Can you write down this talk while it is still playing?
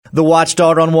The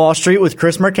Watchdog on Wall Street with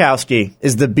Chris Murkowski.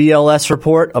 Is the BLS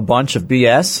report a bunch of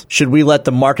BS? Should we let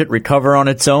the market recover on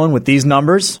its own with these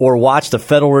numbers, or watch the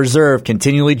Federal Reserve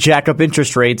continually jack up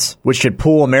interest rates, which should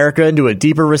pull America into a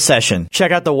deeper recession?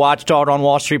 Check out the Watchdog on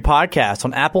Wall Street podcast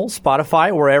on Apple,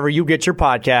 Spotify, or wherever you get your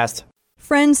podcast.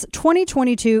 Friends,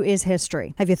 2022 is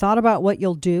history. Have you thought about what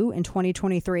you'll do in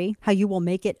 2023? How you will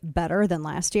make it better than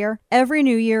last year? Every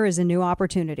new year is a new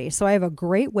opportunity, so I have a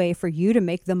great way for you to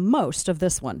make the most of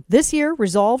this one. This year,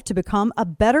 resolve to become a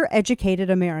better educated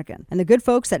American. And the good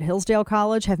folks at Hillsdale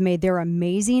College have made their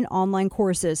amazing online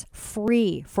courses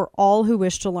free for all who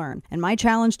wish to learn. And my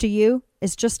challenge to you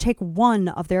is just take one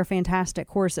of their fantastic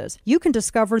courses. You can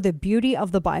discover the beauty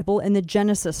of the Bible in the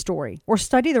Genesis story, or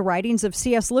study the writings of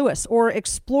C.S. Lewis, or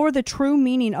explore the true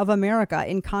meaning of America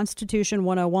in Constitution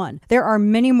 101. There are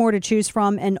many more to choose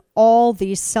from, and all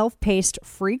these self-paced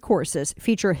free courses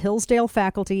feature Hillsdale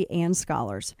faculty and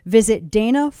scholars. Visit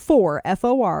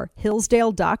Dana4,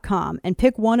 Hillsdale.com and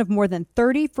pick one of more than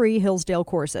 30 free Hillsdale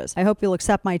courses. I hope you'll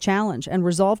accept my challenge and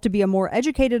resolve to be a more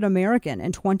educated American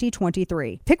in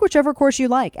 2023. Pick whichever course you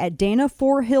like at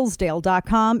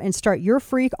Dana4Hillsdale.com and start your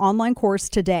free online course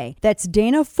today. That's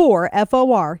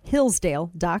Dana4,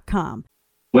 Hillsdale.com.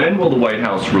 When will the White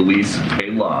House release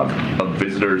a log of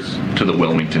visitors to the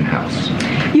Wilmington House?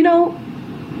 You know,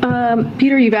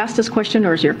 Peter, you've asked this question,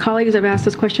 or your colleagues have asked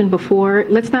this question before.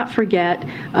 Let's not forget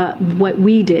what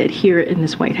we did here in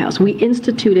this White House. We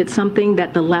instituted something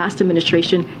that the last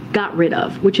administration got rid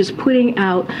of, which is putting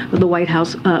out the White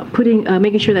House,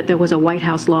 making sure that there was a White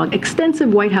House log,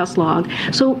 extensive White House log,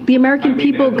 so the American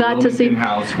people got to see.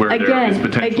 House where there is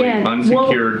potentially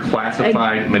unsecured,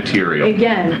 classified material.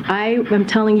 Again, I am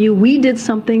telling you, we did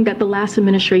something that the last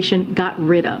administration got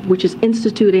rid of, which is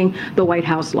instituting the White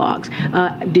House logs.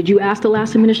 Did you ask the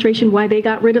last administration why they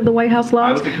got rid of the White House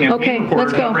logs? I was the campaign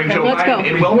reporter covering Joe Biden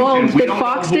in Wilmington. Well, did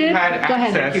Fox did? Go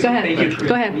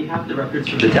ahead. We have the records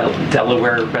from the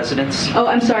Delaware residents. Oh,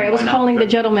 I'm sorry. I was calling the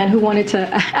gentleman who wanted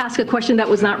to ask a question that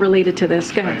was not related to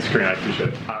this. Go ahead. Thanks, I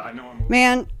appreciate it.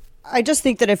 Man, I just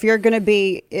think that if you're going to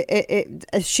be,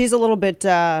 she's a little bit,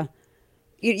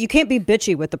 you can't be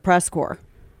bitchy with the press corps.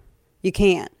 You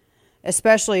can't.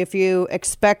 Especially if you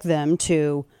expect them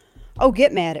to,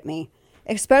 get mad at me.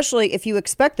 Especially if you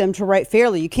expect them to write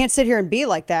fairly. You can't sit here and be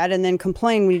like that and then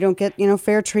complain when you don't get,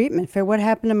 fair treatment. What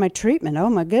happened to my treatment? Oh,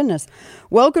 my goodness.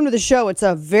 Welcome to the show. It's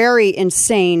a very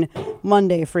insane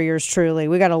Monday for yours truly.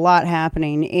 We got a lot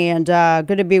happening, and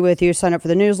good to be with you. Sign up for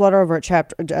the newsletter over at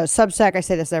Substack. I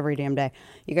say this every damn day.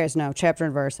 You guys know, chapter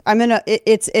and verse. I'm in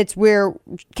it's where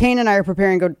Kane and I are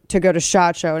preparing to go to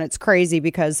SHOT Show, and it's crazy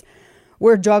because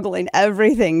we're juggling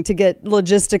everything to get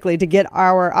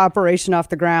our operation off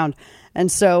the ground. And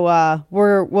so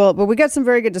but we got some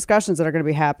very good discussions that are going to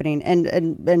be happening, and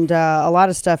a lot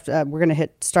of stuff we're going to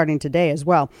hit starting today as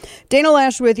well. Dana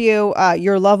Loesch with you.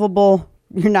 You're lovable.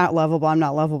 You're not lovable. I'm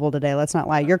not lovable today. Let's not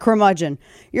lie. You're curmudgeon.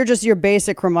 You're just your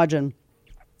basic curmudgeon.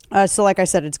 So like I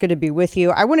said, it's good to be with you.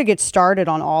 I want to get started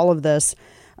on all of this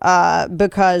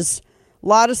because a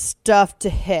lot of stuff to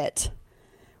hit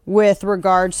with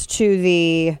regards to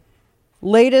the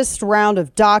latest round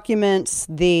of documents,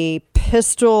 the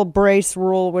pistol brace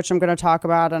rule, which I'm going to talk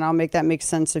about, and I'll make that make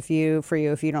sense for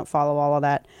you if you don't follow all of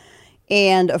that.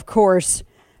 And of course,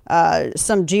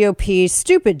 some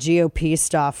stupid GOP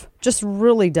stuff, just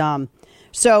really dumb.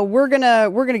 So we're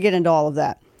gonna get into all of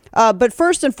that. But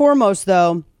first and foremost,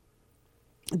 though,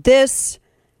 this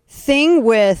thing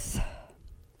with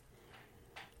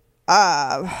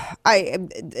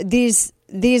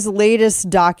these latest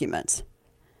documents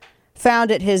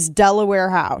found at his Delaware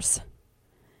house.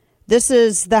 This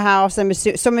is the house. I'm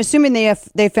assuming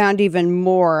they found even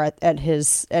more at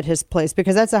his place,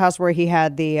 because that's the house where he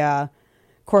had the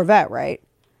Corvette, right?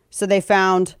 So they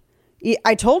found.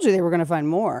 I told you they were going to find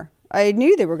more. I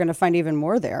knew they were going to find even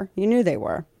more there. You knew they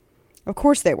were. Of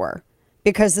course they were,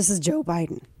 because this is Joe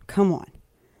Biden. Come on.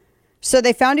 So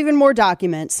they found even more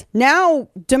documents. Now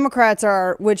Democrats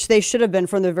are, which they should have been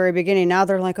from the very beginning. Now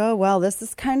they're like, oh well, this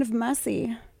is kind of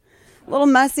messy. A little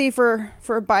messy for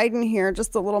Biden here,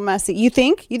 just a little messy. You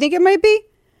think it might be?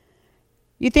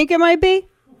 You think it might be?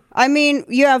 I mean,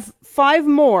 you have 5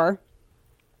 more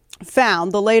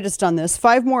found, the latest on this,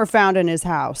 5 more found in his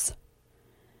house.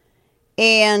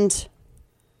 And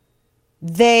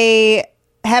they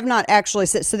have not actually,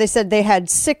 so they said they had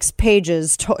 6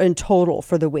 pages in total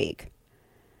for the week.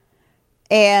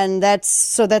 And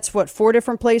that's what, 4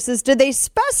 different places? Did they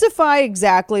specify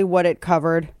exactly what it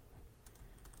covered?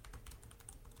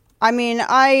 I mean,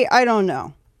 I don't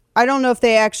know. I don't know if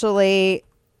they actually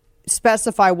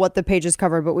specify what the pages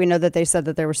covered, but we know that they said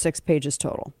that there were 6 pages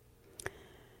total.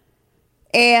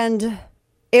 And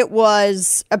it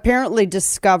was apparently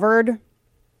discovered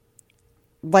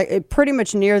pretty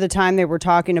much near the time they were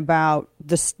talking about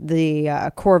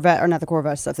the Corvette, or not the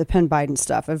Corvette stuff, the Penn Biden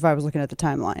stuff, if I was looking at the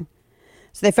timeline.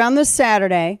 So they found this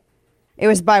Saturday. It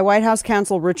was by White House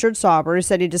counsel Richard Sauber, who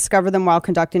said he discovered them while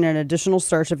conducting an additional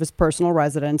search of his personal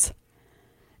residence.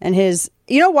 And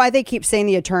you know why they keep saying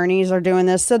the attorneys are doing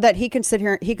this? So that he can sit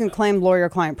here, he can claim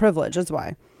lawyer-client privilege. That's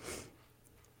why.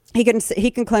 He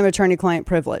can claim attorney-client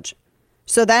privilege.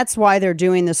 So that's why they're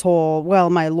doing this whole, well,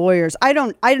 my lawyers. I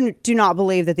do not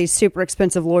believe that these super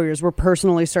expensive lawyers were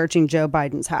personally searching Joe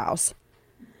Biden's house.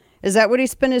 Is that what he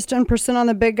spent his 10% on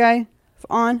the big guy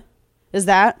on? Is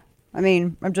that? I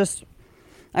mean,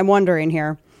 I'm wondering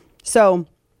here. So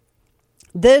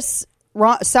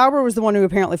Sauber was the one who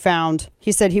apparently found,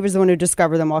 he said he was the one who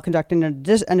discovered them while conducting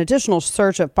an additional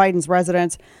search of Biden's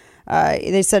residence.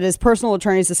 They said his personal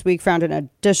attorneys this week found an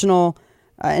additional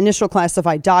initial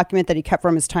classified document that he kept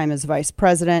from his time as vice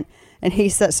president. And he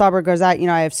said, Sauber goes out,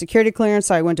 I have security clearance,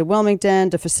 so I went to Wilmington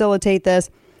to facilitate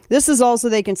this. This is also,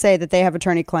 they can say that they have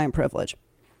attorney-client privilege.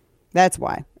 That's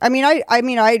why. I mean,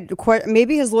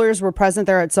 maybe his lawyers were present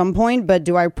there at some point, but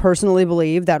do I personally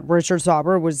believe that Richard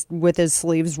Sauber was with his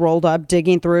sleeves rolled up,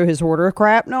 digging through his hoarder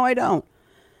crap? No, I don't.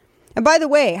 And by the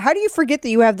way, how do you forget that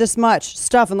you have this much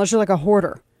stuff unless you're like a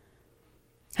hoarder?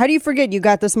 How do you forget you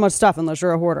got this much stuff unless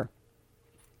you're a hoarder?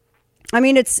 I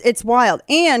mean, it's wild.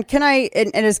 And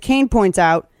and as Kane points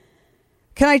out,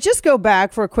 can I just go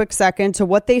back for a quick second to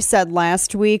what they said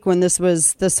last week when this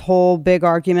was this whole big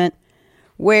argument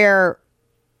where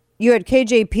you had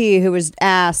KJP who was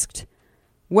asked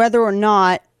whether or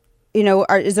not,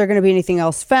 is there going to be anything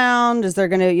else found? Is there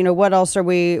going to, what else are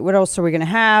we going to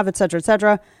have, et cetera, et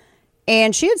cetera.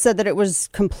 And she had said that it was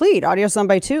complete. Audio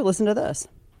soundbite 2. Listen to this.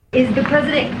 Is the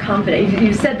president confident?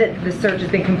 You said that the search has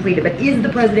been completed, but is the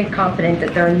president confident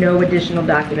that there are no additional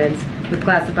documents with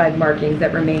classified markings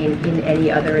that remain in any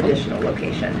other additional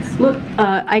locations? Look,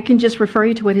 I can just refer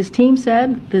you to what his team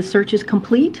said. The search is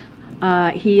complete.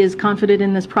 He is confident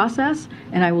in this process,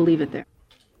 and I will leave it there.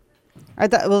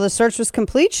 The search was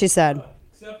complete, she said.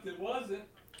 Except it wasn't.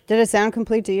 Did it sound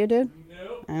complete to you, dude?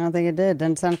 No. I don't think it did.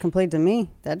 Didn't sound complete to me.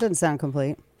 That didn't sound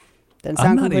complete.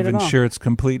 I'm not even sure it's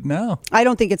complete now. I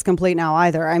don't think it's complete now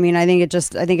either. I mean, I think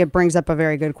it brings up a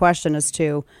very good question as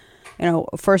to,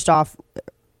 first off,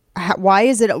 why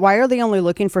are they only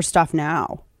looking for stuff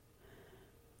now?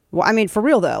 Well, I mean, for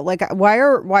real though, like why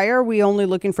are we only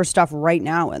looking for stuff right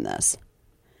now in this?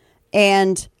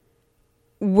 And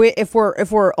if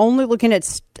we're only looking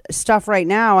at stuff right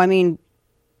now, I mean,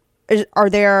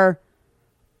 are there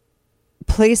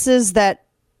places that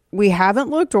we haven't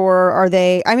looked, or are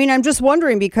they? I mean, I'm just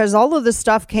wondering because all of this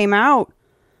stuff came out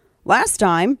last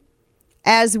time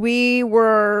as we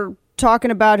were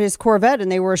talking about his Corvette,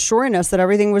 and they were assuring us that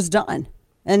everything was done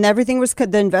and everything was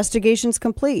the investigation's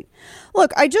complete.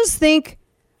 Look, I just think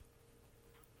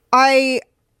I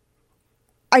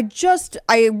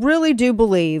really do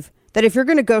believe that if you're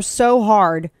going to go so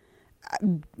hard,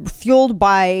 fueled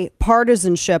by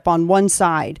partisanship on one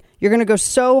side, you're going to go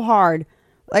so hard.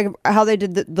 Like how they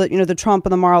did the Trump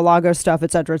and the Mar-a-Lago stuff,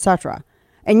 et cetera,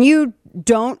 and you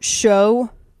don't show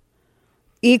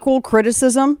equal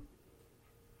criticism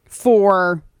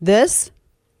for this,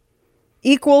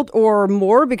 equal or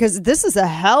more, because this is a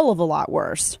hell of a lot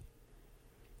worse.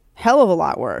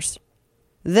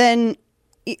 Then,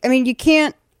 I mean, you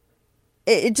can't.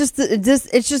 It's just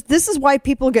this is why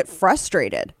people get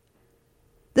frustrated.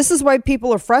 This is why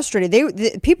people are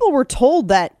frustrated. People were told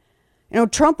that,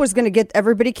 Trump was going to get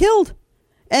everybody killed.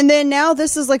 And then now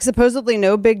this is like supposedly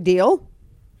no big deal.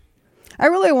 I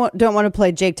really don't want to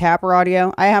play Jake Tapper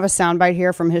audio. I have a soundbite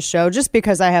here from his show just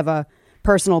because I have a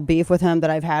personal beef with him that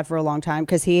I've had for a long time,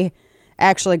 because he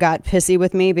actually got pissy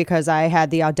with me because I had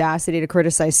the audacity to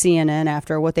criticize CNN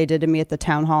after what they did to me at the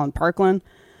town hall in Parkland.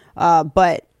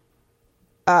 But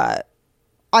the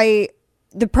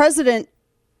president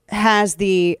has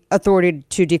the authority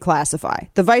to declassify.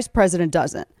 The vice president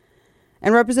doesn't.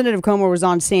 And Representative Comer was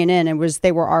on CNN and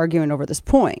they were arguing over this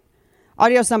point.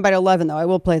 Audio soundbite 11, though. I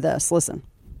will play this. Listen.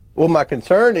 Well, my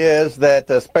concern is that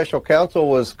the special counsel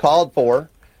was called for,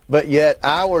 but yet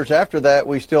hours after that,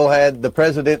 we still had the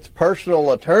president's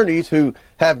personal attorneys who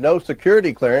have no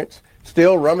security clearance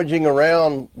still rummaging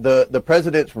around the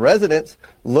president's residence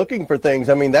looking for things.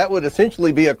 I mean, that would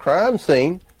essentially be a crime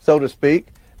scene, so to speak,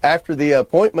 after the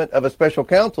appointment of a special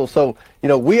counsel. So,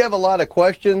 we have a lot of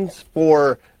questions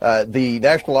for the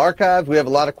National Archives. We have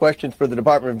a lot of questions for the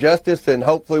Department of Justice, and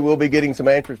hopefully we'll be getting some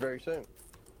answers very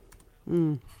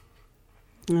soon.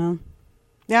 Yeah.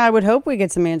 Yeah, I would hope we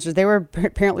get some answers. They were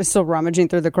apparently still rummaging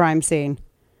through the crime scene.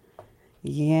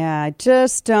 Yeah, I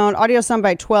just don't. Audio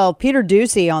soundbite 12. Peter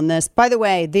Doocy on this. By the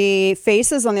way, the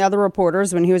faces on the other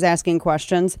reporters when he was asking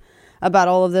questions about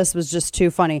all of this was just too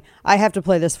funny. I have to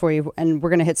play this for you, and we're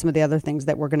going to hit some of the other things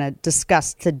that we're going to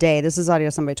discuss today. This is audio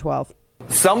soundbite 12.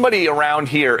 Somebody around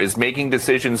here is making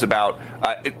decisions about,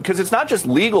 because it's not just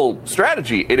legal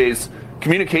strategy, it is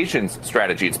communications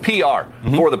strategy. It's PR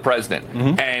for the president.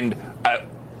 And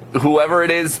whoever it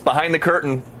is behind the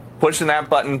curtain, pushing that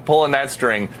button, pulling that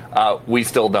string, we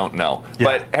still don't know. Yeah.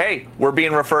 But hey, we're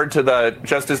being referred to the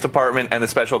Justice Department and the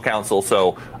special counsel,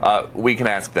 so we can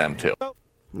ask them too.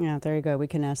 Yeah, there you go. We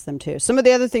can ask them too. Some of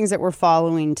the other things that we're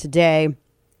following today,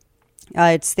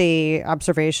 it's the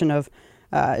observation of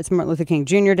it's Martin Luther King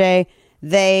Jr. Day.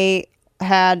 They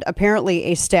had apparently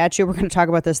a statue, we're going to talk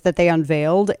about this, that they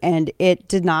unveiled, and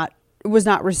it was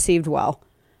not received well.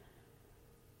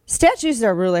 Statues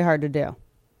are really hard to do.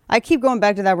 I keep going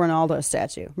back to that Ronaldo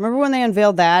statue. Remember when they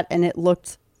unveiled that and it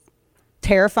looked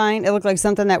terrifying? It looked like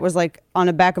something that was like on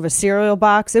the back of a cereal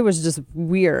box. It was just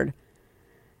weird.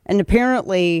 And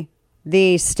apparently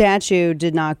the statue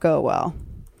did not go well.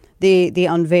 The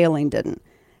unveiling didn't.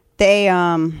 They,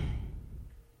 I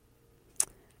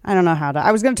don't know how to,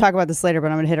 I was going to talk about this later, but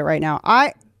I'm going to hit it right now.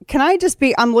 I'm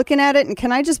looking at it and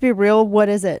can I just be real? What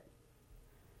is it?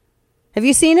 Have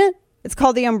you seen it? It's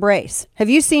called The Embrace. Have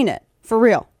you seen it? For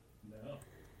real? No.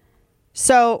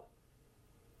 So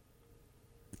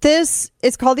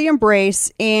it's called The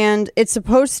Embrace, and it's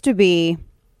supposed to be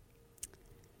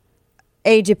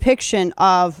a depiction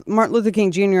of Martin Luther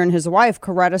King Jr. and his wife,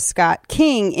 Coretta Scott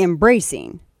King,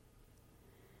 embracing.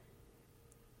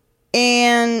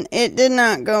 And it did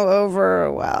not go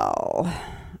over well.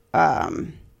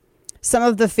 Some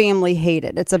of the family hate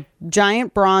it. It's a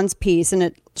giant bronze piece, and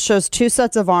it shows two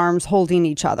sets of arms holding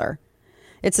each other.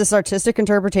 It's this artistic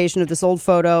interpretation of this old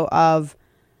photo of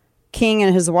King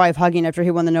and his wife hugging after he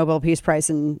won the Nobel Peace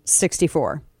Prize in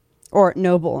 1964. Or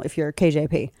Nobel, if you're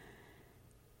KJP.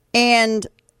 And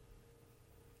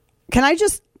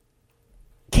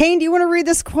Kane, do you want to read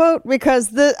this quote?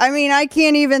 Because I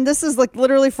can't even, this is like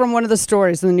literally from one of the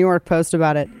stories in the New York Post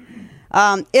about it.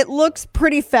 It looks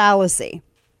pretty fallacy.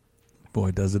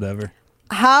 Boy, does it ever.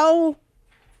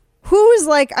 Who is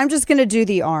like, I'm just going to do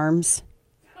the arms.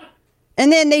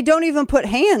 And then they don't even put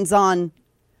hands on.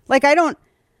 Like, I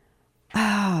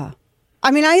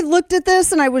looked at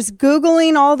this and I was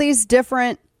Googling all these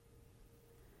different,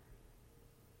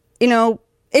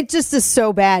 it just is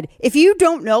so bad. If you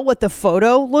don't know what the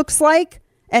photo looks like,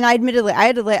 and I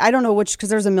don't know which, because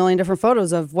there's a million different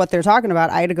photos of what they're talking about.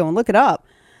 I had to go and look it up.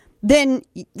 Then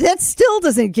that still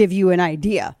doesn't give you an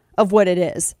idea of what it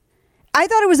is. I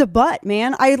thought it was a butt,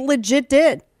 man. I legit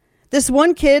did. This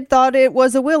one kid thought it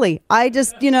was a willy. I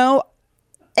just,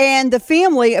 and the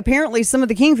family, apparently some of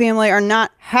the King family are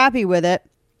not happy with it.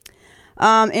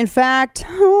 In fact,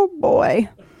 oh boy.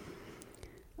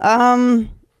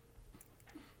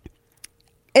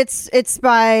 It's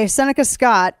by Seneca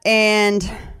Scott, and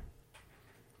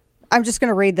I'm just going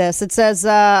to read this. It says,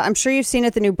 I'm sure you've seen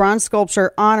it, the new bronze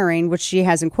sculpture honoring, which she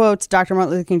has in quotes, Dr.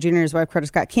 Martin Luther King Jr. and his wife, Coretta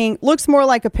Scott King, looks more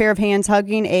like a pair of hands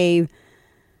hugging a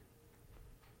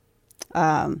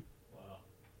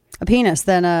penis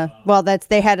than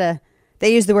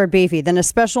they used the word beefy, than a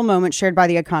special moment shared by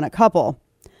the iconic couple.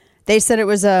 They said it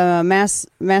was a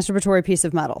masturbatory piece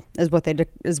of metal,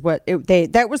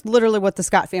 that was literally what the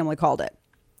Scott family called it.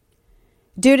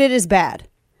 Dude, it is bad.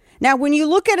 Now, when you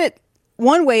look at it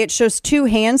one way, it shows two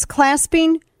hands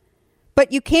clasping,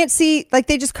 but you can't see, like,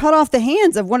 they just cut off the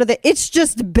hands of one of it's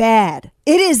just bad.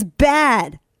 It is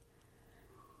bad.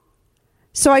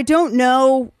 So I don't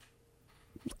know.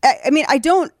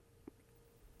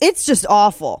 It's just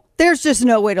awful. There's just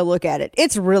no way to look at it.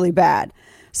 It's really bad.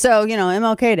 So,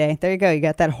 MLK Day, there you go. You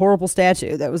got that horrible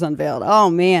statue that was unveiled. Oh,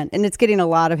 man. And it's getting a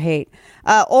lot of hate.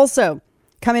 Also,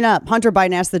 coming up, Hunter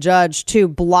Biden asked the judge to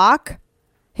block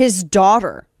his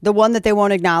daughter, the one that they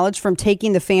won't acknowledge, from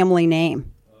taking the family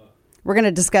name. We're going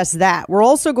to discuss that. We're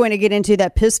also going to get into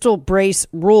that pistol brace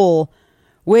rule,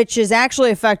 which is actually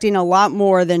affecting a lot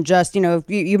more than just,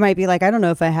 you might be like, I don't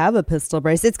know if I have a pistol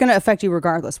brace. It's going to affect you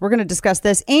regardless. We're going to discuss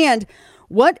this and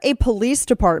what a police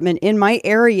department in my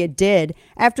area did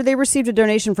after they received a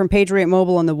donation from Patriot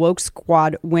Mobile and the Woke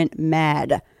Squad went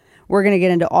mad. We're going to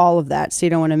get into all of that, so you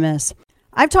don't want to miss.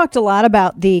 I've talked a lot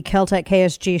about the Keltec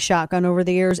KSG shotgun over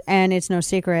the years, and it's no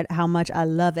secret how much I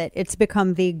love it. It's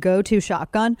become the go-to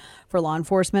shotgun for law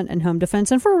enforcement and home defense,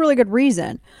 and for a really good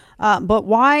reason. But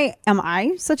why am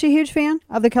I such a huge fan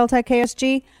of the Keltec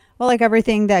KSG? Well, like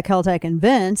everything that Kel-Tec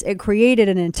invents, it created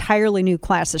an entirely new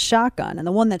class of shotgun. And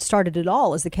the one that started it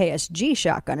all is the KSG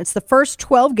shotgun. It's the first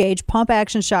 12-gauge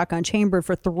pump-action shotgun chambered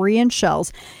for 3-inch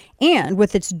shells. And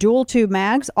with its dual tube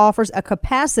mags, offers a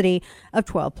capacity of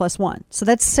 12 plus 1. So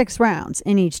that's 6 rounds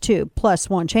in each tube, plus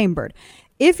 1 chambered.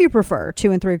 If you prefer 2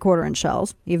 3/4-inch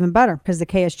shells, even better, because the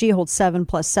KSG holds 7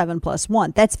 plus 7 plus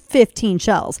 1. That's 15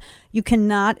 shells. You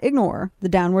cannot ignore the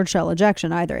downward shell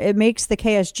ejection either. It makes the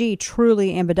KSG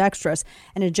truly ambidextrous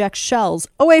and ejects shells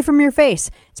away from your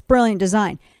face. It's brilliant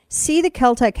design. See the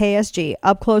Kel-Tec KSG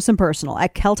up close and personal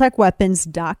at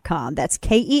KelTecWeapons.com. That's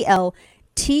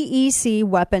KelTec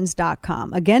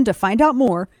Weapons.com. Again, to find out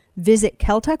more, visit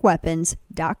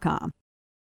KelTecWeapons.com.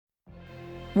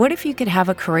 What if you could have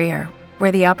a career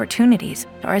where the opportunities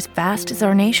are as vast as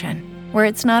our nation, where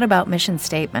it's not about mission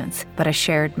statements, but a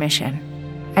shared mission?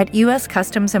 At U.S.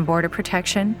 Customs and Border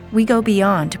Protection, we go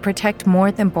beyond to protect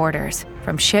more than borders.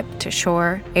 From ship to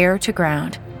shore, air to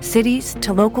ground, cities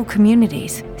to local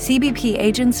communities, CBP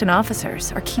agents and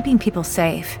officers are keeping people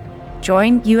safe.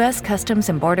 Join U.S. Customs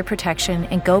and Border Protection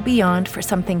and go beyond for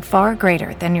something far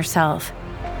greater than yourself.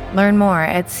 Learn more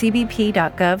at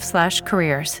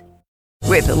cbp.gov/careers.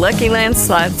 With the Lucky Land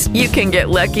Slots, you can get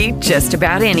lucky just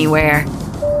about anywhere.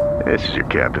 This is your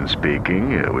captain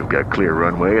speaking. We've got clear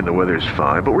runway and the weather's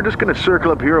fine, but we're just going to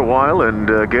circle up here a while and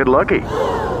get lucky.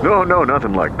 No,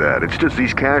 nothing like that. It's just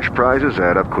these cash prizes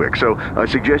add up quick. So I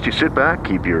suggest you sit back,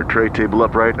 keep your tray table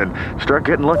upright, and start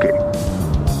getting lucky.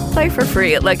 Play for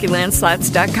free at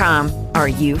LuckyLandSlots.com. Are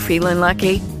you feeling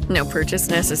lucky? No purchase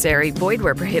necessary. Void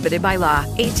where prohibited by law.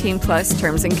 18 plus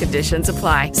terms and conditions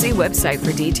apply. See website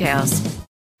for details.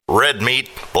 Red meat,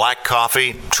 black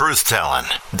coffee, truth-telling.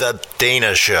 The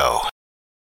Dana Show.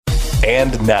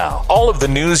 And now, all of the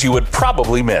news you would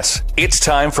probably miss. It's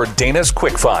time for Dana's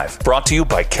Quick Five, brought to you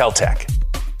by Kel-Tec.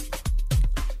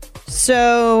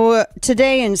 So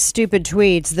today in Stupid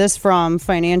Tweets, this from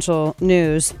Financial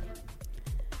News.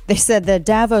 They said the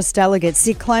Davos delegates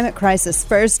see climate crisis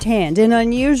firsthand in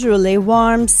unusually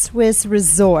warm Swiss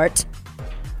resort.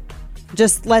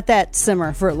 Just let that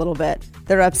simmer for a little bit.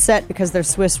 They're upset because their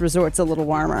Swiss resort's a little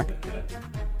warmer.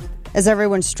 As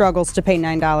everyone struggles to pay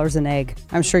 $9 an egg.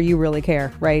 I'm sure you really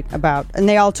care, right? And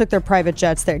they all took their private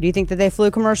jets there. Do you think that they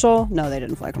flew commercial? No, they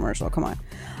didn't fly commercial. Come on.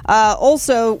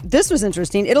 Also, this was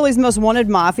interesting. Italy's most wanted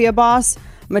mafia boss,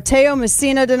 Matteo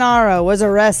Messina Denaro, was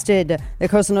arrested. The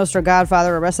Cosa Nostra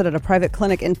godfather arrested at a private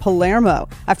clinic in Palermo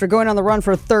after going on the run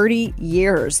for 30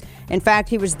 years. In fact,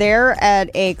 he was there at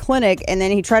a clinic and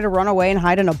then he tried to run away and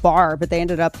hide in a bar, but they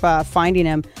ended up finding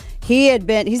him. He's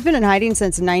been in hiding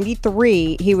since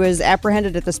 93. He was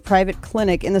apprehended at this private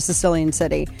clinic in the Sicilian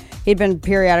city. He'd been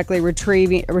periodically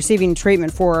receiving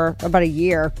treatment for about a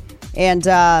year. And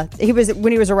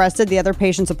when he was arrested, the other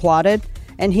patients applauded.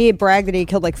 And he had bragged that he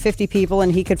killed like 50 people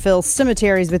and he could fill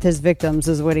cemeteries with his victims,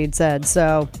 is what he'd said.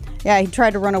 So, yeah, he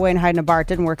tried to run away and hide in a bar. It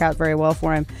didn't work out very well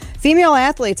for him. Female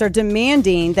athletes are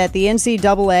demanding that the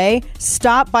NCAA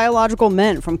stop biological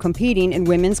men from competing in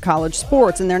women's college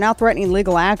sports, and they're now threatening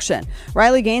legal action.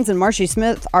 Riley Gaines and Marcy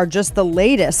Smith are just the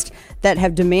latest that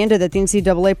have demanded that the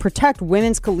NCAA protect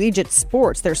women's collegiate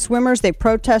sports. They're swimmers. They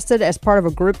protested as part of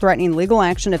a group threatening legal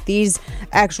action if these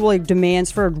actually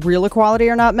demands for real equality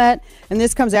are not met. And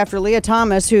this comes after Leah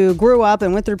Thomas, who grew up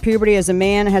and went through puberty as a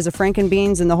man, has a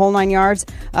Frankenbeans and the whole 9 yards,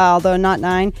 although not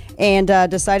 9, and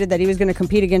decided that he was going to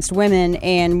compete against women,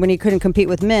 and when he couldn't compete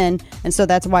with men, and so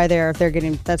that's why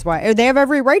that's why they have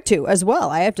every right to as well.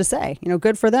 I have to say,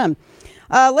 good for them.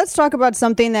 Let's talk about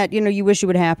something that you wish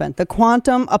would happen: the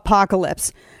quantum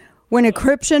apocalypse. When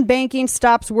encryption banking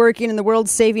stops working and the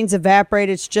world's savings evaporate,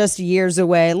 it's just years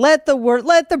away. Let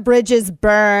the bridges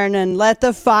burn and let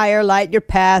the fire light your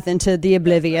path into the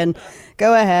oblivion.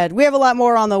 Go ahead. We have a lot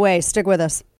more on the way. Stick with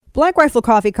us. Black Rifle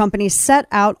Coffee Company set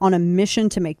out on a mission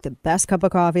to make the best cup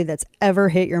of coffee that's ever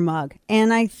hit your mug.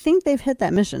 And I think they've hit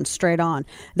that mission straight on.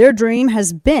 Their dream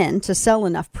has been to sell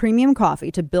enough premium coffee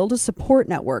to build a support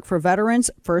network for veterans,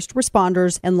 first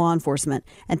responders, and law enforcement.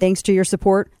 And thanks to your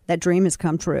support, that dream has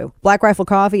come true. Black Rifle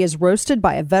Coffee is roasted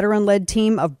by a veteran-led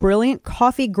team of brilliant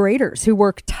coffee graders who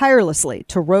work tirelessly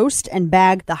to roast and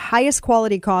bag the highest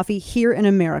quality coffee here in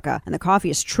America. And the coffee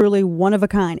is truly one of a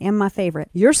kind and my favorite.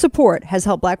 Your support has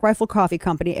helped Black Black Rifle Coffee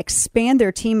Company expand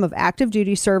their team of active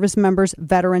duty service members,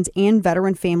 veterans, and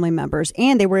veteran family members.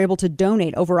 And they were able to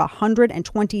donate over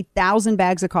 120,000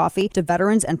 bags of coffee to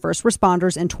veterans and first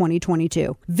responders in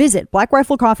 2022. Visit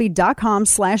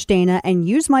blackriflecoffee.com/Dana and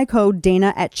use my code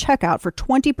Dana at checkout for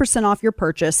 20% off your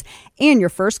purchase and your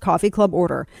first coffee club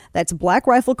order. That's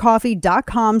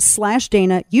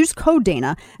blackriflecoffee.com/Dana. Use code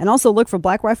Dana and also look for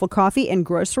Black Rifle Coffee in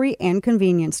grocery and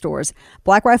convenience stores.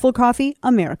 Black Rifle Coffee,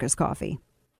 America's coffee.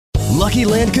 Lucky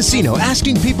Land Casino,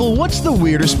 asking people, what's the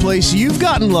weirdest place you've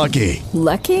gotten lucky?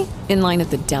 Lucky? In line at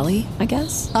the deli, I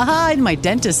guess? Aha, in my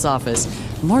dentist's office.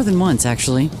 More than once,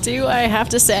 actually. Do I have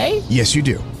to say? Yes, you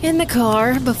do. In the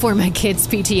car before my kids'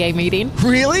 PTA meeting.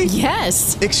 Really?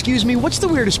 Yes. Excuse me, what's the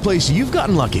weirdest place you've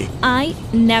gotten lucky? I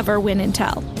never win and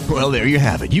tell. Well, there you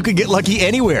have it. You can get lucky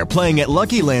anywhere, playing at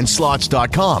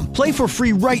LuckyLandSlots.com. Play for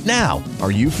free right now. Are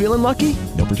you feeling lucky?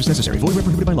 No purchase necessary. Void where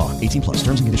prohibited by law. 18+.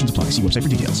 Terms and conditions apply. See website for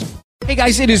details. Hey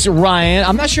guys, it is Ryan.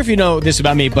 I'm not sure if you know this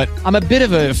about me, but I'm a bit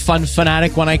of a fun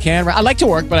fanatic when I can. I like to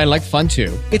work, but I like fun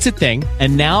too. It's a thing.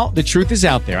 And now the truth is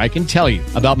out there. I can tell you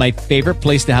about my favorite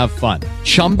place to have fun.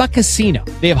 Chumba Casino.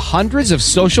 They have hundreds of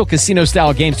social casino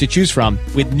style games to choose from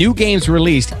with new games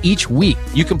released each week.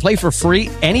 You can play for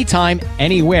free anytime,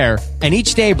 anywhere. And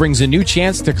each day brings a new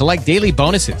chance to collect daily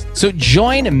bonuses. So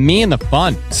join me in the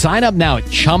fun. Sign up now at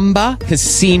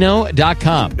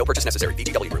ChumbaCasino.com. No purchase necessary.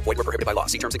 VGW. Void where prohibited by law.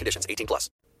 See terms and conditions. 18+.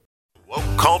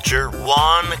 Woke culture,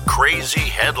 one crazy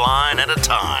headline at a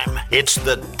time. It's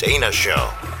the Dana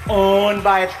Show. Owned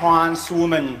by trans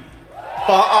women.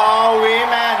 For all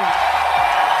women.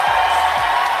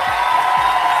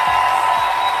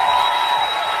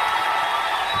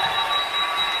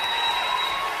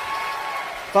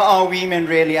 For all women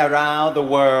really around the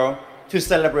world to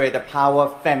celebrate the power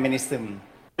of feminism.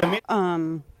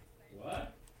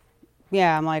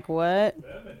 Yeah, I'm like, what?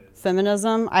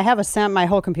 Feminism? I have a sound. My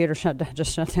whole computer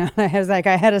just shut down. I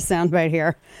had a sound right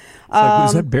here.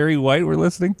 Is that Barry White we're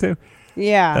listening to?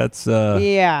 Yeah. That's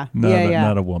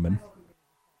not a woman.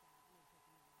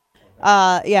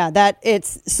 That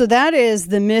is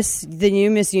the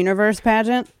new Miss Universe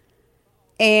pageant,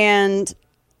 and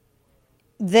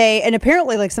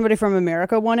apparently like somebody from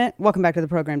America won it. Welcome back to the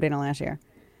program, Dana. Last year,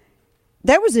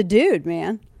 that was a dude,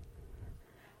 man.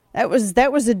 That was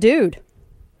a dude.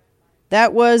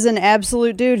 That was an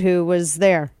absolute dude who was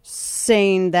there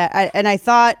saying that. I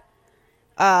thought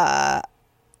that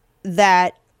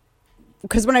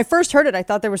because when I first heard it, I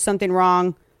thought there was something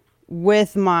wrong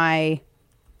with my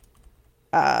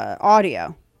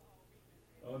audio.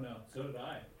 Oh, no. So did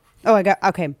I. Oh,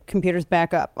 okay. Computer's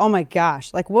back up. Oh, my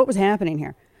gosh. Like, what was happening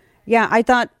here? Yeah,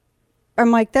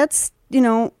 I'm like, that's,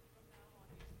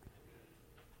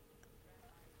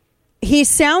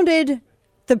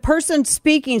 the person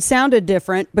speaking sounded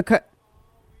different because.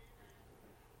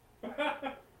 Well,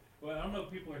 I don't know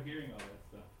if people are hearing all that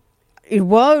stuff.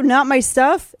 Whoa, not my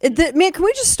stuff. Man, can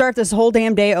we just start this whole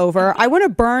damn day over? I want to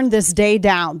burn this day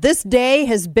down. This day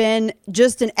has been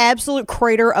just an absolute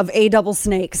crater of double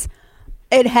snakes.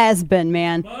 It has been,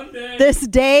 man. Monday. This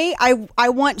day, I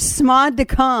want Smod to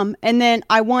come, and then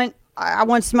I want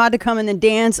Smod to come and then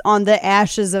dance on the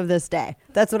ashes of this day.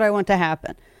 That's what I want to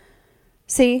happen.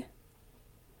 See?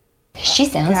 She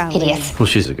sounds hideous. Well,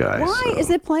 she's a guy. Why is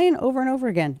it playing over and over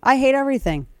again? I hate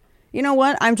everything. You know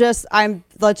what?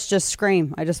 Let's just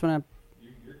scream. I just want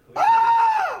to.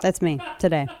 That's me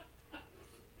today.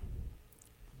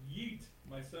 Yeet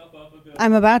myself up a bit.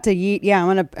 I'm about to yeet. Yeah,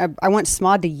 I want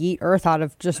Smod to yeet Earth out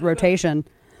of just rotation.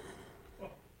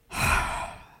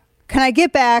 Can I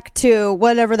get back to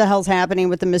whatever the hell's happening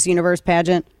with the Miss Universe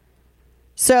pageant?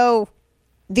 So,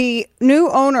 the new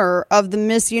owner of the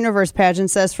Miss Universe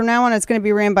pageant says from now on it's going to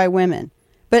be ran by women.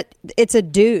 But it's a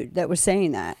dude that was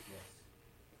saying that.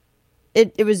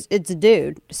 It's a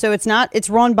dude. So it's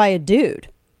run by a dude.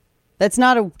 That's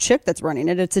not a chick that's running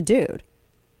it. It's a dude.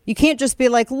 You can't just be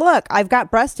like, look, I've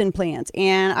got breast implants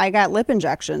and I got lip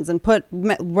injections and put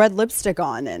red lipstick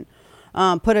on and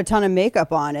put a ton of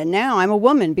makeup on. And now I'm a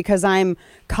woman because I'm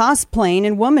cosplaying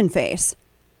in woman face.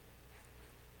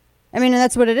 I mean, and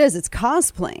that's what it is. It's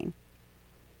cosplaying.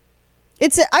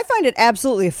 I find it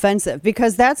absolutely offensive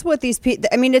because that's what these people,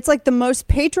 I mean, it's like the most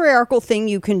patriarchal thing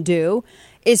you can do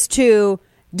is to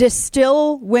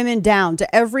distill women down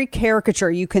to every caricature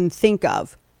you can think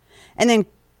of and then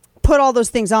put all those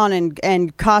things on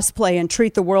and cosplay and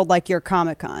treat the world like you're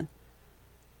Comic-Con.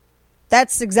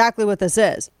 That's exactly what this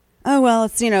is. Oh, well,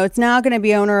 it's now going to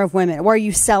be owner of women. Or are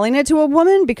you selling it to a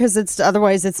woman? Because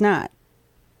otherwise it's not.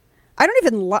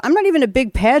 I'm not even a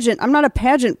big pageant. I'm not a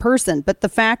pageant person, but the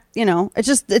fact,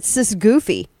 it's just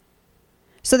goofy.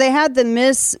 So they had the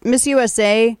Miss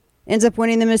USA ends up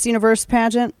winning the Miss Universe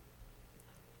pageant.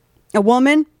 A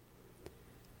woman.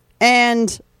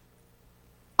 And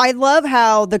I love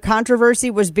how the controversy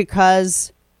was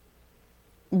because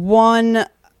one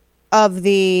of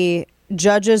the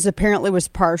judges apparently was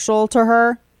partial to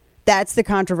her. That's the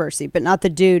controversy, but not the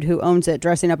dude who owns it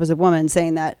dressing up as a woman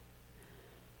saying that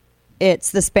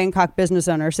it's the Bangkok business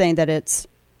owner saying that it's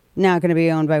now going to be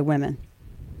owned by women.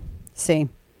 See,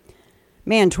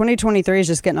 man, 2023 is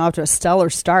just getting off to a stellar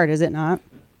start, is it not?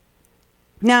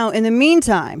 Now, in the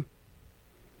meantime,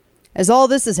 as all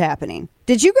this is happening,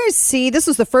 did you guys see, this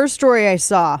was the first story I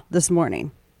saw this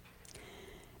morning.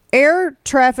 Air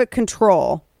traffic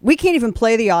control. We can't even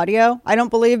play the audio, I don't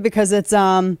believe, because it's,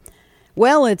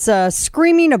 it's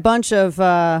screaming a bunch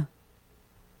of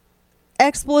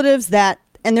expletives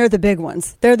and they're the big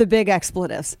ones. They're the big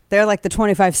expletives. They're like the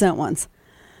 25-cent ones.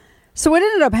 So what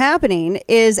ended up happening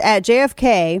is at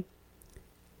JFK,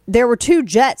 there were 2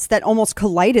 jets that almost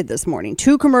collided this morning,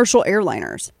 2 commercial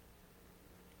airliners.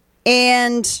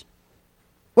 And,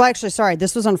 well, actually, sorry,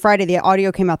 this was on Friday. The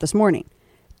audio came out this morning.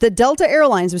 The Delta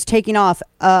Airlines was taking off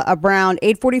around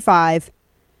 8:45,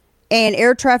 and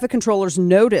air traffic controllers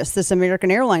noticed this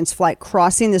American Airlines flight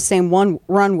crossing the same one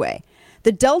runway.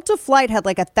 The Delta flight had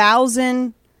like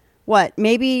 1,000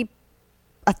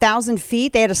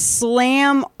 feet. They had to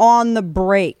slam on the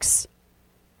brakes.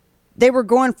 They were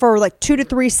going for like 2 to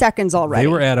 3 seconds already. They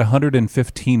were at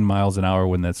 115 miles an hour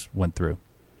when this went through.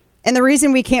 And the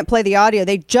reason we can't play the audio,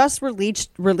 they just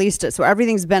released it. So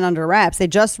everything's been under wraps. They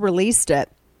just released it.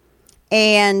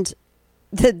 And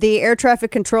the air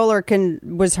traffic controller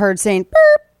was heard saying,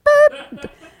 burp,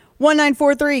 burp,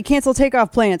 1943, cancel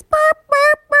takeoff plans. Burp,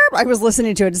 burp, burp. I was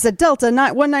listening to it. It said, Delta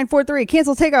 1943,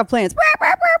 cancel takeoff plans.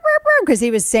 Because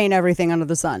he was saying everything under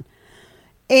the sun.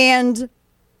 And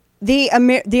the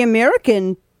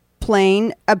American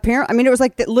plane, it was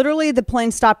like literally the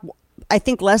plane stopped, I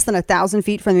think, less than 1,000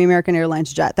 feet from the American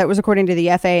Airlines jet. That was according to the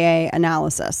FAA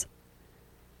analysis.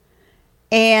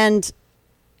 And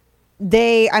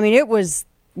it was,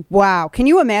 wow. Can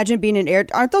you imagine being in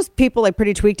aren't those people like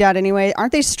pretty tweaked out anyway?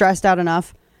 Aren't they stressed out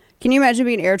enough? Can you imagine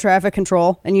being air traffic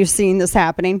control and you've seen this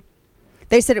happening?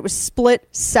 They said it was split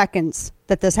seconds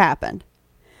that this happened.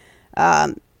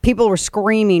 People were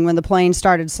screaming when the plane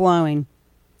started slowing.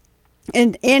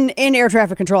 And in air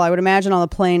traffic control, I would imagine on the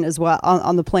plane as well,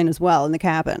 on the plane as well, in the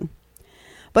cabin.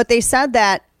 But they said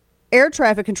that air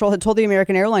traffic control had told the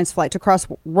American Airlines flight to cross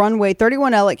runway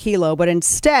 31L at Kilo, but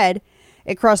instead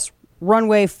it crossed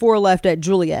runway 4 left at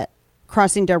Juliet,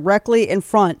 crossing directly in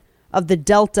front of the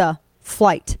Delta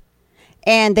flight.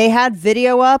 And they had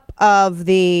video up of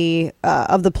the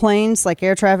planes, like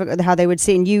air traffic, how they would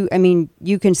see. And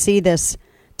you can see this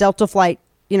Delta flight,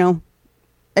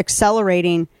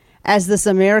 accelerating as this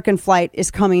American flight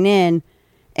is coming in.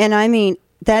 And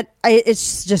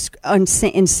it's just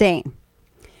insane.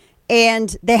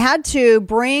 And they had to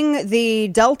bring the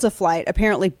Delta flight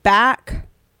apparently back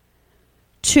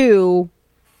to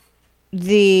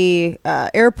the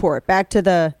airport, back to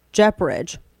the jet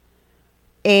bridge.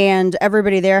 And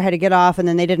everybody there had to get off, and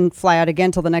then they didn't fly out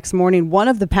again till the next morning. One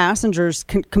of the passengers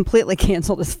completely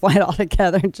canceled his flight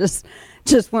altogether and just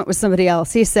went with somebody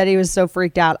else. He said he was so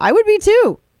freaked out. I would be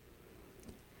too.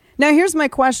 Now, here's my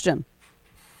question.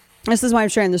 This is why I'm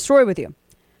sharing this story with you.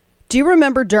 Do you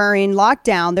remember during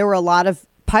lockdown, there were a lot of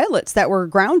pilots that were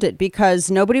grounded because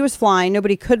nobody was flying,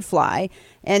 nobody could fly.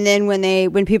 And then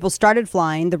when people started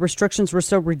flying, the restrictions were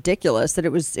so ridiculous that it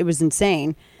was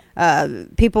insane.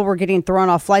 People were getting thrown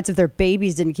off flights if their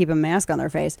babies didn't keep a mask on their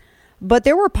face. But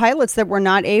there were pilots that were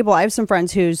not able. I have some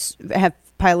friends who have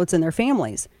pilots in their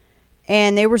families.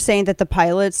 And they were saying that the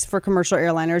pilots for commercial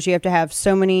airliners, you have to have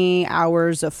so many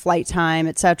hours of flight time,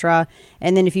 et cetera.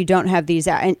 And then if you don't have these,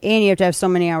 and you have to have so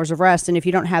many hours of rest. And if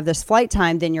you don't have this flight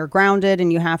time, then you're grounded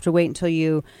and you have to wait until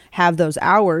you have those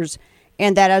hours.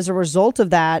 And that as a result of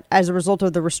that, as a result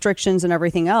of the restrictions and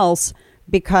everything else,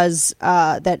 because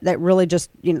that really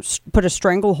just put a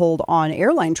stranglehold on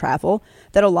airline travel,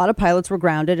 that a lot of pilots were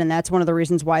grounded. And that's one of the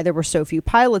reasons why there were so few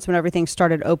pilots when everything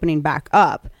started opening back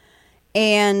up.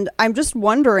 And I'm just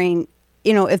wondering,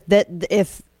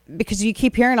 if because you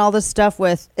keep hearing all this stuff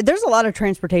there's a lot of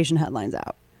transportation headlines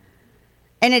out.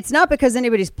 And it's not because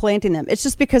anybody's planting them. It's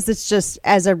just because it's just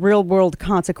as a real world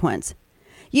consequence.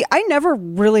 I never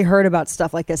really heard about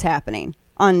stuff like this happening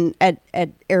at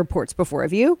airports before.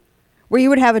 Have you? Where you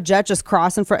would have a jet just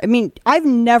cross in front. I've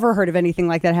never heard of anything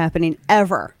like that happening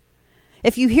ever.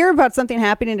 If you hear about something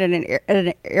happening at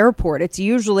an airport, it's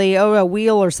usually, a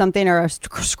wheel or something, or a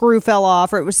screw fell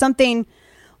off, or it was something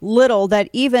little that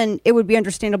even it would be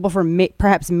understandable for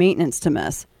perhaps maintenance to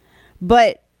miss.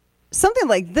 But something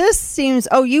like this seems,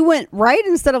 oh, you went right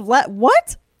instead of left.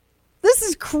 What? This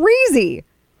is crazy.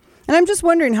 And I'm just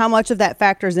wondering how much of that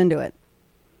factors into it.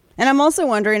 And I'm also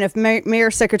wondering if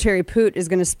Mayor Secretary Poot is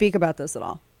going to speak about this at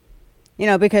all. You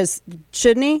know, because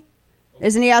shouldn't he?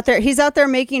 Isn't he out there? He's out there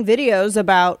making videos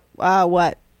about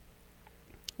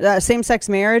same-sex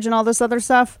marriage and all this other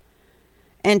stuff,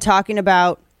 and talking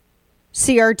about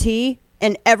CRT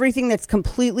and everything that's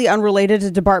completely unrelated to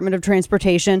Department of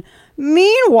Transportation.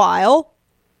 Meanwhile,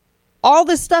 all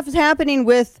this stuff is happening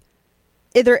with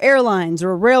either airlines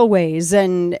or railways,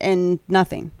 and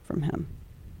nothing from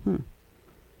him.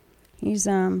 He's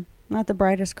not the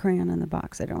brightest crayon in the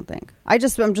box, I don't think. I'm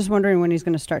just wondering when he's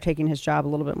going to start taking his job a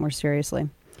little bit more seriously.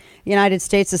 The United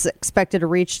States is expected to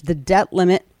reach the debt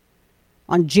limit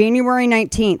on January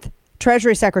 19th.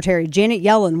 Treasury Secretary Janet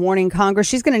Yellen warning Congress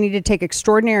she's going to need to take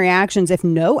extraordinary actions if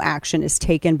no action is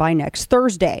taken by next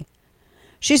Thursday.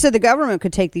 She said the government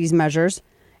could take these measures,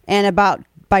 and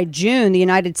by June, the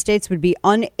United States would be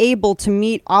unable to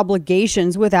meet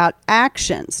obligations without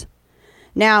actions.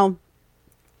 Now,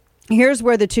 here's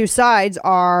where the two sides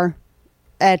are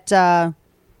at.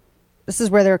 This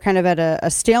is where they're kind of at a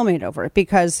stalemate over it,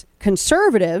 because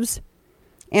conservatives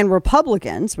and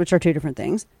Republicans, which are two different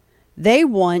things, they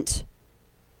want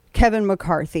Kevin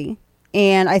McCarthy.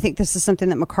 And I think this is something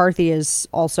that McCarthy is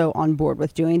also on board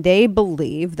with doing. They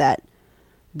believe that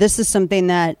this is something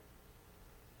that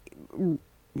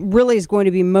really is going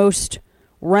to be most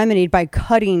remedied by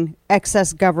cutting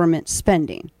excess government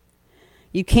spending.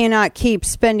 You cannot keep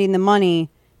spending the money.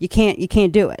 You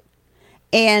can't do it.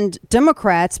 And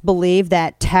Democrats believe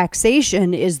that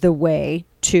taxation is the way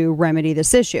to remedy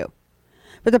this issue.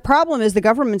 But the problem is the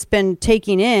government's been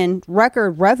taking in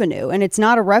record revenue, and it's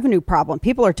not a revenue problem.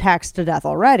 People are taxed to death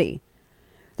already.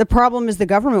 The problem is the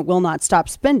government will not stop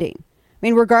spending. I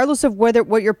mean, regardless of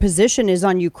what your position is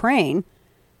on Ukraine,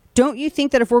 don't you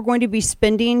think that if we're going to be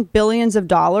spending billions of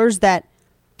dollars that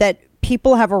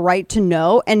people have a right to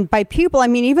know? And by people, I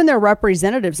mean even their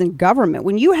representatives in government.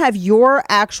 When you have your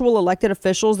actual elected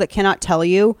officials that cannot tell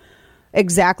you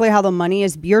exactly how the money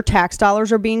is, your tax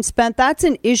dollars are being spent, that's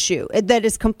an issue that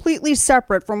is completely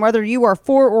separate from whether you are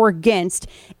for or against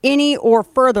any or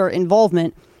further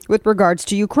involvement with regards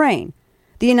to Ukraine.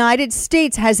 The United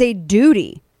States has a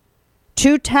duty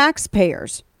to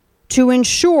taxpayers to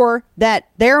ensure that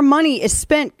their money is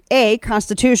spent, A,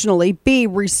 constitutionally, B,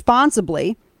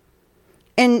 responsibly,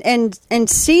 and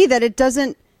see that it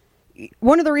doesn't.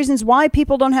 One of the reasons why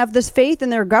people don't have this faith in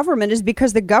their government is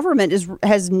because the government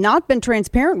has not been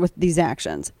transparent with these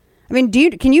actions. I mean, do you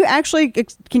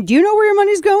know where your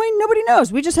money's going? Nobody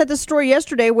knows. We just had this story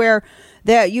yesterday where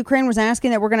Ukraine was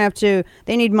asking that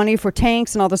they need money for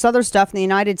tanks and all this other stuff in the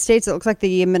United States. It looks like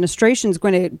the administration is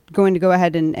going to go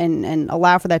ahead and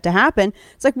allow for that to happen.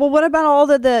 It's like, well, what about all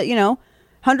the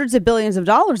hundreds of billions of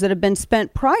dollars that have been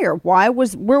spent prior? Where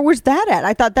was that at?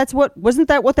 I thought wasn't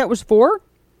that what that was for?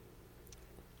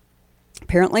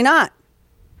 Apparently not.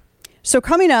 So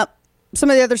coming up, some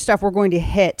of the other stuff we're going to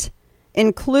hit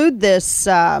include this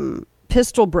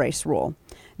pistol brace rule.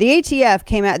 The ATF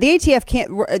came out. The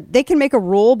ATF they can make a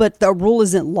rule, but the rule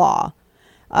isn't law.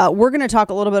 We're going to talk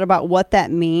a little bit about what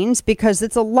that means, because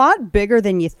it's a lot bigger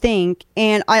than you think.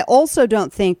 And I also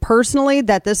don't think personally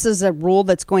that this is a rule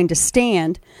that's going to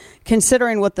stand,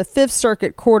 considering what the Fifth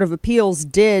Circuit Court of Appeals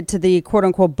did to the quote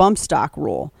unquote bump stock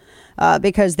rule.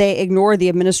 Because they ignored the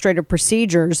administrative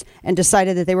procedures and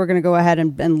decided that they were going to go ahead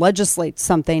and legislate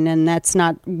something, and that's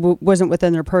wasn't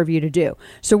within their purview to do.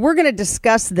 So we're going to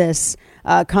discuss this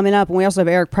coming up, and we also have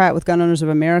Eric Pratt with Gun Owners of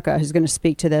America who's going to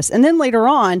speak to this. And then later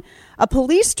on, a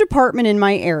police department in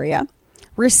my area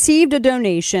received a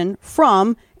donation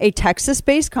from a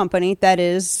Texas-based company that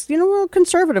is, a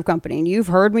conservative company. And you've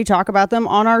heard me talk about them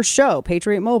on our show,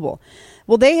 Patriot Mobile.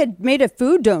 Well, they had made a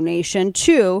food donation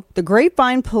to the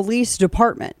Grapevine Police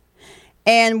Department.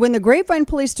 And when the Grapevine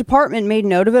Police Department made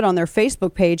note of it on their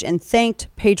Facebook page and thanked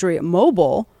Patriot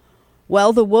Mobile,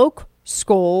 well, the woke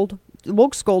scolds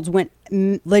went,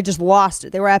 they just lost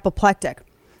it. They were apoplectic.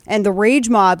 And the rage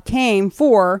mob came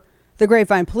for the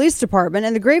Grapevine Police Department.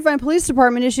 And the Grapevine Police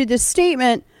Department issued this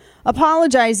statement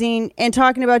apologizing and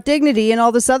talking about dignity and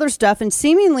all this other stuff, and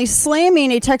seemingly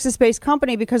slamming a Texas-based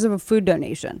company because of a food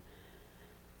donation.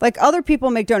 Like, other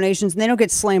people make donations and they don't get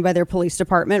slammed by their police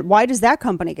department. Why does that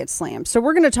company get slammed? So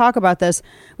we're going to talk about this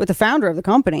with the founder of the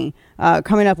company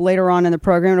coming up later on in the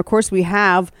program. And of course, we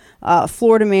have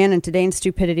Florida Man and Today's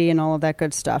Stupidity and all of that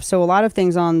good stuff. So a lot of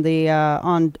things on the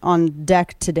on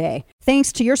deck today.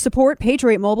 Thanks to your support,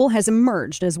 Patriot Mobile has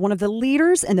emerged as one of the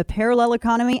leaders in the parallel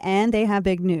economy, and they have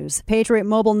big news. Patriot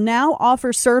Mobile now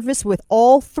offers service with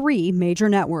all 3 major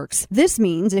networks. This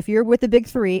means if you're with the big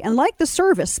 3 and like the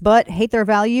service but hate their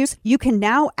values, you can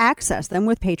now access them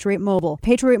with Patriot Mobile.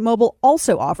 Patriot Mobile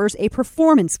also offers a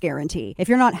performance guarantee. If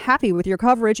you're not happy with your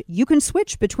coverage, you can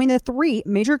switch between the 3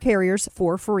 major carriers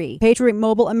for free. Patriot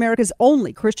Mobile, America's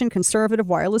only Christian conservative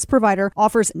wireless provider,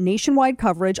 offers nationwide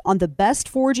coverage on the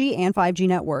best 4G and 5G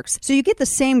networks. So you get the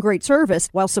same great service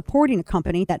while supporting a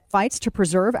company that fights to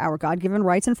preserve our God-given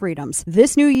rights and freedoms.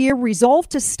 This new year, resolve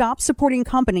to stop supporting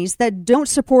companies that don't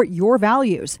support your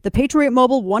values. The Patriot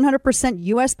Mobile 100%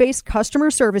 US-based customer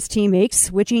service team makes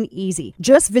switching easy.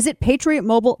 Just visit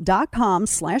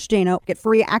patriotmobile.com/Dano. Get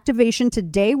free activation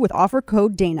today with offer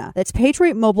code Dana. That's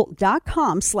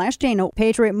patriotmobile.com/Dano.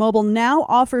 Patriot Mobile now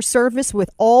offers service with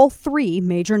all 3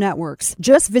 major networks.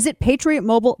 Just visit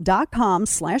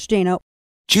patriotmobile.com/Dano.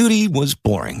 Judy was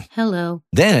boring. Hello.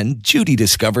 Then Judy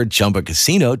discovered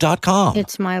ChumbaCasino.com.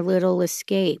 It's my little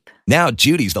escape. Now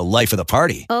Judy's the life of the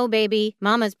party. Oh, baby,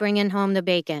 mama's bringing home the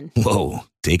bacon. Whoa,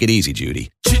 take it easy,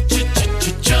 Judy.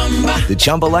 The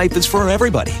Chumba life is for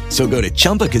everybody. So go to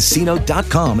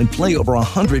ChumbaCasino.com and play over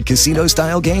 100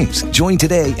 casino-style games. Join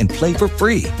today and play for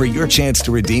free for your chance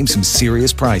to redeem some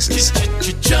serious prizes.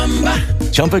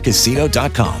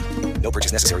 ChumbaCasino.com. No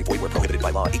purchase necessary. Void where prohibited by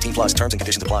law. 18+ terms and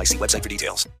conditions apply. See website for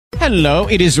details. Hello,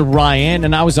 it is Ryan,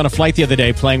 and I was on a flight the other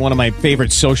day playing one of my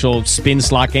favorite social spin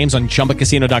slot games on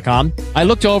ChumbaCasino.com. I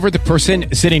looked over at the person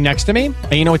sitting next to me,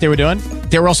 and you know what they were doing?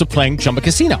 They were also playing Chumba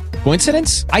Casino.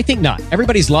 Coincidence? I think not.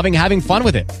 Everybody's loving having fun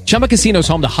with it. Chumba Casino is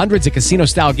home to hundreds of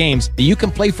casino-style games that you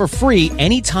can play for free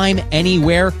anytime,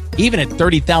 anywhere, even at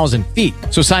 30,000 feet.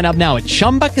 So sign up now at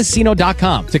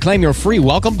ChumbaCasino.com to claim your free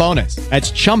welcome bonus.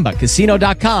 That's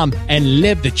ChumbaCasino.com and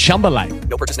live the Chumba life.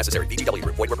 No purchase necessary. VGW.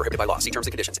 Void where prohibited by law. See terms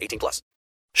and conditions. 18+.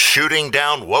 Shooting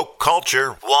down woke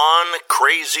culture, one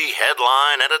crazy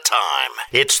headline at a time.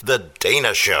 It's the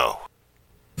Dana Show.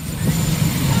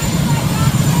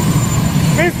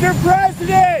 Mr.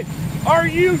 President, are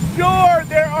you sure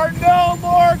there are no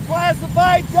more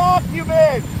classified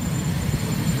documents?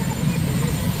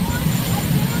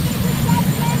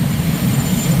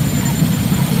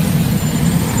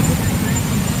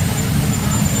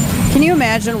 Can you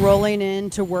imagine rolling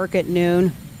into work at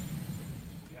noon?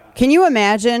 Can you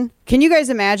imagine? Can you guys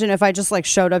imagine if I just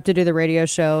showed up to do the radio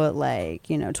show at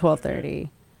 12:30?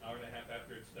 Hour and a half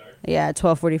after it starts? Yeah,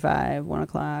 12:45, 1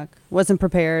 o'clock. Wasn't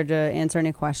prepared to answer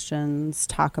any questions,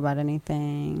 talk about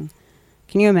anything.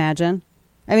 Can you imagine?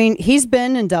 I mean, he's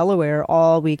been in Delaware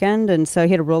all weekend, and so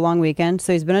he had a real long weekend.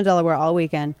 So he's been in Delaware all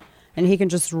weekend, and he can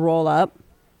just roll up.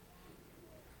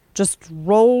 Just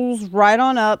rolls right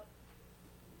on up.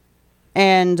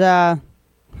 And,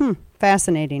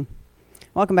 fascinating.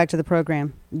 Welcome back to the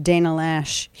program. Dana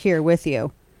Loesch here with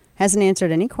you. Hasn't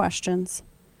answered any questions.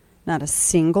 Not a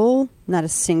single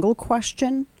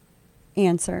question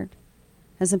answered.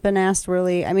 Hasn't been asked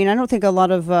really. I mean, I don't think a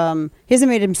lot of, he hasn't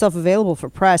made himself available for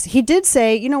press. He did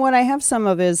say, you know what, I have some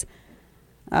of his,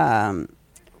 I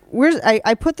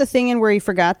put the thing in where he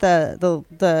forgot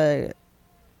the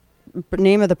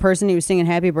name of the person he was singing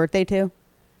happy birthday to.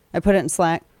 I put it in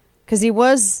Slack. Because he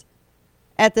was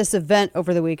at this event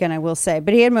over the weekend, I will say.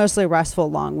 But he had mostly a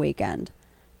restful, long weekend.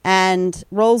 And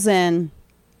rolls into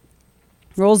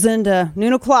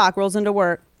noon o'clock, rolls into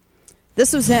work.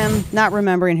 This was him not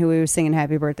remembering who he was singing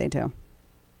happy birthday to.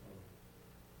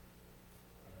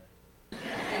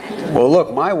 Well,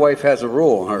 look, my wife has a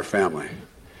rule in her family.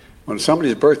 When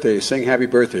somebody's birthday, you sing happy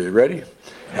birthday. You ready?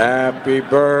 Happy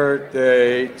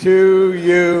birthday to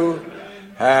you.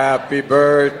 Happy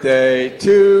birthday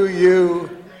to you.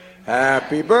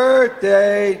 Happy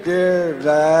birthday, dear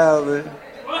Valen.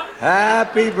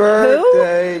 Happy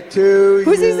birthday to you.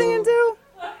 Who's he singing to?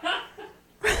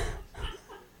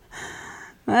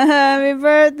 Happy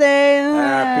birthday.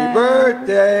 Happy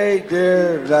birthday,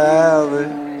 dear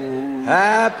Valen.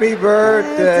 Happy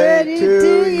birthday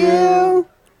to you.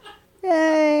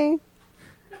 Yay.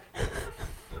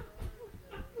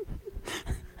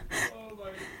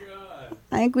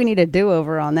 I think we need a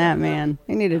do-over on that, man.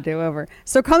 We need a do-over.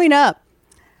 So coming up,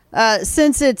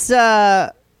 since it's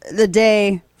the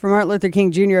day for Martin Luther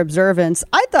King Jr. observance,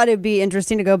 I thought it'd be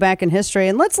interesting to go back in history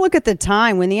and let's look at the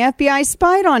time when the FBI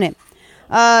spied on him.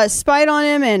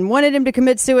 And wanted him to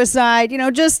commit suicide. You know,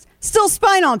 just still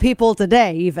spying on people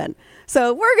today even.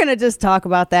 So we're going to just talk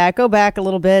about that, go back a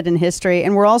little bit in history.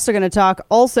 And we're also going to talk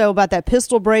also about that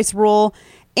pistol brace rule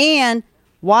and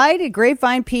why did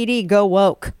Grapevine PD go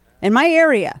woke? In my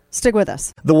area, Stick with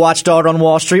us. The Watchdog on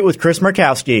Wall Street with Chris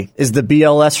Murkowski. Is the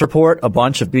BLS report a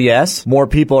bunch of BS? More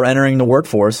people are entering the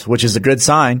workforce, which is a good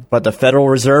sign, but the Federal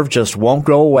Reserve just won't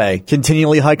go away,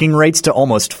 continually hiking rates to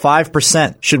almost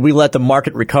 5%. Should we let the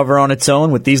market recover on its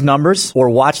own with these numbers, or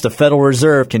watch the Federal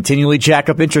Reserve continually jack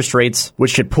up interest rates,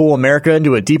 which could pull America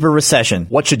into a deeper recession?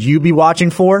 What should you be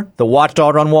watching for? The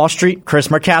Watchdog on Wall Street, Chris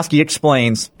Murkowski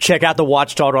explains. Check out the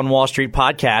Watchdog on Wall Street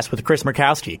podcast with Chris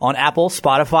Murkowski on Apple,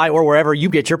 Spotify, or wherever you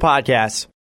get your podcasts.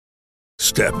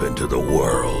 Step into the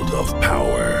world of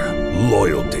power,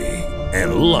 loyalty,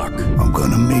 and luck. I'm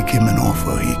gonna make him an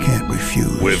offer he can't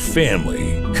refuse. With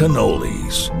family,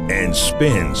 cannolis, and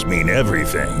spins mean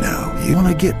everything. Now, you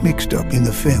wanna get mixed up in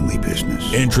the family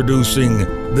business. Introducing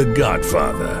The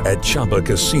Godfather at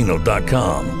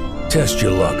ChumbaCasino.com. Test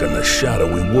your luck in the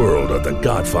shadowy world of The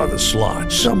Godfather slot.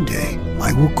 Someday,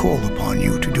 I will call upon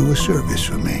you to do a service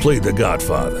for me. Play The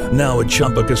Godfather, now at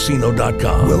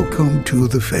ChumbaCasino.com. Welcome to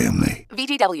the family.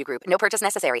 VGW Group. No purchase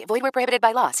necessary. Void where prohibited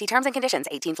by law. See terms and conditions.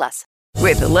 18+.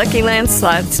 With the Lucky Land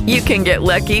Slots, you can get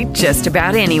lucky just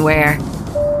about anywhere.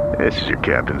 This is your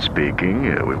captain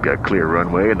speaking. We've got clear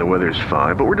runway and the weather's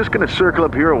fine, but we're just going to circle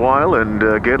up here a while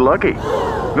and get lucky.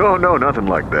 No, nothing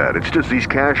like that. It's just these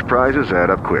cash prizes add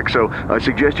up quick. So I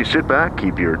suggest you sit back,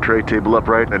 keep your tray table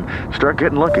upright, and start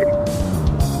getting lucky.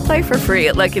 Play for free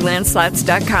at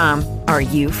LuckyLandSlots.com. Are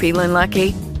you feeling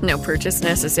lucky? No purchase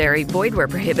necessary. Void where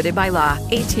prohibited by law.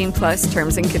 18+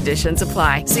 terms and conditions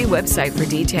apply. See website for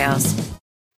details.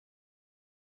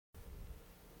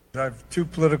 I have two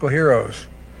political heroes.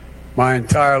 My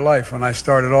entire life, when I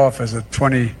started off as a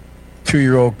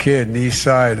 22-year-old kid in the East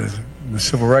Side in the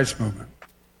Civil Rights Movement.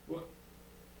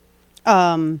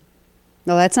 No,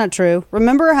 that's not true.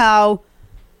 Remember how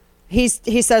he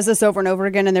says this over and over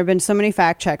again, and there have been so many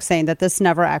fact checks saying that this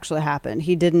never actually happened.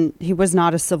 He was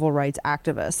not a civil rights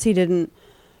activist. He didn't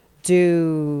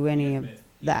do any of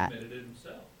that. He admitted it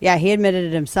himself. Yeah, he admitted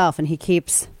it himself, and he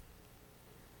keeps,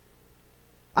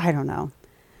 I don't know.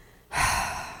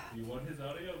 You want his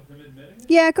audio of him admitting it?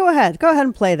 Yeah, go ahead. Go ahead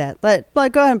and play that. Go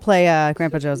ahead and play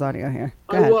Grandpa Joe's audio here.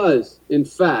 Go ahead. I was, in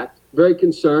fact, very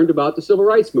concerned about the civil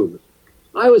rights movement.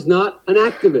 I was not an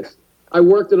activist. I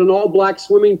worked at an all-black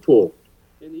swimming pool.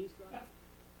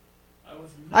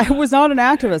 I was not an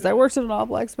activist. I worked at an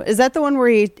all-black swimming pool. Is that the one where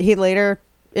he later,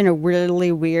 in a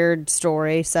really weird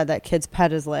story, said that kids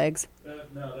pet his legs? No,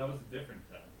 that was a different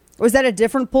time. Was that a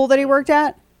different pool that he worked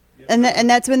at? And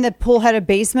that's when the pool had a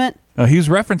basement? No, he was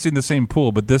referencing the same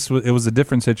pool, but it was a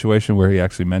different situation where he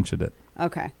actually mentioned it.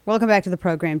 Okay. Welcome back to the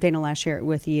program. Dana Lash here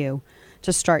with you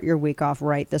to start your week off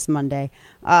right this Monday.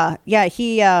 I'm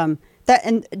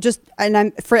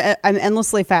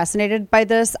endlessly fascinated by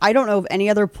this. I don't know of any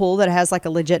other pool that has like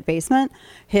a legit basement.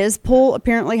 His pool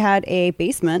apparently had a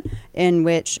basement in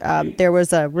which there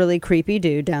was a really creepy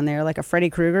dude down there, like a Freddy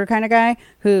Krueger kind of guy,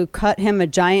 who cut him a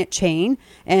giant chain,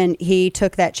 and he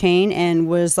took that chain and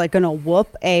was like going to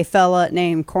whoop a fella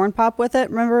named Corn Pop with it.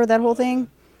 Remember that whole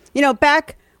thing? You know,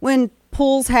 back when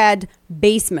pools had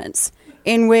basements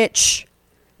in which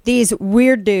these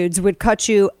weird dudes would cut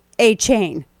you a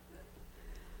chain.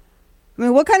 I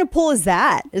mean, what kind of pool is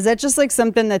that? Is that just like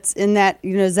something that's in that,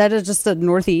 is that just a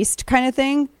Northeast kind of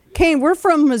thing? Kane, we're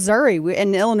from Missouri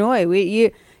and Illinois.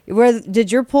 Where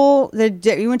did your pool that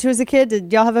you went to as a kid,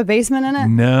 did y'all have a basement in it?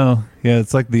 No. Yeah,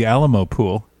 it's like the Alamo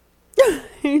pool.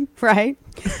 Right?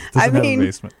 I mean, have a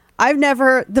basement.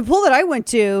 The pool that I went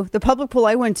to, the public pool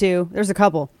I went to, there's a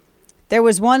couple. There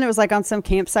was one that was like on some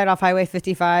campsite off Highway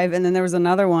 55, and then there was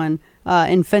another one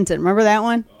in Fenton. Remember that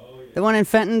one? Oh, yeah. The one in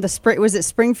Fenton, was it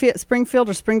Springfield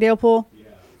or Springdale pool?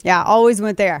 Yeah, always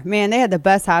went there. Man, they had the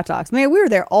best hot dogs. Man, we were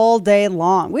there all day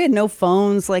long. We had no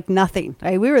phones, like nothing.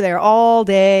 Right? We were there all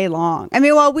day long. I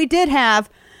mean, well, we did have,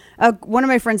 one of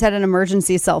my friends had an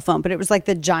emergency cell phone, but it was like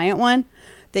the giant one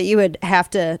that you would have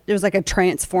to, it was like a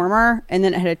transformer, and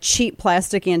then it had a cheap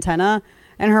plastic antenna.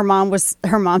 And her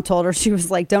mom told her, she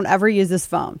was like, don't ever use this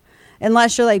phone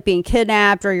unless you're like being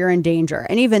kidnapped or you're in danger.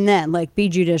 And even then, like, be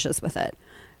judicious with it.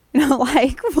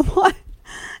 Like, what?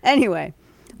 Anyway,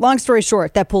 long story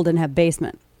short, that pool didn't have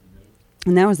basement.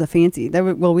 And that was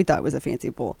we thought it was a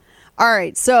fancy pool. All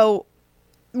right. So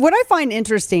what I find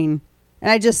interesting,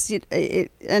 and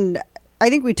and I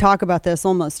think we talk about this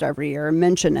almost every year, or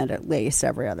mention it at least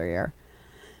every other year,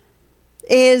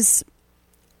 is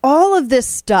all of this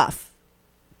stuff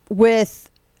with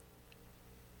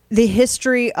the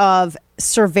history of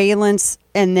surveillance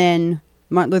and then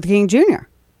Martin Luther King Jr.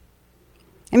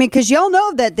 I mean, because y'all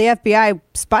know that the FBI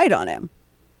spied on him.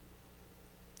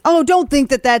 Oh, don't think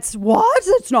that's what?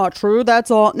 That's not true.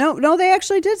 That's all. No, they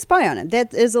actually did spy on him.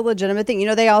 That is a legitimate thing.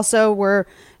 They also were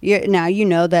Now you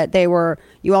know that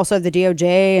you also have the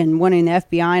DOJ and wanting the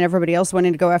FBI and everybody else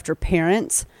wanting to go after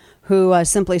parents who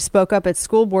simply spoke up at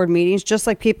school board meetings, just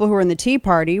like people who were in the Tea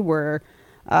Party were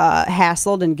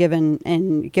hassled and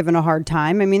given a hard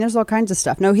time. I mean, there's all kinds of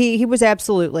stuff. No, he was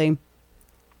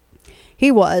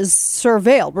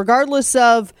surveilled, regardless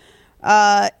of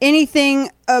anything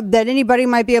that anybody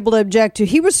might be able to object to.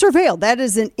 He was surveilled. That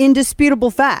is an indisputable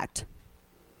fact.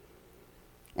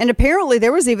 And apparently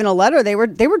there was even a letter. They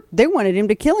wanted him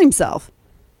to kill himself.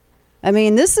 I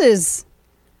mean, this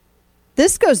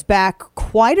goes back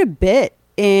quite a bit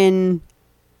in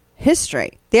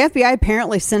history. The FBI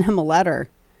apparently sent him a letter.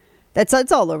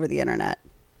 It's all over the internet.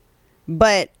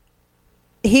 But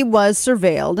he was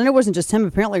surveilled, and it wasn't just him.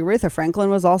 Apparently Aretha Franklin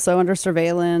was also under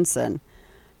surveillance, and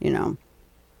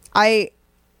I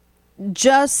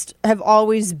just have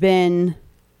always been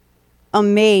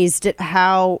amazed at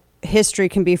how history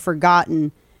can be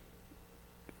forgotten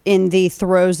in the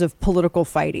throes of political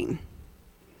fighting.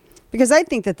 Because I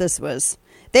think that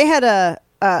they had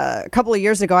a couple of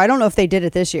years ago, I don't know if they did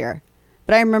it this year,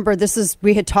 but I remember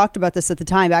we had talked about this at the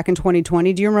time back in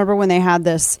 2020. Do you remember when they had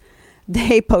this?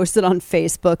 They posted on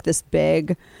Facebook this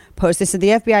big post. They said, the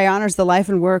FBI honors the life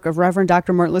and work of Reverend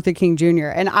Dr. Martin Luther King Jr.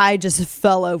 And I just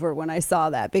fell over when I saw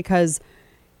that because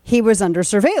he was under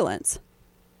surveillance.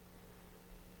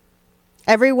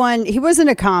 He wasn't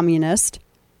a communist.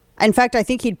 In fact, I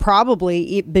think he'd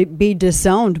probably be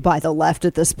disowned by the left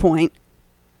at this point.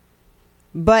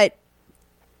 But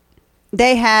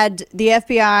they had the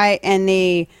FBI and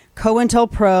the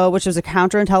COINTELPRO, which was a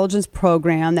counterintelligence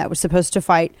program that was supposed to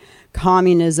fight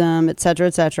communism, et cetera,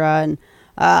 et cetera.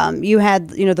 And you had,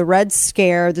 the Red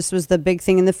Scare. This was the big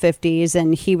thing in the 50s,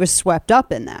 and he was swept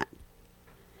up in that.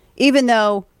 Even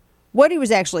though what he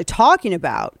was actually talking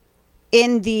about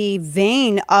in the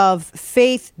vein of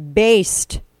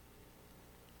faith-based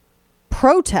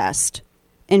protest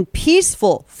and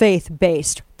peaceful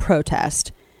faith-based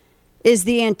protest is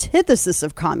the antithesis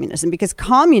of communism, because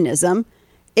communism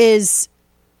is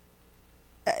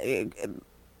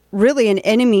really an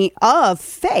enemy of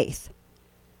faith,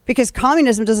 because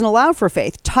communism doesn't allow for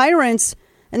faith. Tyrants,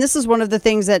 and this is one of the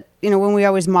things that, when we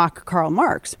always mock Karl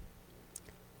Marx,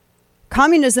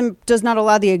 communism does not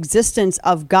allow the existence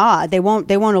of God. They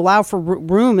won't allow for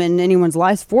room in anyone's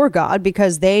life for God,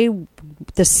 because the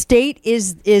state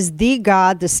is the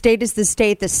God, the state is the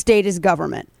state is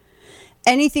government.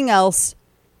 Anything else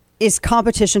is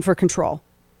competition for control.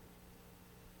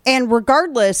 And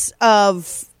regardless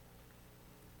of,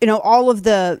 all of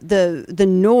the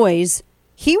noise,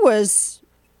 he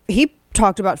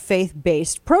talked about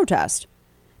faith-based protest.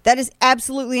 That is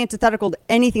absolutely antithetical to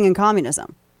anything in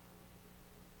communism.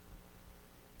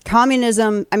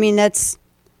 Communism,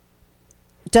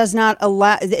 does not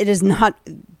allow,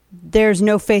 there's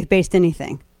no faith-based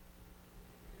anything.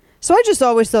 So I just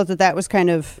always thought that was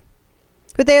kind of,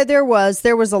 but there was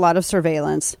a lot of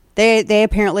surveillance. They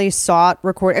apparently sought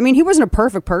record. He wasn't a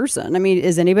perfect person.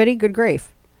 Is anybody? Good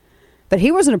grief. But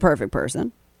he wasn't a perfect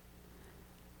person.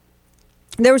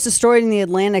 There was a story in the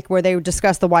Atlantic where they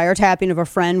discussed the wiretapping of a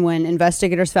friend when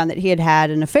investigators found that he had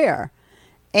an affair.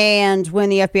 And when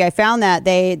the FBI found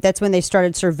that's when they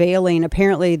started surveilling,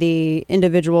 apparently, the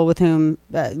individual with whom,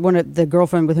 the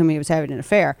girlfriend with whom he was having an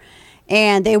affair.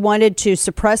 And they wanted to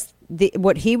suppress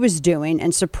what he was doing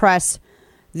and suppress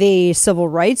the civil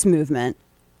rights movement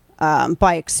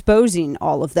by exposing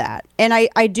all of that. And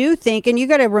I do think, and you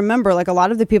got to remember, a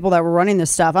lot of the people that were running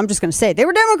this stuff, I'm just going to say, they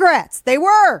were Democrats. They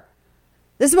were.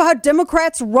 This is how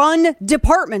Democrats run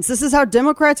departments. This is how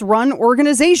Democrats run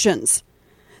organizations.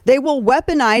 They will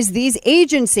weaponize these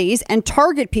agencies and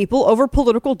target people over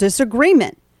political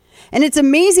disagreement. And it's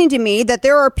amazing to me that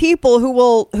there are people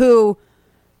who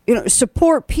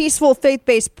support peaceful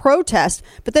faith-based protest,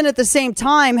 but then at the same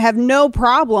time have no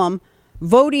problem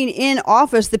voting in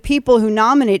office the people who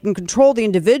nominate and control the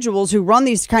individuals who run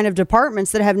these kind of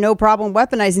departments, that have no problem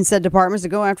weaponizing said departments to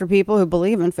go after people who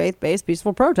believe in faith-based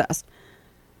peaceful protest.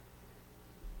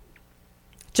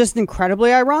 Just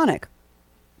incredibly ironic.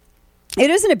 It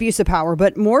is an abuse of power,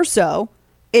 but more so,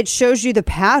 it shows you the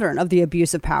pattern of the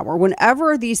abuse of power.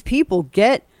 Whenever these people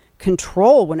get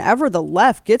control, whenever the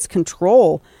left gets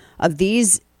control of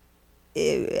these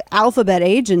alphabet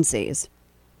agencies,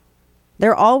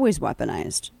 they're always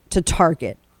weaponized to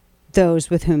target those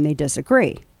with whom they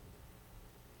disagree.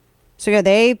 So yeah,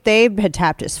 they had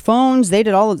tapped his phones. They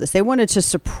did all of this. They wanted to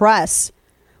suppress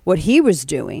what he was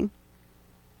doing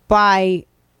by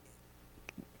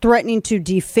threatening to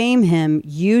defame him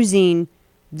using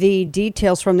the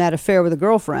details from that affair with a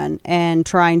girlfriend and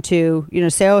trying to,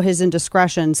 say, his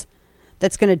indiscretions,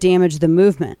 that's going to damage the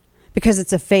movement. because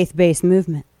it's a faith-based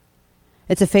movement.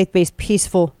 It's a faith-based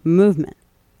peaceful movement.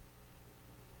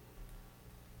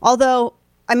 Although,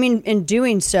 I mean, in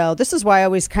doing so, this is why I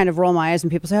always kind of roll my eyes when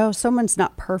people say, oh, someone's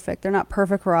not perfect. They're not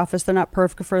perfect for office. They're not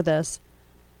perfect for this.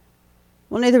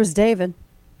 Well, neither was David.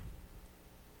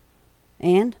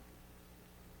 And?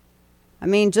 I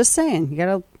mean, just saying, you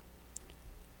gotta,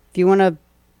 if you want to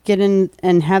get in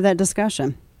and have that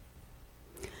discussion.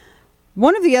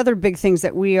 One of the other big things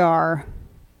that I'm going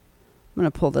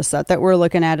to pull this up, that we're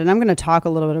looking at, and I'm going to talk a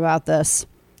little bit about this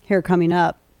here coming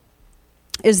up,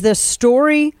 is this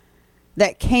story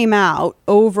that came out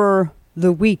over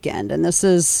the weekend. And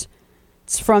it's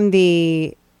from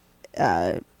the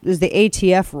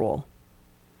ATF rule.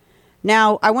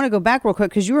 Now, I want to go back real quick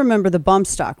because you remember the bump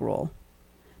stock rule.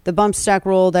 The bump stock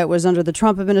rule that was under the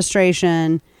Trump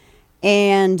administration,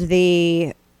 and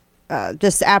the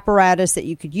this apparatus that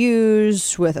you could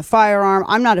use with a firearm.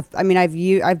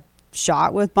 I've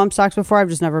shot with bump stocks before. I've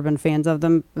just never been fans of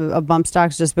them, of bump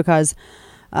stocks, just because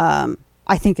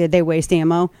I think that they waste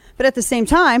ammo. But at the same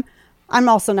time, I'm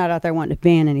also not out there wanting to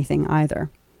ban anything either.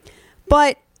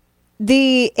 But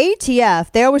the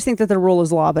ATF, they always think that the rule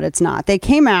is law, but it's not. They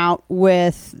came out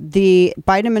with the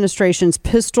Biden administration's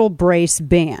pistol brace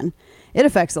ban. It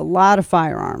affects a lot of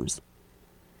firearms.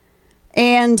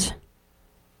 And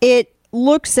it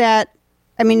looks at,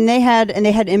 they had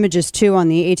images too on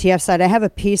the ATF side. I have a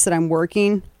piece that I'm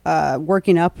working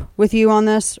up with you on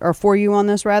this, or for you on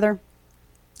this rather,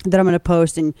 that I'm going to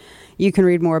post, and you can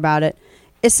read more about it.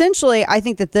 Essentially, I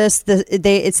think that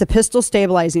it's a pistol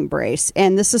stabilizing brace,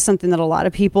 and this is something that a lot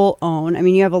of people own. I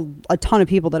mean, you have a ton of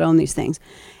people that own these things.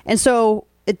 And so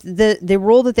the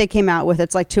rule that they came out with,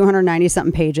 it's like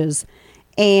 290-something pages.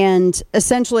 And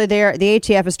essentially, the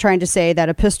ATF is trying to say that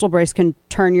a pistol brace can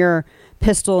turn your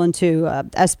pistol into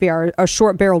SBR, a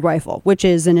short-barreled rifle, which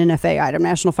is an NFA item,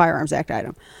 National Firearms Act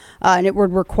item. And it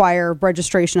would require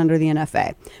registration under the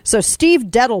NFA. So Steve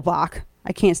Dettelbach,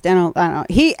 I don't know.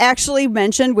 He actually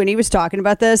mentioned, when he was talking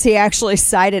about this, he actually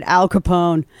cited Al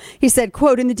Capone. He said,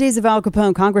 quote, in the days of Al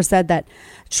Capone, Congress said that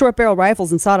short barrel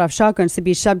rifles and sawed-off shotguns to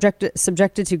be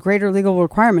subjected to greater legal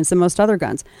requirements than most other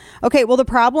guns. Okay, well, the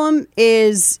problem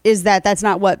is that that's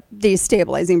not what these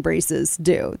stabilizing braces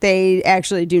do. They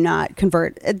actually do not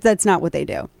convert. That's not what they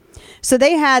do. So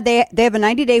they have a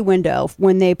 90-day window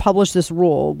when they publish this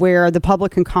rule where the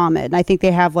public can comment. And I think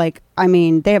they have they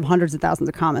have hundreds of thousands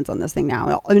of comments on this thing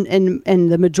now.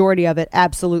 And the majority of it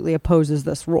absolutely opposes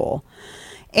this rule.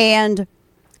 And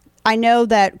I know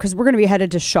that because we're going to be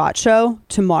headed to SHOT Show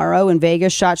tomorrow in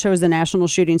Vegas. SHOT Show is the National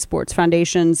Shooting Sports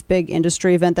Foundation's big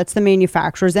industry event. That's the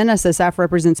manufacturers. NSSF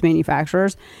represents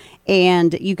manufacturers.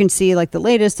 And you can see the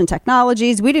latest in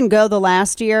technologies. We didn't go the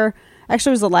last year.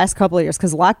 Actually, it was the last couple of years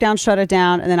because lockdown shut it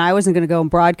down, and then I wasn't going to go and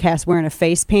broadcast wearing a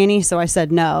face panty, so I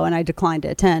said no, and I declined to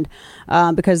attend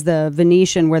because the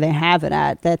Venetian, where they have it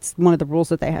at, that's one of the rules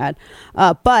that they had.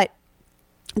 But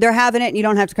they're having it, and you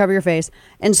don't have to cover your face.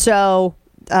 And so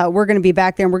we're going to be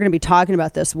back there, and we're going to be talking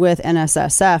about this with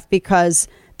NSSF because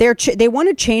they want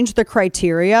to change the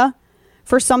criteria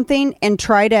for something and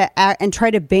try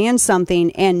to ban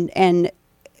something and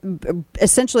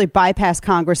essentially bypass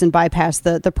Congress and bypass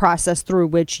the process through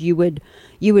which you would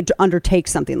undertake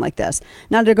something like this.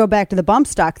 Now, to go back to the bump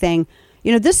stock thing,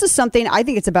 this is something, I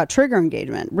think it's about trigger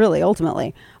engagement, really,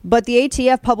 ultimately. But the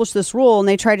ATF published this rule, and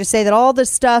they tried to say that all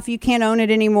this stuff, you can't own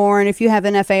it anymore. And if you have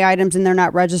NFA items and they're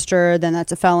not registered, then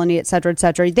that's a felony, et cetera, et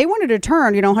cetera. They wanted to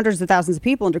turn, hundreds of thousands of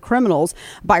people into criminals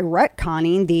by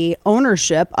retconning the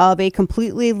ownership of a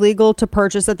completely legal to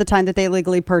purchase at the time that they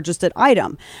legally purchased it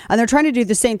item. And they're trying to do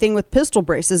the same thing with pistol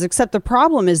braces, except the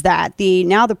problem is that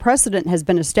now the precedent has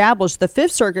been established. The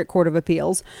Fifth Circuit Court of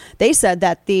Appeals, they said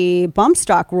that the bump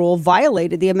stock rule violated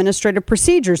the Administrative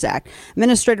Procedures Act.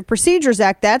 Administrative Procedures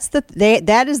Act,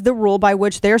 that is the rule by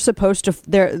which they're supposed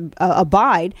to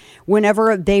abide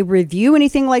whenever they review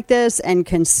anything like this and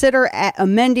consider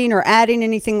amending or adding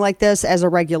anything like this as a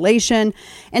regulation.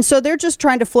 And so they're just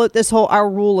trying to float this whole our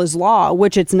rule is law,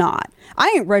 which it's not.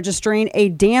 I ain't registering a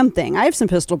damn thing. I have some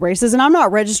pistol braces, and I'm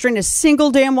not registering a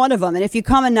single damn one of them. And if you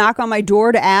come and knock on my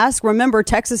door to ask, remember,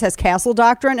 Texas has castle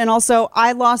doctrine, and also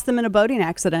I lost them in a boating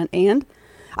accident, and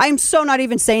I'm so not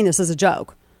even saying this as a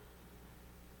joke.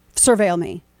 Surveil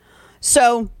me.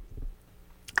 So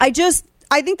I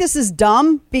I think this is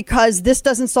dumb because this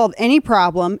doesn't solve any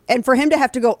problem. And for him to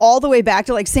have to go all the way back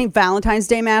to like St. Valentine's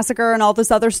Day Massacre and all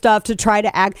this other stuff to try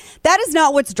to act, that is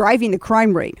not what's driving the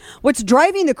crime rate. What's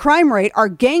driving the crime rate are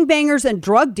gangbangers and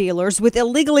drug dealers with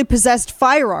illegally possessed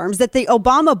firearms that the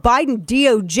Obama-Biden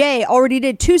DOJ already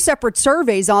did 2 separate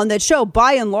surveys on that show,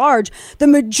 by and large, the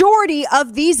majority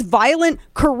of these violent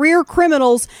career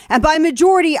criminals, and by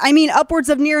majority, I mean upwards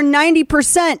of near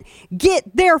 90%,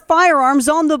 get their firearms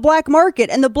on the black market.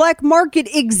 And the black market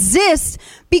exists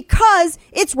because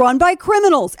it's run by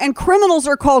criminals. And criminals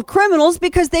are called criminals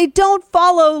because they don't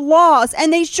follow laws.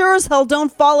 And they sure as hell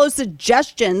don't follow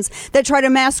suggestions that try to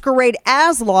masquerade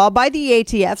as law by the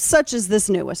ATF, such as this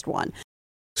newest one.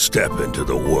 Step into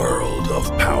the world of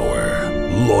power,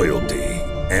 loyalty,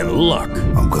 and luck.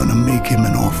 I'm gonna make him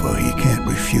an offer he can't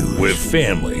refuse. With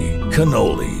family,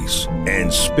 cannolis,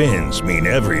 and spins mean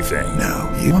everything. Now,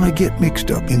 you wanna get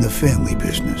mixed up in the family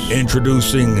business.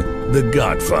 Introducing The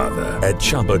Godfather at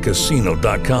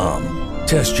ChumbaCasino.com.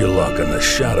 Test your luck in the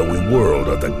shadowy world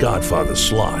of The Godfather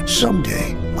slot.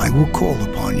 Someday, I will call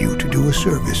upon you to do a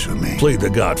service for me. Play The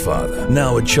Godfather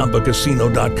now at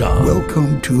ChumbaCasino.com.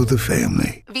 Welcome to the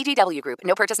family. VGW Group.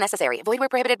 No purchase necessary. Void where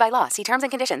prohibited by law. See terms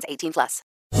and conditions. 18+.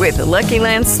 With the Lucky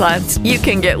Land Slots, you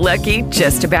can get lucky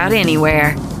just about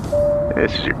anywhere.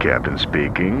 This is your captain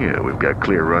speaking. We've got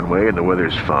clear runway and the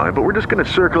weather's fine, but we're just going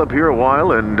to circle up here a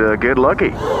while and get lucky.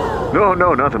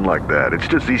 No, nothing like that. It's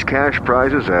just these cash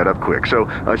prizes add up quick. So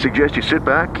I suggest you sit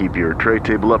back, keep your tray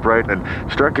table upright, and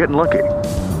start getting lucky.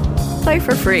 Play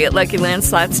for free at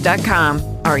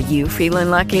LuckyLandSlots.com. Are you feeling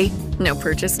lucky? No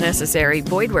purchase necessary.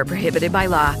 Void where prohibited by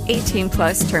law.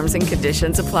 18+ terms and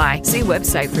conditions apply. See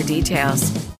website for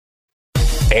details.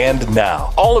 And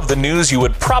now, all of the news you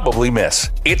would probably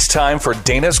miss. It's time for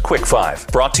Dana's Quick Five,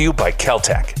 brought to you by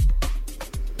Caltech.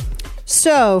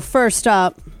 So, first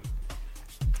up,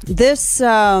 this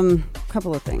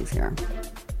couple of things here.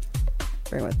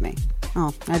 Bear with me.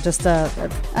 Oh,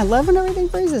 I love when everything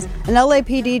freezes. An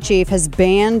LAPD chief has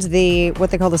banned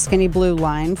what they call the skinny blue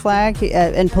line flag,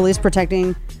 and police have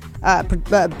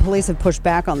pushed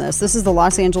back on this. This is the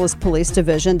Los Angeles Police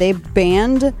Division. They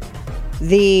banned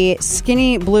the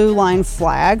skinny blue line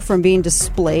flag from being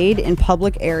displayed in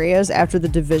public areas after the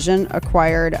division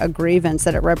acquired a grievance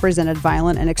that it represented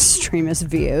violent and extremist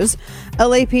views.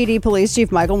 LAPD Police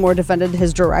Chief Michael Moore defended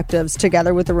his directives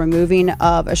together with the removing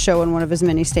of a show in one of his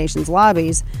many stations'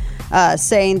 lobbies,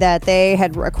 saying that they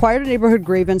had acquired a neighborhood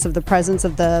grievance of the presence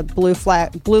of the blue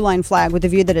line flag with the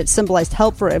view that it symbolized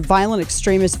help for violent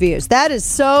extremist views. That is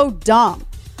so dumb.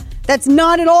 That's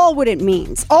not at all what it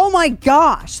means. Oh my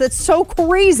gosh, that's so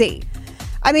crazy.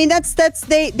 I mean,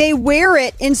 they wear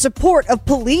it in support of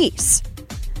police.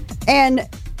 And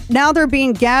now they're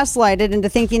being gaslighted into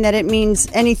thinking that it means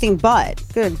anything but.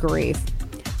 Good grief.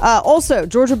 Also,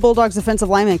 Georgia Bulldogs offensive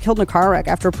lineman killed in a car wreck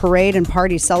after a parade and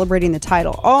party celebrating the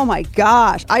title. Oh my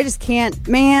gosh, I just can't,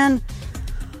 man.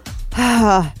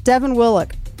 Devin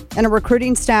Willock and a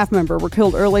recruiting staff member were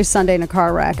killed early Sunday in a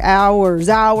car wreck. Hours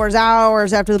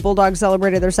after the Bulldogs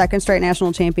celebrated their second straight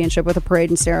national championship with a parade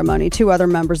and ceremony. 2 other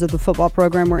members of the football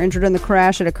program were injured in the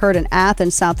crash. It occurred in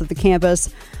Athens, south of the campus.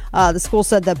 The school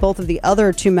said that both of the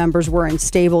other 2 members were in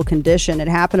stable condition. It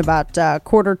happened about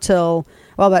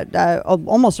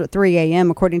almost at 3 a.m.,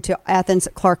 according to Athens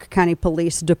Clark County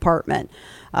Police Department.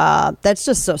 That's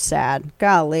just so sad.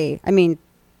 Golly. I mean,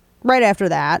 right after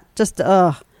that, just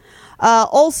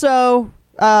Also,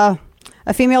 a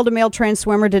female to male trans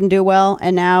swimmer didn't do well,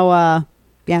 and now,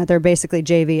 they're basically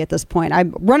JV at this point.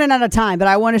 I'm running out of time, but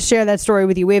I want to share that story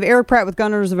with you. We have Eric Pratt with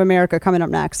Gunners of America coming up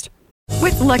next.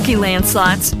 With Lucky Land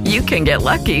Slots, you can get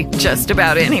lucky just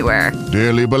about anywhere.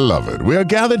 Dearly beloved, we are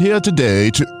gathered here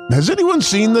today to... Has anyone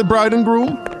seen the bride and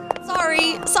groom?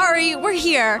 Sorry, we're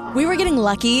here. We were getting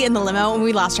lucky in the limo and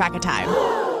we lost track of time.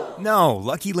 No,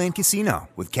 Lucky Land Casino,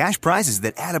 with cash prizes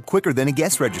that add up quicker than a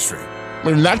guest registry.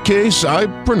 In that case, I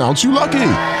pronounce you lucky.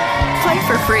 Play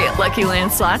for free at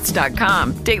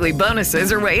LuckyLandSlots.com. Daily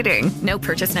bonuses are waiting. No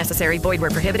purchase necessary. Void where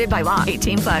prohibited by law.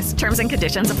 18+. Terms and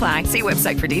conditions apply. See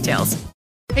website for details.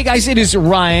 Hey guys, it is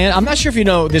Ryan. I'm not sure if you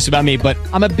know this about me, but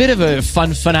I'm a bit of a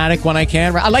fun fanatic when I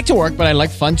can. I like to work, but I like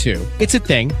fun too. It's a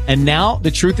thing. And now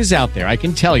the truth is out there. I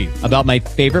can tell you about my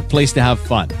favorite place to have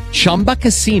fun. Chumba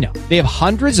Casino. They have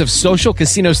hundreds of social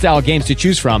casino style games to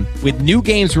choose from with new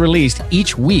games released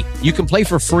each week. You can play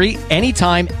for free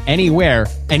anytime, anywhere.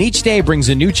 And each day brings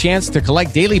a new chance to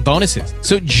collect daily bonuses.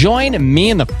 So join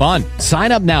me in the fun.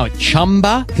 Sign up now at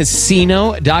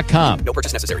ChumbaCasino.com. No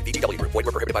purchase necessary. VGW Group. Void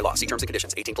where prohibited by law. See terms and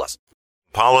conditions. 18+.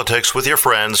 Politics with your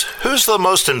friends. Who's the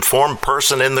most informed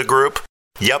person in the group?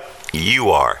 Yep,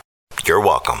 you are. You're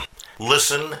welcome.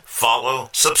 Listen, follow,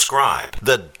 subscribe.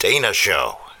 The Dana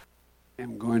Show.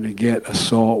 I'm going to get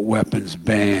assault weapons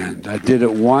banned. I did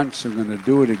it once. I'm going to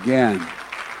do it again.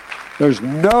 There's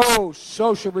no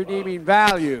social redeeming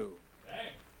value.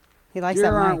 He likes you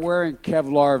that aren't mic. wearing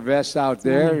Kevlar vests out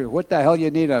there. What the hell you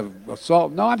need a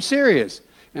assault? No, I'm serious.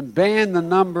 And ban the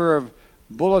number of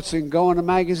bullets that can go in a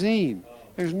magazine.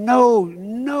 There's no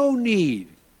need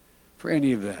for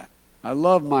any of that. I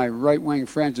love my right-wing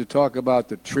friends who talk about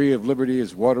the tree of liberty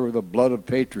is water with the blood of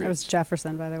patriots. That was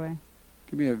Jefferson, by the way.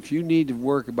 If you need to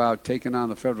work about taking on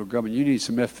the federal government, you need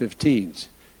some F-15s.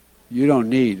 You don't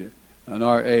need an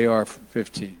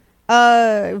AR-15.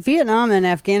 Vietnam and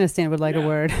Afghanistan would like a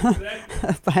word.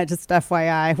 But just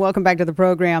FYI. Welcome back to the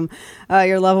program.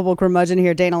 Your lovable curmudgeon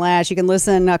here, Dana Lash. You can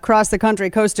listen across the country,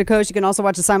 coast to coast. You can also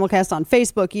watch the simulcast on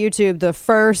Facebook, YouTube, The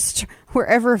First,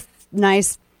 wherever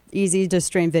nice, easy to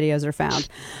stream videos are found.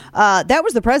 That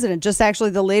was the president, just actually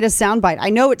the latest soundbite. I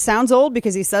know it sounds old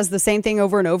because he says the same thing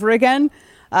over and over again.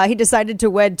 He decided to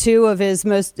wed two of his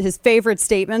favorite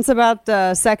statements about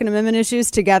Second Amendment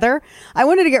issues together. I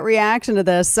wanted to get reaction to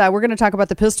this. We're going to talk about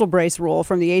the pistol brace rule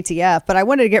from the ATF, but I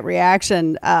wanted to get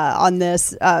reaction on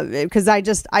this because I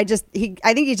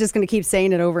think he's just going to keep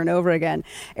saying it over and over again.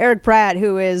 Eric Pratt,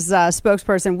 who is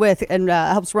spokesperson with and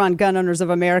helps run Gun Owners of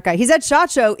America, he's at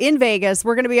SHOT Show in Vegas.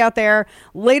 We're going to be out there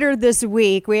later this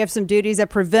week. We have some duties that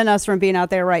prevent us from being out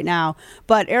there right now.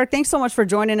 But Eric, thanks so much for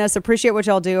joining us. Appreciate what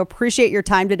y'all do. Appreciate your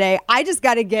time today. I just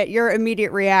got to get your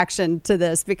immediate reaction to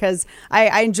this because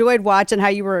I enjoyed watching how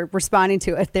you were responding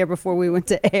to it there before we went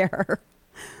to air.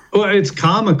 Well, it's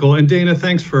comical. And Dana,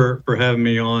 thanks for having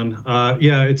me on.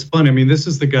 Yeah, it's funny. I mean, this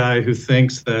is the guy who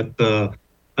thinks that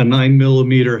a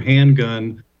 9mm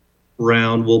handgun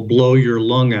round will blow your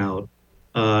lung out.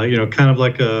 Kind of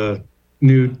like a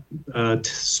new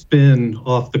spin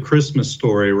off the Christmas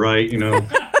Story, right?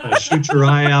 Shoot your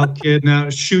eye out, kid.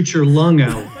 Now shoot your lung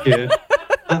out, kid.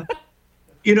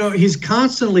 He's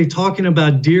constantly talking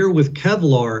about deer with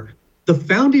Kevlar. The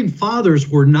founding fathers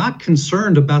were not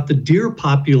concerned about the deer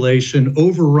population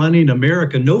overrunning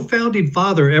America. No founding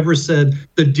father ever said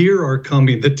the deer are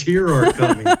coming, the deer are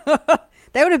coming. That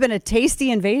would have been a tasty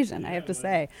invasion, I have to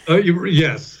say.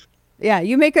 Yes. Yeah,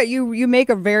 you make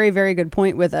a very, very good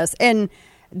point with us. And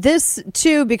this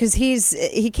too, because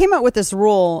he came out with this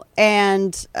rule,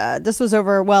 and this was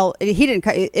over. Well, he didn't.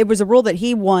 It was a rule that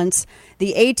he wants.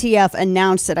 The ATF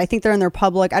announced it. I think they're in their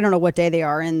public. I don't know what day they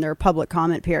are in their public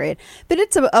comment period, but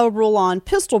it's a rule on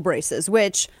pistol braces,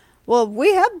 which. Well,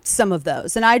 we have some of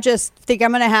those, and I just think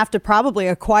I'm going to have to probably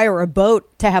acquire a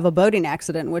boat to have a boating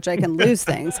accident in which I can lose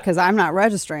things because I'm not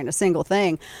registering a single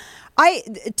thing.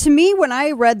 To me, when I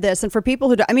read this, and for people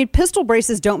who, pistol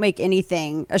braces don't make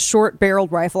anything a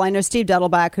short-barreled rifle. I know Steve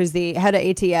Dettelbach, who's the head of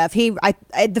ATF.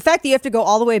 The fact that you have to go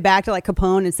all the way back to like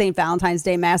Capone and St. Valentine's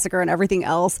Day Massacre and everything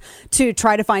else to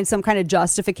try to find some kind of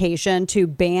justification to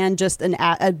ban just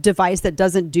a device that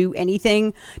doesn't do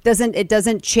anything, it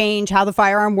doesn't change how the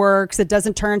firearm works. It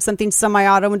doesn't turn something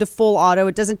semi-auto into full auto.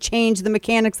 It doesn't change the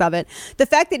mechanics of it. The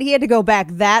fact that he had to go back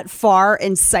that far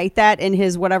and cite that in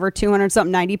his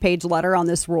 200-something 90-page letter on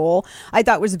this rule, I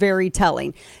thought was very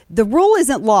telling. The rule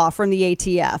isn't law from the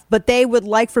ATF, but they would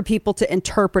like for people to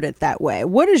interpret it that way.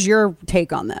 What is your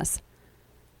take on this?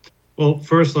 Well,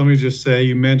 first, let me just say,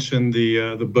 you mentioned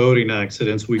the boating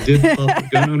accidents. We did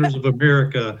Gun Owners of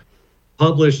America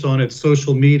published on its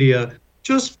social media,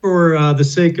 just for the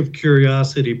sake of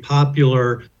curiosity,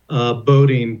 popular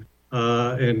boating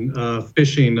and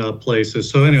fishing places.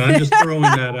 So anyway, I'm just throwing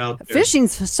that out there.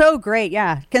 Fishing's so great,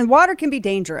 yeah. Water can be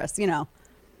dangerous, Yeah,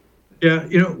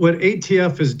 what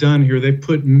ATF has done here, they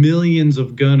put millions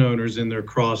of gun owners in their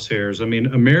crosshairs.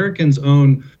 Americans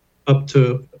own up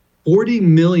to 40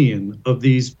 million of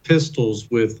these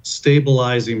pistols with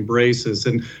stabilizing braces.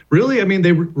 And really,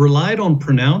 they relied on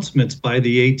pronouncements by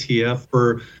the ATF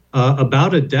for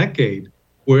about a decade,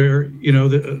 where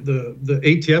the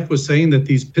ATF was saying that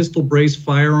these pistol brace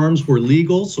firearms were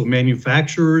legal, so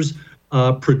manufacturers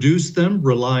produced them,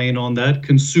 relying on that.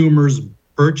 Consumers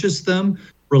purchased them,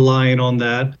 relying on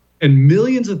that. And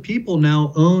millions of people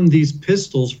now own these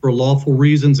pistols for lawful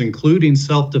reasons, including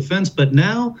self-defense. But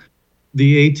now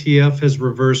the ATF has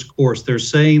reversed course. They're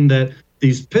saying that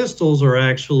these pistols are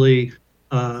actually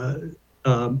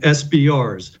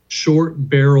SBRs,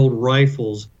 short-barreled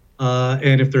rifles.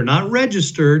 And if they're not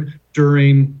registered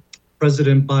during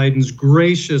President Biden's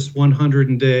gracious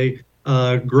 100-day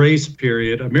grace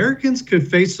period, Americans could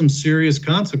face some serious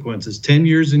consequences. 10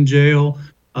 years in jail,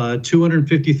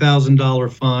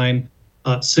 $250,000 fine,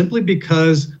 simply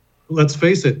because let's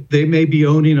face it, they may be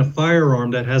owning a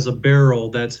firearm that has a barrel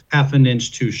that's half an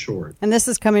inch too short. And this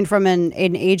is coming from an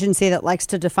agency that likes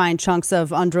to define chunks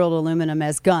of undrilled aluminum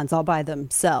as guns all by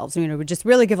themselves. You know, we just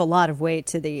really give a lot of weight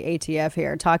to the ATF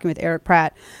here. Talking with Eric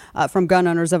Pratt from Gun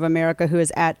Owners of America, who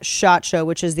is at SHOT Show,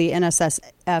 which is the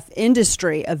NSSF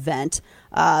industry event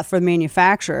for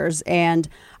manufacturers. And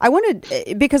I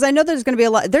wanted, because I know there's going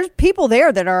to be there's people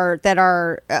there that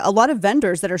are a lot of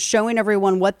vendors that are showing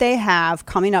everyone what they have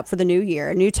coming up for the new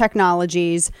year, new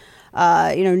technologies,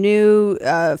 new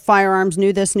firearms,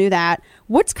 new this, new that.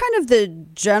 What's kind of the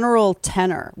general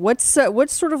tenor? What's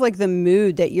sort of like the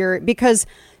mood that because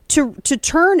to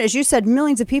turn, as you said,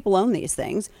 millions of people own these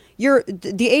things.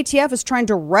 The ATF is trying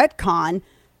to retcon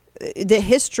the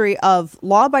history of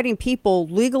law-abiding people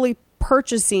legally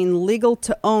purchasing legal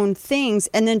to own things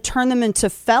and then turn them into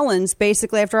felons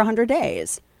basically after 100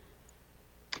 days.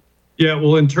 Yeah,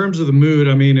 well, in terms of the mood,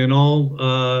 I mean, in all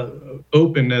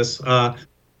openness,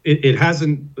 it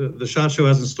hasn't, the SHOT Show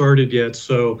hasn't started yet.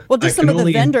 So, well, just some of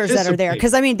the vendors that are there,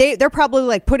 because I mean, they're probably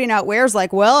like putting out wares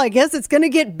like, well, I guess it's going to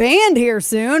get banned here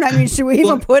soon. I mean, should we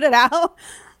even put it out?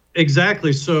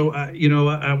 Exactly. So,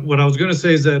 what I was going to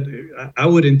say is that I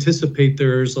would anticipate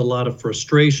there's a lot of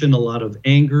frustration, a lot of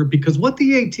anger, because what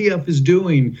the ATF is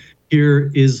doing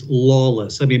here is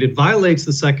lawless. I mean, it violates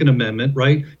the Second Amendment,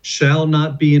 right? Shall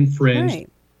not be infringed. Right.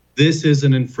 This is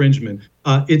an infringement.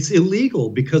 It's illegal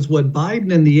because what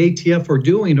Biden and the ATF are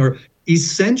doing are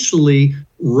essentially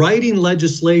writing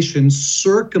legislation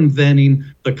circumventing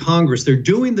the Congress. They're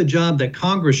doing the job that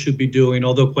Congress should be doing,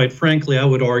 although quite frankly, I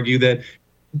would argue that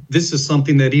this is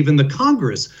something that even the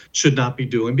Congress should not be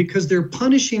doing because they're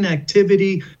punishing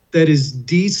activity that is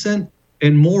decent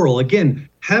and moral. Again,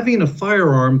 having a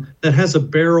firearm that has a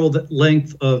barrel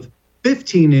length of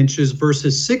 15 inches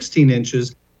versus 16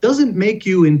 inches doesn't make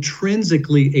you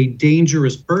intrinsically a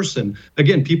dangerous person.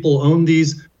 Again, people own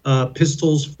these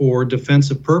pistols for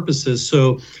defensive purposes.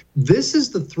 So this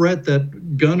is the threat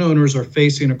that gun owners are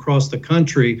facing across the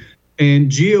country.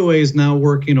 And GOA is now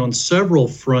working on several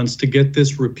fronts to get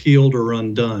this repealed or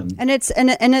undone. And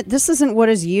this isn't what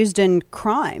is used in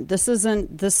crime. This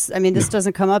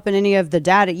doesn't come up in any of the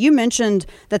data. You mentioned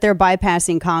that they're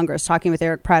bypassing Congress, talking with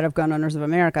Eric Pratt of Gun Owners of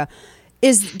America.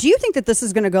 Do you think that this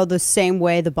is going to go the same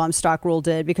way the bump stock rule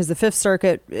did? Because the Fifth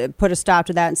Circuit put a stop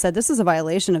to that and said this is a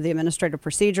violation of the Administrative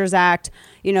Procedures Act.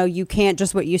 You know, you can't,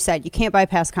 just what you said, you can't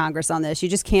bypass Congress on this. You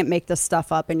just can't make this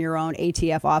stuff up in your own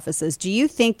ATF offices. Do you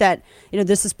think that,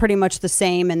 this is pretty much the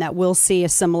same and that we'll see a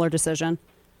similar decision?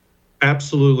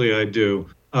 Absolutely, I do.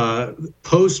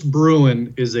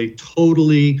 Post-Bruen is a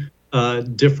totally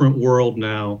different world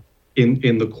now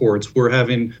in the courts. We're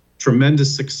having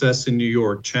tremendous success in New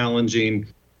York, challenging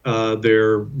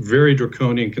their very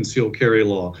draconian concealed carry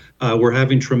law. We're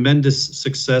having tremendous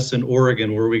success in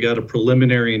Oregon, where we got a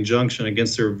preliminary injunction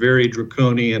against their very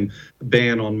draconian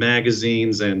ban on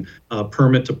magazines and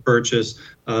permit to purchase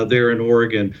there in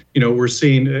Oregon. We're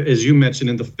seeing, as you mentioned,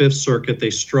 in the Fifth Circuit,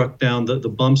 they struck down the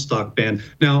bump stock ban.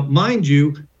 Now, mind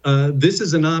you, this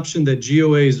is an option that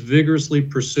GOA is vigorously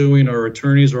pursuing. Our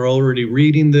attorneys are already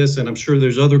reading this, and I'm sure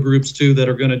there's other groups too that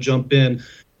are going to jump in.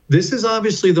 This is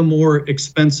obviously the more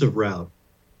expensive route.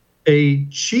 A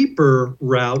cheaper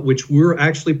route, which we're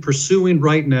actually pursuing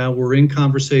right now, we're in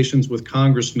conversations with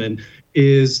congressmen,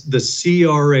 is the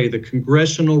CRA, the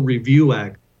Congressional Review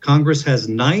Act. Congress has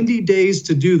 90 days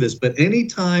to do this, but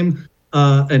anytime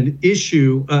an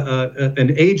agency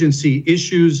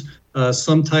issues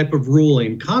some type of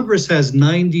ruling, Congress has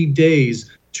 90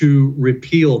 days to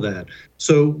repeal that.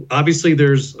 So obviously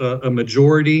there's a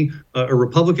majority, a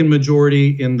Republican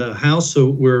majority in the House, so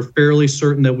we're fairly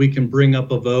certain that we can bring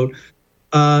up a vote.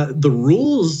 The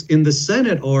rules in the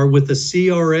Senate are, with the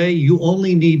CRA, you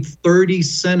only need 30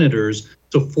 senators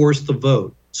to force the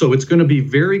vote. So it's going to be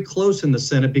very close in the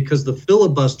Senate because the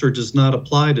filibuster does not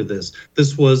apply to this.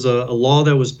 This was a law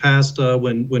that was passed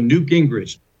when Newt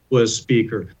Gingrich was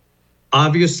Speaker.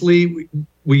 Obviously,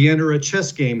 we enter a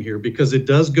chess game here because it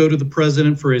does go to the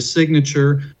president for his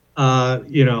signature.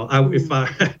 If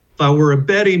I were a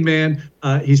betting man,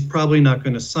 he's probably not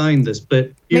going to sign this.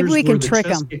 But maybe we can trick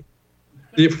him.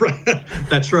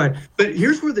 That's right. But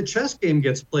here's where the chess game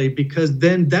gets played, because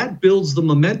then that builds the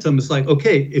momentum. It's like,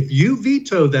 okay, if you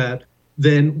veto that,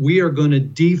 then we are going to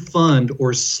defund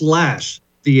or slash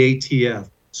the ATF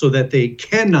so that they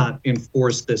cannot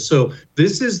enforce this. So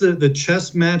this is the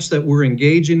chess match that we're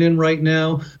engaging in right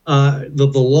now.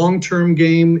 The long-term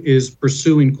game is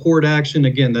pursuing court action.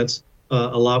 Again, that's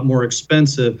a lot more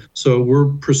expensive. So we're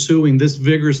pursuing this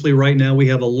vigorously right now. We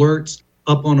have alerts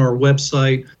up on our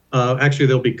website. Actually,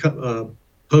 they'll be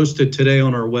posted today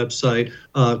on our website,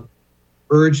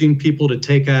 urging people to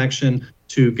take action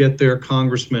to get their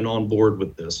congressman on board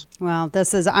with this. Well,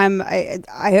 this is,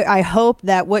 I hope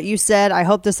that what you said, I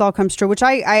hope this all comes true, which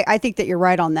I think that you're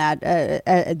right on that,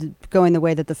 going the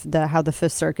way that how the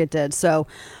Fifth Circuit did. So,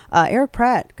 Eric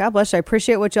Pratt, God bless you. I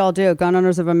appreciate what y'all do, Gun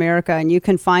Owners of America, and you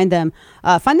can find them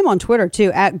on Twitter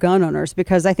too, at Gun Owners,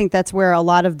 because I think that's where a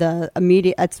lot of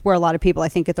that's where a lot of people, I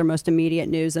think, get their most immediate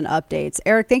news and updates.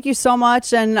 Eric, thank you so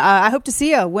much, and I hope to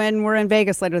see you when we're in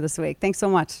Vegas later this week. Thanks so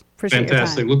much. Appreciate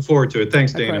Fantastic. your time. Look forward to it.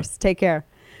 Thanks, Dana. Of course. Take care.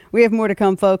 We have more to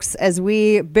come, folks, as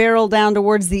we barrel down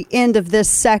towards the end of this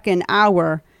second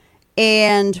hour.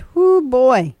 And, oh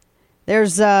boy,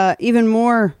 there's even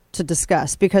more to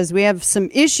discuss, because we have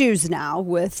some issues now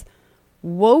with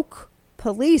woke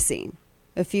policing,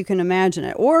 if you can imagine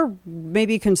it, or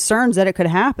maybe concerns that it could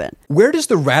happen. Where does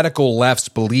the radical left's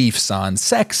beliefs on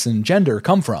sex and gender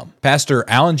come from? Pastor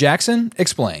Alan Jackson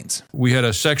explains. We had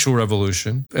a sexual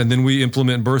revolution, and then we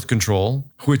implement birth control,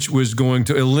 which was going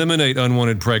to eliminate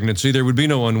unwanted pregnancy. There would be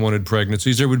no unwanted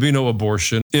pregnancies. There would be no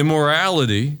abortion.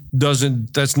 Immorality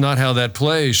that's not how that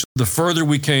plays. The further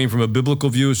we came from a biblical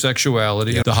view of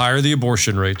sexuality, the higher the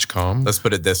abortion rates come. Let's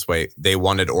put it this way. They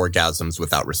wanted orgasms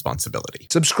without responsibility.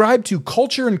 Subscribe to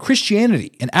Culture and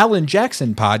Christianity, an Alan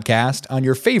Jackson podcast on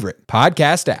your favorite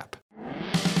podcast app.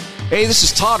 Hey, this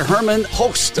is Todd Herman,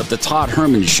 host of The Todd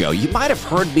Herman Show. You might have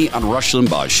heard me on Rush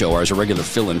Limbaugh's show, where I was a regular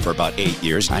fill-in for about 8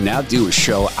 years. I now do a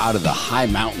show out of the high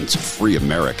mountains of free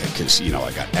America because, I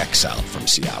got exiled from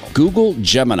Seattle. Google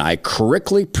Gemini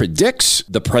correctly predicts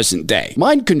the present day.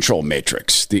 Mind control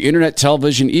matrix. The internet,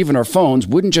 television, even our phones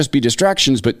wouldn't just be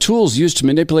distractions, but tools used to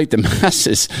manipulate the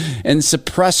masses and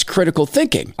suppress critical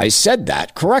thinking. I said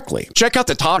that correctly. Check out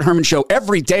The Todd Herman Show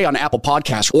every day on Apple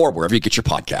Podcasts or wherever you get your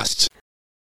podcasts.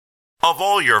 Of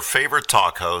all your favorite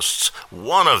talk hosts,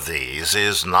 one of these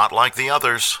is not like the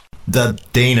others. The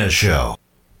Dana Show.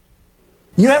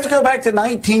 You have to go back to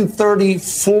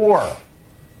 1934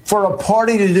 for a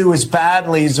party to do as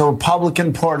badly as the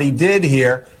Republican Party did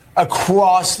here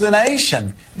across the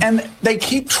nation. And they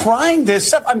keep trying this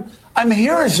stuff. I'm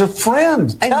here as a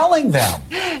friend telling them.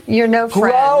 You're no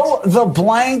friend. Grow the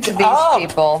blank to these up.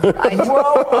 people. Grow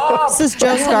up. This is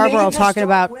Joe Scarborough talking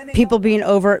about people being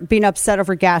upset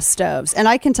over gas stoves. And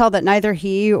I can tell that neither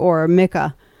he or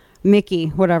Mika,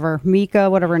 whatever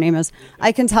her name is,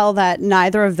 I can tell that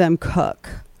neither of them cook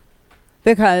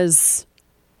because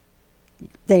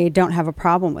they don't have a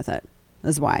problem with it.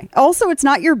 Is why. Also, it's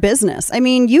not your business. I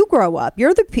mean, you grow up.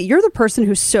 You're the person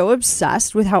who's so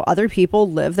obsessed with how other people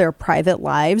live their private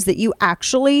lives that you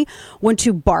actually want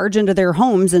to barge into their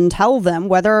homes and tell them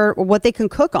what they can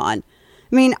cook on.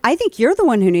 I mean, I think you're the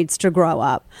one who needs to grow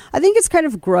up. I think it's kind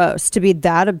of gross to be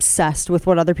that obsessed with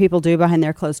what other people do behind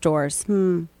their closed doors.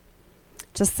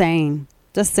 Just saying.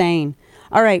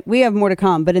 All right, we have more to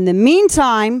come. But in the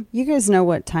meantime, you guys know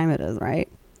what time it is, right?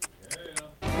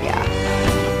 Yeah.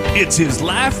 It's his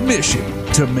life mission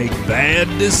to make bad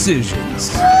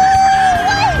decisions.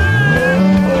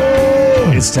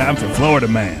 It's time for Florida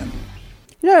Man.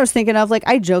 You know what I was thinking of? Like,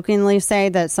 I jokingly say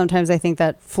that sometimes I think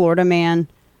that Florida Man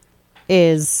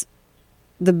is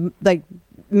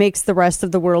makes the rest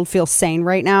of the world feel sane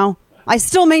right now. I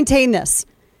still maintain this,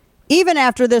 even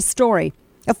after this story.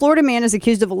 A Florida man is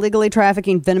accused of illegally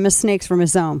trafficking venomous snakes from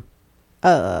his home.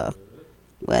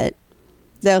 What?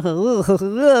 I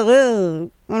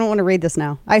don't want to read this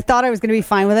now. I thought I was going to be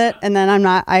fine with it, and then I'm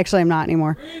not. I actually am not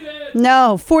anymore.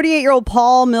 No, 48-year-old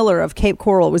Paul Miller of Cape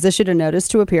Coral was issued a notice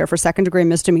to appear for second-degree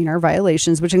misdemeanor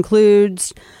violations, which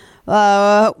includes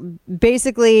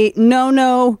basically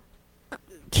no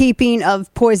keeping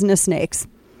of poisonous snakes.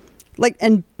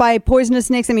 And by poisonous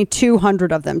snakes, I mean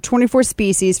 200 of them, 24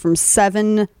 species from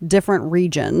 7 different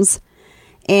regions.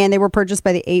 And they were purchased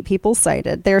by the 8 people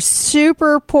cited. They're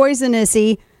super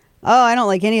poisonousy. Oh, I don't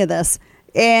like any of this.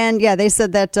 And yeah, they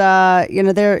said that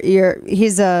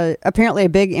he's apparently a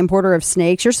big importer of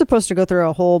snakes. You're supposed to go through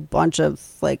a whole bunch of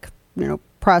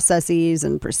processes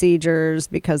and procedures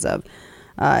because of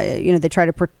they try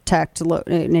to protect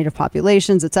native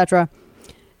populations, etc.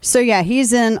 So yeah,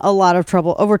 he's in a lot of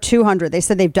trouble. Over 200. They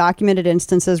said they've documented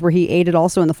instances where he aided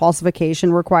also in the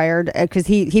falsification required because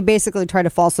he basically tried to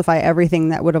falsify everything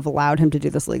that would have allowed him to do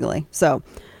this legally. So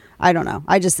I don't know.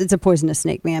 It's a poisonous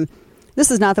snake, man. This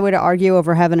is not the way to argue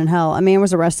over heaven and hell. A man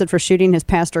was arrested for shooting his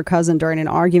pastor cousin during an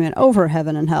argument over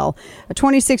heaven and hell. A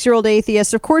 26-year-old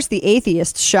atheist. Of course, the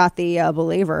atheist shot the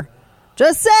believer.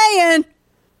 Just saying.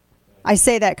 I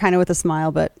say that kind of with a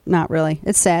smile, but not really.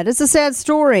 It's sad. It's a sad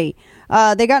story.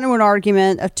 They got into an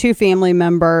argument of 2 family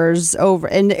members over,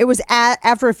 and it was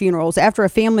after a funeral. It was after a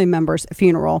family member's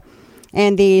funeral.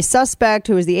 And the suspect,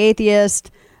 who was the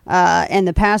atheist, And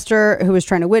the pastor who was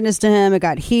trying to witness to him, it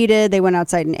got heated. They went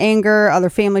outside in anger. Other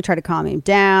family tried to calm him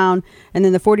down. And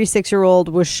then the 46-year-old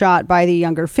was shot by the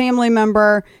younger family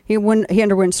member. He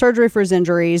underwent surgery for his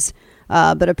injuries,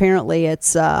 but apparently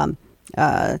it's.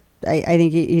 I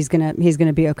think he's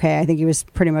gonna be okay. I think he was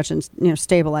pretty much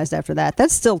stabilized after that.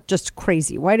 That's still just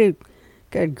crazy.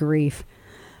 Good grief.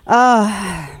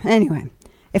 Anyway,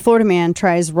 a Florida man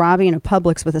tries robbing a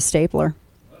Publix with a stapler.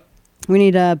 We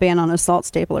need a ban on assault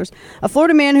staplers. A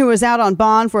Florida man who was out on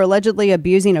bond for allegedly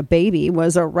abusing a baby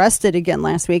was arrested again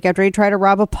last week after he tried to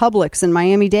rob a Publix in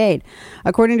Miami-Dade.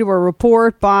 According to a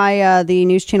report by the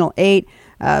News Channel 8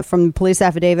 from the police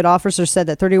affidavit, officers said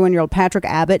that 31-year-old Patrick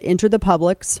Abbott entered the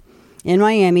Publix in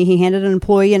Miami. He handed an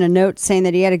employee in a note saying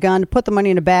that he had a gun to put the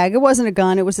money in a bag. It wasn't a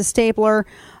gun. It was a stapler.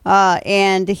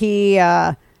 And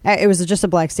it was just a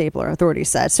black stapler, authorities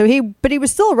said. But he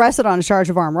was still arrested on a charge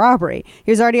of armed robbery.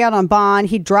 He was already out on bond.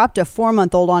 He dropped a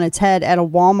 4-month-old on its head at a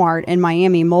Walmart in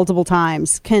Miami multiple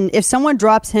times. If someone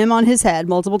drops him on his head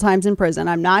multiple times in prison,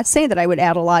 I'm not saying that I would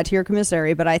add a lot to your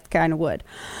commissary, but I kind of would.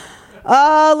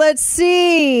 Let's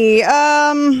see.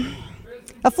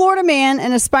 A Florida man,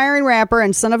 an aspiring rapper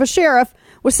and son of a sheriff,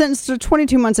 was sentenced to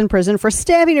 22 months in prison for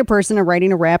stabbing a person and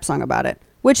writing a rap song about it,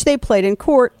 which they played in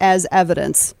court as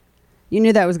evidence. You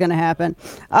knew that was going to happen.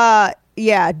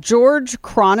 George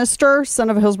Chronister,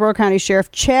 son of a Hillsborough County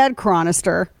Sheriff Chad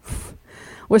Chronister,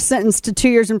 was sentenced to 2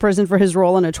 years in prison for his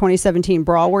role in a 2017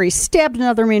 brawl where he stabbed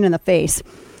another man in the face.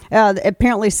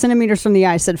 Apparently centimeters from the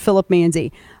eye, said Philip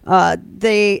Manzi.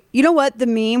 You know what? The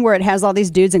meme where it has all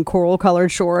these dudes in coral colored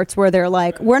shorts where they're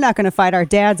like, we're not going to fight, our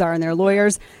dads are, and they're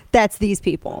lawyers. That's these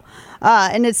people.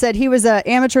 And it said he was an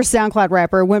amateur SoundCloud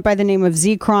rapper, went by the name of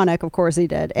Z Chronic. Of course he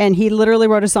did. And he literally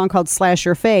wrote a song called Slash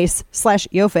Yo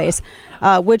Face,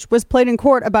 which was played in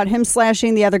court about him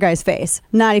slashing the other guy's face.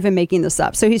 Not even making this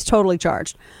up. So he's totally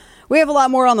charged. We have a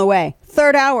lot more on the way.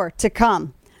 Third hour to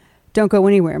come. Don't go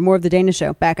anywhere. More of the Dana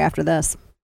Show back after this.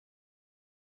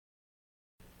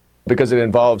 Because it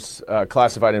involves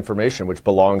classified information which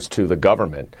belongs to the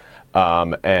government.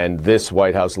 And this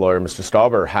White House lawyer, Mr.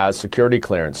 Stauber, has security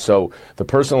clearance. So the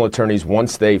personal attorneys,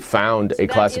 once they found a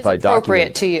classified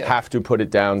document, have to put it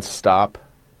down, stop,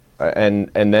 and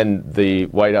then the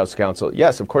White House counsel.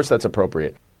 Yes, of course that's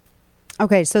appropriate.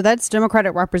 Okay, so that's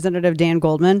Democratic Representative Dan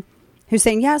Goldman, who's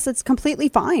saying, yes, it's completely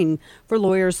fine for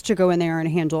lawyers to go in there and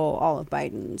handle all of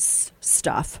Biden's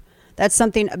stuff. That's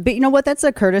something, but you know what? That's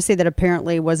a courtesy that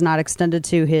apparently was not extended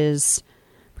to his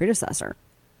predecessor.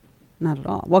 Not at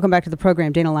all. Welcome back to the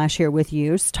program. Dana Lash here with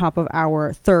you. It's top of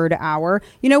our third hour.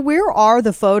 You know, where are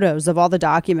the photos of all the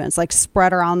documents like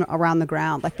spread around the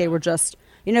ground? Like they were just,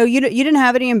 you didn't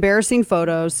have any embarrassing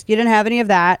photos. You didn't have any of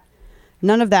that.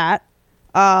 None of that.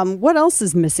 What else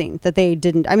is missing that they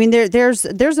didn't? I mean, there's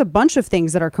a bunch of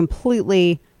things that are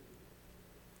completely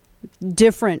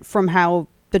different from how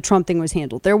the Trump thing was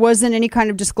handled. There wasn't any kind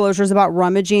of disclosures about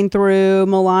rummaging through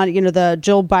Melania, the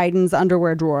Jill Biden's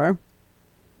underwear drawer.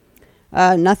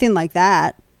 Nothing like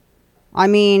that. I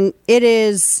mean, it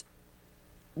is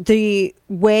the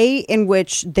way in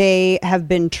which they have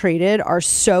been treated are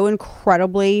so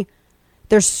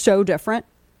they're so different,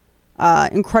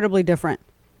 incredibly different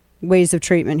ways of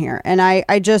treatment here. And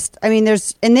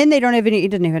and then they don't have he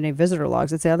didn't have any visitor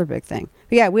logs. That's the other big thing.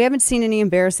 But yeah, we haven't seen any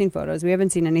embarrassing photos. We haven't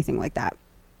seen anything like that.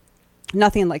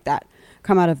 Nothing like that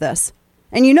come out of this.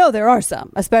 And there are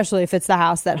some, especially if it's the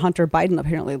house that Hunter Biden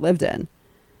apparently lived in.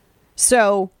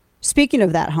 So speaking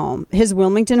of that home, his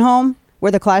Wilmington home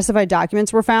where the classified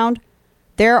documents were found,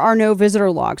 there are no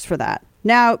visitor logs for that.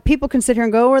 Now, people can sit here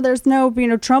and go, well, there's no,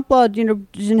 Trump law,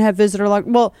 didn't have visitor log.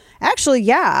 Well, actually,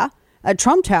 yeah, at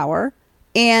Trump Tower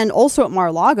and also at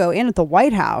Mar-a-Lago and at the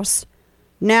White House.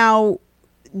 Now,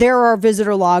 there are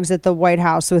visitor logs at the White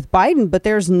House with Biden, but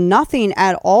there's nothing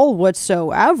at all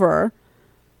whatsoever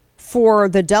for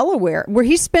the Delaware, where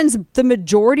he spends the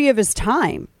majority of his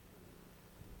time.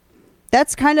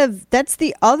 That's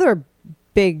the other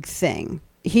big thing.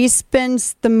 He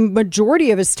spends the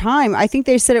majority of his time. I think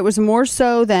they said it was more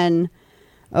so than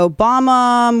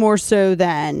Obama, more so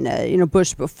than,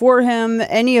 Bush before him.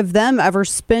 Any of them ever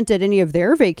spent at any of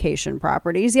their vacation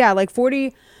properties. Yeah, like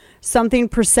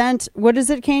 40-something%. What is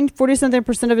it, Kane?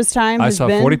 40-something% of his time. I saw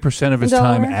 40% of his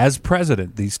time as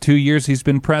president. These 2 years he's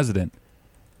been president,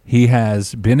 he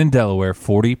has been in Delaware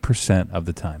 40% of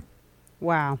the time.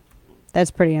 Wow.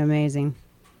 That's pretty amazing.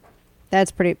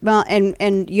 That's pretty well,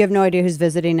 and you have no idea who's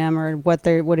visiting him or what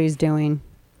he's doing.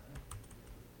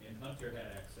 And Hunter had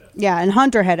access. Yeah, and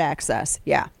Hunter had access.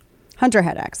 Yeah, Hunter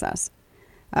had access.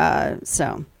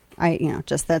 So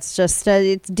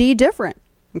it's different,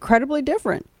 incredibly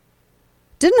different.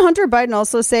 Didn't Hunter Biden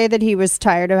also say that he was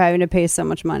tired of having to pay so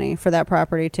much money for that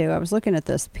property too? I was looking at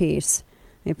this piece.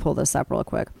 Let me pull this up real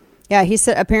quick. Yeah, he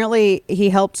said apparently he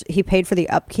paid for the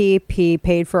upkeep. He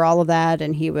paid for all of that,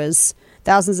 and he was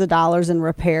thousands of dollars in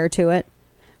repair to it.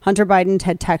 Hunter Biden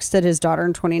had texted his daughter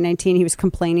in 2019. He was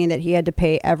complaining that he had to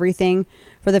pay everything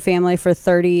for the family for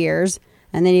 30 years.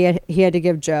 And then he had to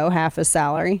give Joe half his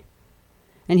salary.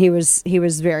 And he was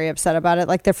very upset about it.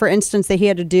 Like, for instance, that he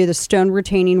had to do the stone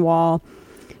retaining wall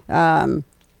from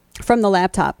the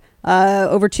laptop.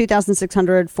 Over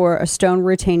 $2,600 for a stone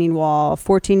retaining wall,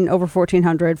 over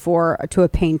 $1,400 to a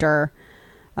painter,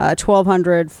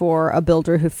 $1,200 for a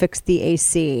builder who fixed the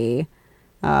AC.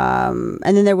 And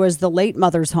then there was the late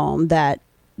mother's home that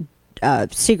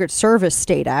Secret Service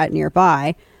stayed at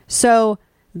nearby. So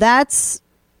that's,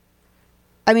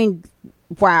 I mean,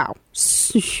 wow.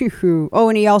 Oh,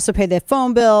 and he also paid the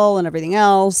phone bill and everything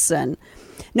else. And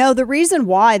no, the reason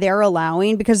why they're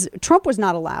allowing, because Trump was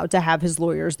not allowed to have his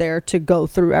lawyers there to go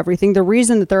through everything. The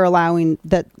reason that they're allowing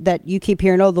that you keep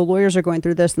hearing, oh, the lawyers are going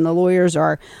through this and the lawyers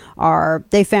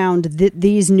they found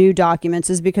these new documents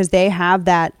is because they have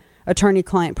that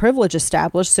attorney-client privilege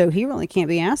established. So he really can't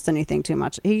be asked anything too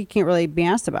much. He can't really be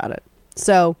asked about it.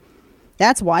 So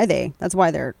that's why it's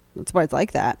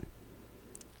like that.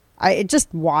 It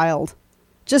just wild.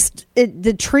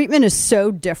 The treatment is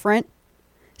so different.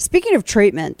 Speaking of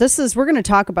treatment, we're going to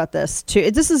talk about this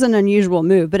too. This is an unusual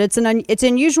move, but it's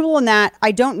unusual in that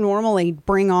I don't normally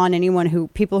bring on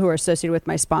people who are associated with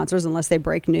my sponsors unless they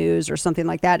break news or something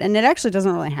like that. And it actually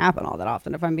doesn't really happen all that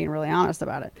often, if I'm being really honest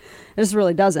about it. It just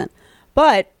really doesn't.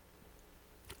 But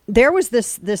there was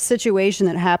this situation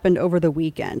that happened over the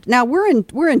weekend. Now we're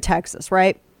in Texas,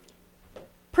 right?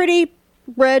 Pretty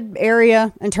red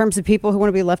area in terms of people who want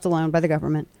to be left alone by the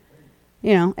government.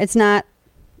 You know, it's not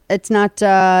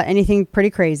anything pretty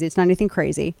crazy. It's not anything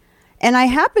crazy. And I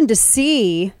happened to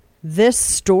see this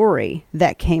story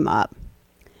that came up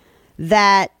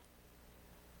that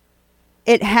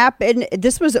it happened.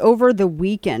 This was over the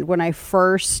weekend when I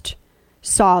first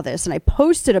saw this, and I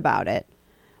posted about it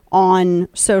on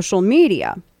social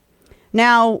media.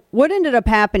 Now, what ended up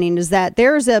happening is that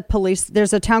there's a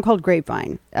town called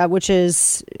Grapevine, which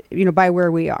is, by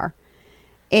where we are.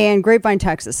 And Grapevine,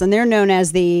 Texas, and they're known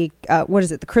as the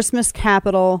Christmas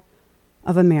capital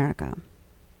of America.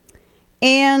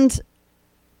 And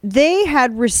they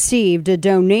had received a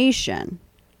donation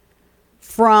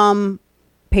from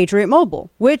Patriot Mobile,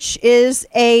 which is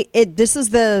that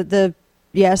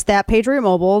Patriot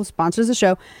Mobile sponsors the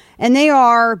show, and they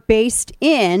are based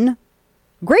in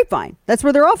Grapevine. That's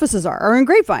where their offices are in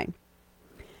Grapevine.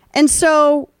 And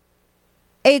so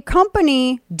a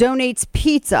company donates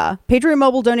pizza. Patriot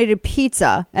Mobile donated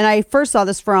pizza. And I first saw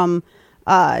this from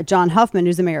John Huffman,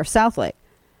 who's the mayor of Southlake.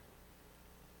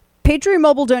 Patriot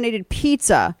Mobile donated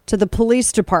pizza to the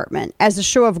police department as a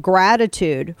show of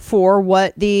gratitude for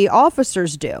what the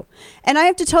officers do. And I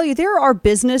have to tell you, there are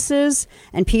businesses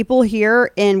and people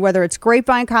here in, whether it's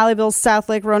Grapevine, Colleyville,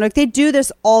 Southlake, Roanoke, they do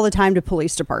this all the time to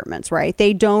police departments, right?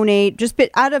 They donate just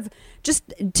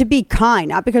to be kind,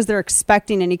 not because they're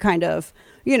expecting any kind of,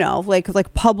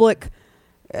 like public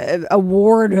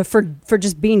award for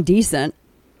just being decent.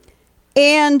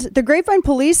 And the Grapevine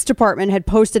Police Department had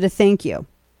posted a thank you.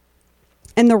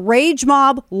 And the rage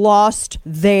mob lost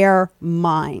their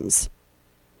minds.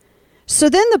 So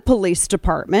then the police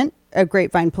department,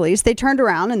 Grapevine Police, they turned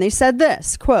around and they said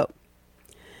this, quote,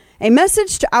 "A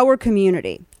message to our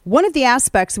community. One of the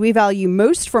aspects we value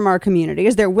most from our community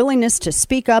is their willingness to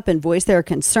speak up and voice their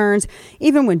concerns,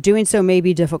 even when doing so may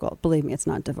be difficult." Believe me, it's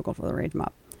not difficult for the rage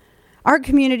mob. "Our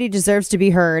community deserves to be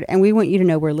heard, and we want you to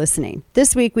know we're listening.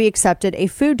 This week, we accepted a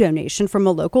food donation from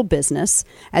a local business,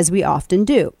 as we often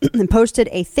do, and posted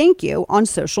a thank you on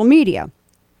social media.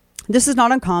 This is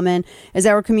not uncommon, as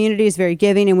our community is very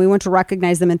giving, and we want to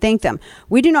recognize them and thank them.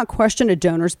 We do not question a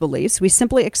donor's beliefs. We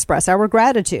simply express our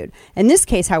gratitude. In this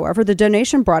case, however, the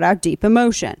donation brought out deep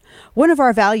emotion. One of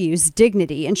our values,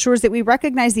 dignity, ensures that we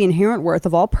recognize the inherent worth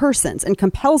of all persons and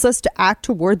compels us to act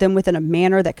toward them within a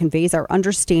manner that conveys our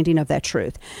understanding of that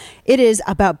truth. It is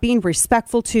about being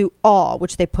respectful to all,"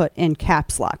 which they put in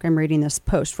caps lock. I'm reading this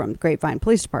post from the Grapevine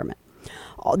Police Department.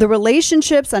 "The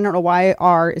relationships," I don't know why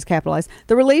R is capitalized,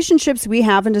 "the relationships we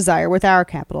have and desire with our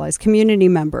capitalized community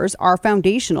members are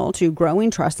foundational to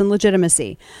growing trust and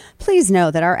legitimacy. Please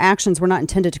know that our actions were not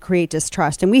intended to create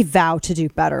distrust, and we vow to do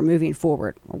better moving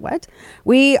forward." What?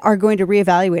 "We are going to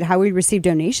reevaluate how we receive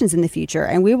donations in the future,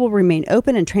 and we will remain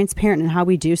open and transparent in how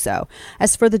we do so.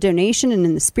 As for the donation and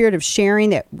in the spirit of sharing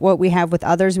that what we have with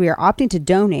others, we are opting to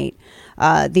donate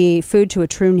the food to a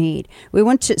true need. We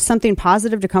want something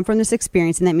positive to come from this experience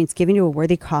experience, and that means giving to a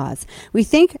worthy cause. We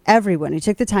thank everyone who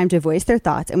took the time to voice their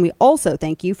thoughts, and we also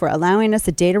thank you for allowing us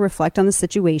a day to reflect on the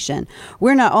situation.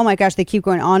 We're not, oh my gosh, they keep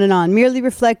going on and on, merely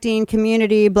reflecting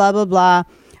community, blah, blah, blah.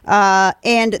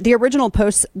 And the original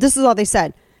post, this is all they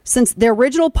said. Since the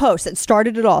original post that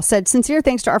started it all said, sincere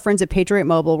thanks to our friends at Patriot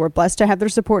Mobile. We're blessed to have their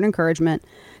support and encouragement.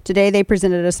 Today, they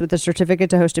presented us with a certificate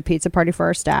to host a pizza party for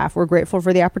our staff. We're grateful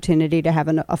for the opportunity to have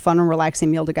a fun and relaxing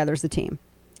meal together as a team.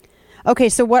 Okay,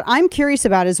 so what I'm curious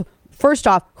about is, first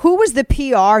off, who was the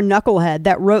PR knucklehead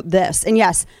that wrote this? And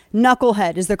yes,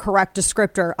 knucklehead is the correct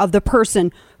descriptor of the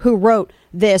person who wrote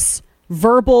this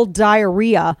verbal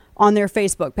diarrhea on their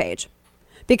Facebook page.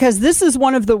 Because this is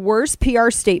one of the worst PR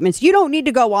statements. You don't need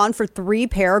to go on for 3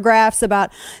 paragraphs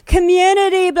about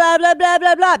community, blah, blah, blah,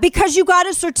 blah, blah, because you got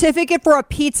a certificate for a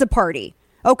pizza party.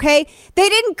 Okay? They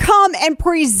didn't come and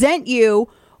present you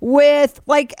with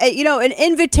an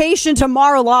invitation to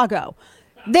Mar-a-Lago.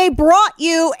 They brought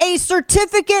you a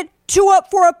certificate to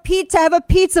have a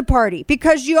pizza party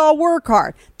because you all work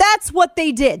hard. That's what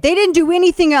they did. They didn't do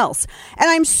anything else. And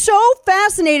I'm so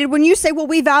fascinated when you say, well,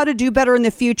 we vow to do better in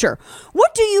the future.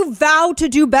 What do you vow to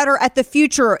do better at the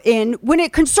future in when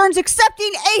it concerns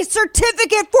accepting a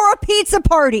certificate for a pizza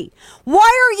party?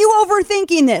 Why are you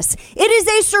overthinking this? It is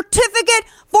a certificate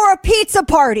for a pizza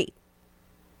party.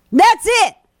 That's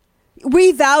it.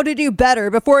 We vow to do better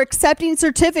before accepting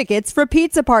certificates for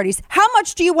pizza parties. How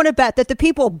much do you want to bet that the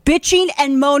people bitching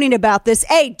and moaning about this,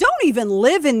 A, don't even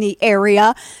live in the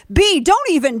area, B, don't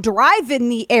even drive in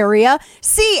the area,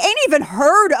 C, ain't even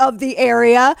heard of the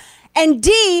area, and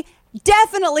D,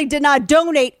 definitely did not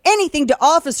donate anything to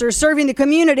officers serving the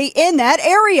community in that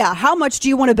area? How much do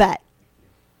you want to bet?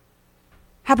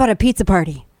 How about a pizza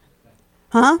party?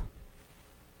 Huh?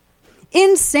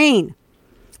 Insane.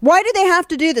 Why do they have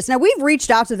to do this? Now, we've reached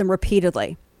out to them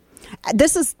repeatedly.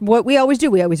 This is what we always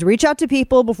do. We always reach out to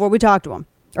people before we talk to them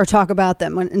or talk about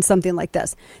them in something like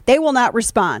this. They will not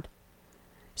respond.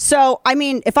 So, I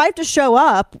mean, if I have to show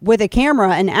up with a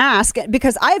camera and ask,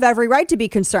 because I have every right to be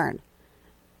concerned.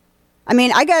 I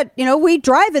mean, we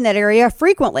drive in that area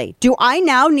frequently. Do I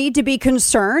now need to be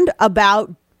concerned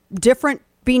about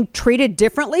being treated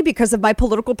differently because of my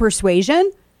political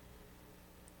persuasion?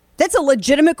 That's a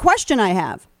legitimate question I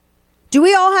have. Do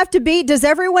we all have to does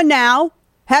everyone now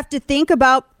have to think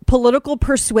about political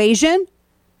persuasion?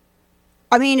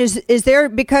 I mean, is there,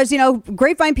 because,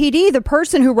 Grapevine PD, the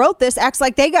person who wrote this, acts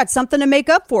like they got something to make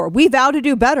up for. We vow to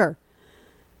do better.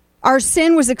 Our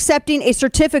sin was accepting a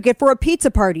certificate for a pizza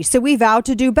party, so we vow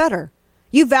to do better.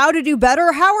 You vow to do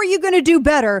better? How are you going to do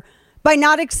better by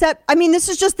not this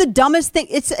is just the dumbest thing.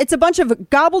 It's a bunch of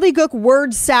gobbledygook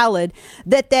word salad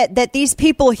that these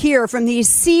people hear from these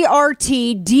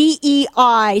CRT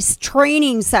DEI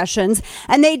training sessions,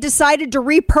 and they decided to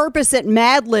repurpose it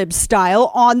Mad Lib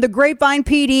style on the Grapevine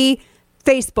PD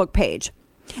Facebook page.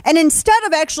 And instead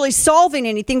of actually solving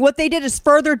anything, what they did is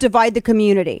further divide the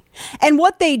community. And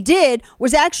what they did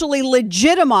was actually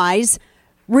legitimize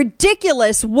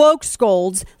ridiculous woke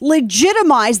scolds,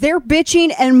 legitimize their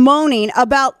bitching and moaning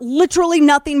about literally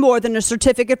nothing more than a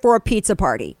certificate for a pizza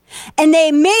party. And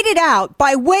they made it out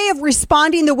by way of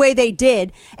responding the way they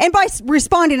did. And by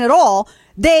responding at all,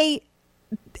 they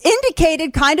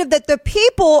indicated kind of that the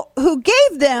people who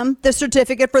gave them the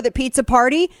certificate for the pizza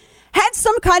party had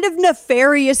some kind of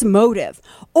nefarious motive,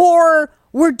 or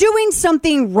were doing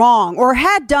something wrong, or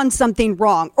had done something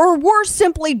wrong, or were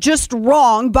simply just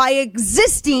wrong by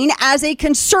existing as a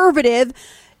conservative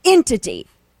entity.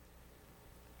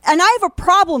 And I have a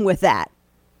problem with that,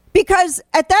 because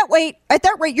at that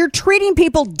rate, you're treating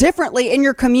people differently in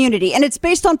your community, and it's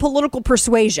based on political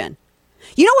persuasion.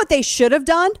 You know what they should have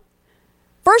done?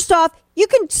 First off, you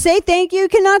can say thank you, you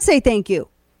cannot say thank you.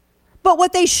 But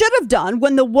what they should have done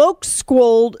when the woke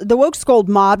scold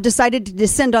mob decided to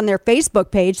descend on their Facebook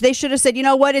page, they should have said, you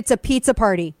know what? It's a pizza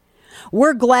party.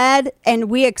 We're glad and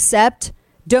we accept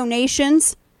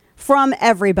donations from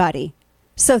everybody.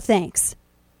 So thanks.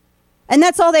 And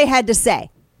that's all they had to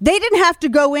say. They didn't have to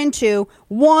go into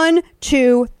 1,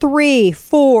 2, 3,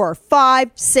 4,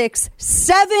 5, 6,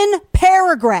 7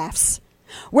 paragraphs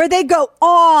where they go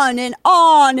on and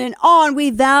on and on.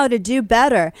 We vow to do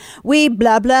better. We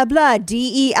blah, blah, blah,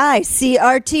 DEI,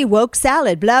 CRT, woke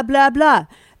salad, blah, blah, blah.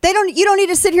 You don't need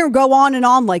to sit here and go on and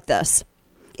on like this.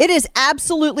 It is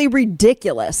absolutely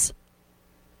ridiculous.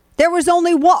 There was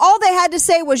only one, all they had to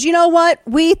say was, you know what?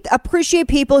 We appreciate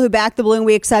people who back the balloon.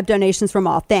 We accept donations from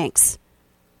all. Thanks.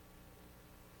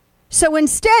 So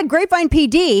instead, Grapevine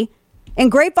PD and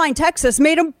Grapevine, Texas,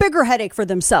 made a bigger headache for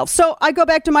themselves. So I go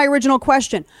back to my original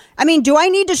question. I mean, do I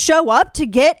need to show up to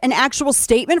get an actual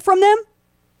statement from them?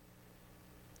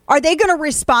 Are they going to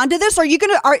respond to this?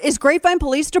 Is Grapevine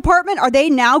Police Department, are they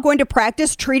now going to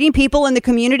practice treating people in the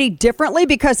community differently?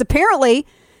 Because apparently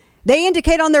they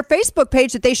indicate on their Facebook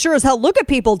page that they sure as hell look at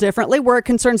people differently where it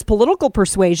concerns political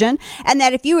persuasion, and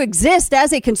that if you exist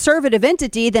as a conservative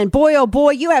entity, then boy, oh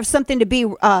boy, you have something to be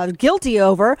guilty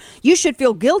over. You should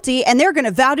feel guilty, and they're going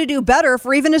to vow to do better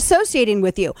for even associating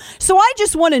with you. So I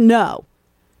just want to know,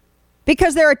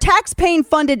 because they're a tax-paying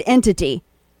funded entity,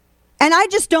 and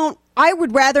I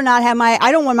would rather not have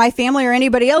I don't want my family or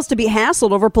anybody else to be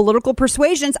hassled over political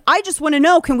persuasions. I just want to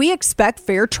know, can we expect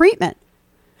fair treatment?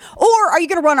 Or are you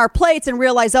going to run our plates and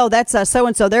realize, oh, that's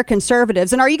so-and-so, they're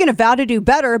conservatives? And are you going to vow to do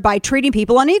better by treating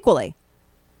people unequally?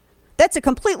 That's a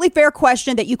completely fair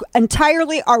question that you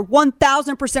entirely are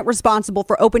 1,000% responsible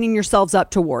for opening yourselves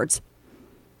up towards.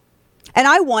 And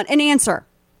I want an answer.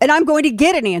 And I'm going to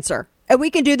get an answer. And we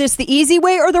can do this the easy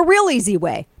way or the real easy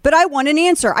way. But I want an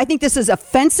answer. I think this is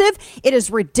offensive. It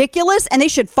is ridiculous. And they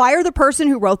should fire the person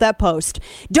who wrote that post.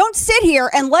 Don't sit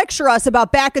here and lecture us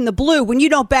about backing the blue when you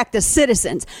don't back the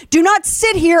citizens. Do not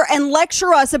sit here and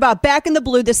lecture us about backing the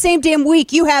blue the same damn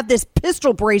week you have this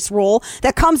pistol brace rule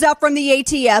that comes out from the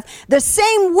ATF. The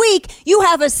same week you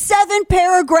have a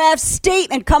 7-paragraph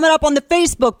statement coming up on the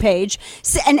Facebook page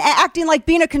and acting like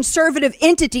being a conservative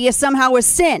entity is somehow a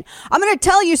sin. I'm going to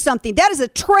tell you something. That is a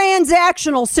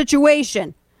transactional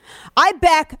situation. I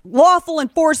back lawful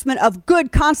enforcement of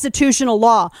good constitutional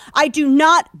law. I do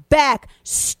not back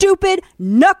stupid,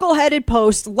 knuckleheaded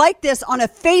posts like this on a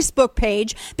Facebook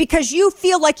page because you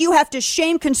feel like you have to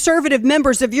shame conservative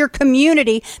members of your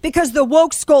community because the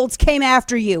woke scolds came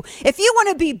after you. If you want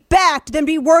to be backed, then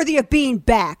be worthy of being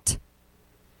backed.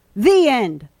 The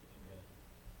end.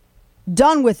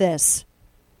 Done with this.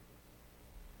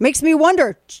 Makes me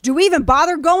wonder, do we even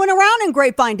bother going around in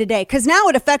Grapevine today? Because now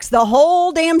it affects the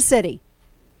whole damn city.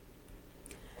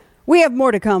 We have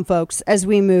more to come, folks, as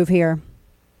we move here.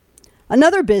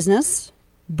 Another business,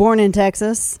 born in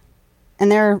Texas,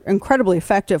 and they're incredibly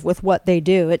effective with what they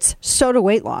do. It's SOTA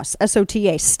Weight Loss,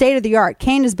 SOTA, state of the art.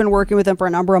 Kane has been working with them for a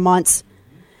number of months.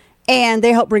 And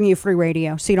they help bring you free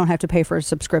radio, so you don't have to pay for a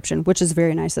subscription, which is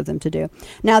very nice of them to do.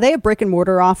 Now, they have brick and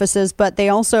mortar offices, but they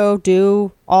also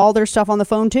do all their stuff on the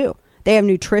phone, too. They have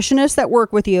nutritionists that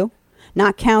work with you,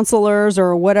 not counselors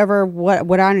or whatever. What I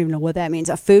don't even know what that means.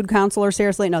 A food counselor,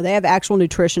 seriously? No, they have actual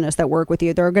nutritionists that work with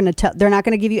you. They're not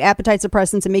going to give you appetite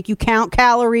suppressants and make you count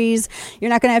calories.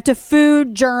 You're not going to have to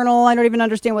food journal. I don't even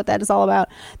understand what that is all about.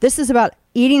 This is about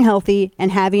eating healthy and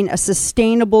having a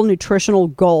sustainable nutritional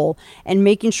goal and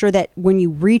making sure that when you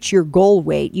reach your goal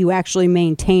weight, you actually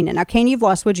maintain it. Now, Kane, you've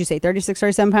lost, what'd you say, 36,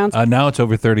 37 pounds? Now it's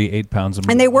over 38 pounds.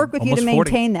 And they work with you to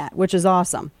maintain 40. that, which is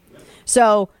awesome.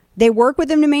 So they work with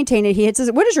him to maintain it. He hits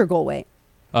his, what is your goal weight?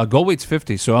 Goal weight's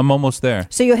 50, so I'm almost there.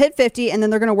 So you'll hit 50, and then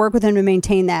they're going to work with him to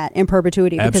maintain that in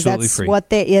perpetuity because Absolutely that's free. what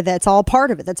that's all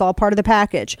part of it. That's all part of the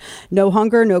package. No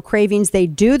hunger, no cravings. They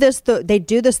do this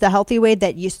the healthy way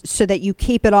so that you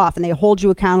keep it off, and they hold you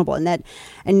accountable.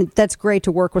 And that's great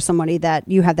to work with somebody that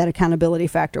you have that accountability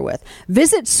factor with.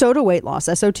 Visit SOTA Weight Loss,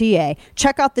 SOTA.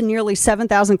 Check out the nearly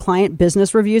 7,000 client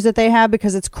business reviews that they have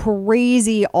because it's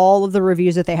crazy. All of the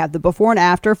reviews that they have, the before and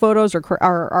after photos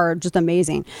are just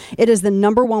amazing. It is the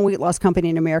number one weight loss company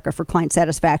in America for client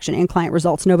satisfaction and client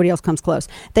results. Nobody else comes close.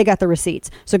 They got the receipts.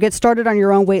 So get started on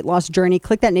your own weight loss journey.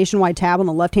 Click that nationwide tab on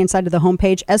the left-hand side of the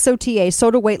homepage, SOTA,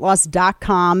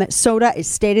 SOTAweightloss.com. SOTA is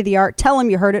state-of-the-art. Tell them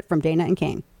you heard it from Dana and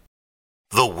Kane.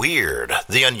 The weird,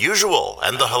 the unusual,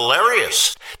 and the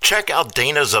hilarious. Check out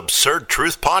Dana's Absurd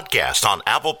Truth podcast on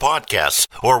Apple Podcasts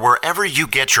or wherever you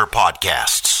get your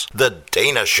podcasts. The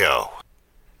Dana Show.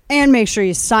 And make sure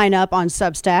you sign up on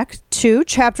Substack to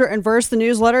Chapter and Verse, the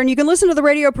newsletter. And you can listen to the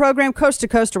radio program coast to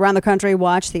coast around the country.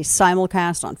 Watch the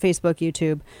simulcast on Facebook,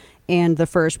 YouTube, and The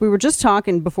First. We were just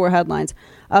talking before headlines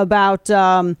about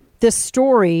this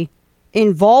story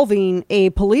involving a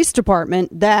police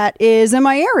department that is in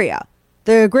my area,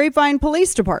 the Grapevine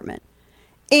Police Department.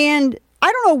 And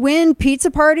I don't know when pizza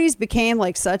parties became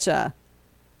like such a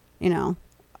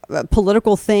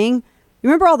political thing. You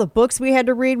remember all the books we had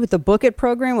to read with the Book It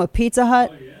program with Pizza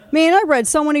Hut? Oh, yeah. Man, I read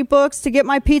so many books to get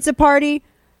my pizza party.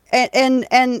 And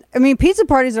I mean, pizza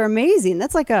parties are amazing.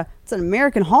 It's an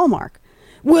American hallmark.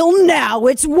 Well, now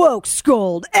it's woke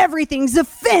scold. Everything's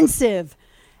offensive.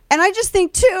 And I just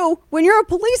think, too, when you're a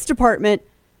police department,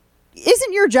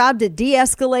 isn't your job to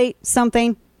de-escalate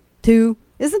something, too?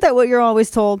 Isn't that what you're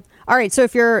always told? All right, so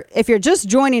if you're just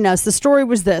joining us, the story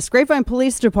was this. Grapevine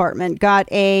Police Department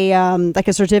got a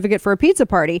certificate for a pizza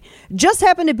party. Just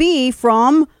happened to be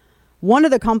from one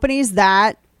of the companies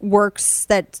that works,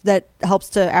 that helps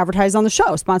to advertise on the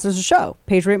show, sponsors the show,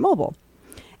 Patriot Mobile.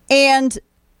 And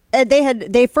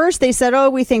They said, oh,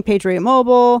 we thank Patriot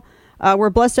Mobile.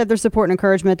 We're blessed to have their support and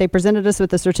encouragement. They presented us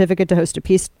with a certificate to host a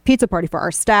pizza party for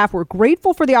our staff. We're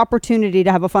grateful for the opportunity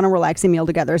to have a fun and relaxing meal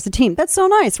together as a team. That's so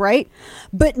nice, right?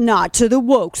 But not to the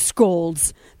woke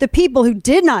scolds. The people who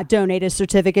did not donate a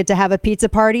certificate to have a pizza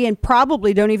party and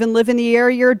probably don't even live in the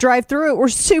area or drive through it were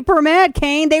super mad,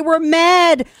 Kane. They were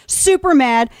mad, super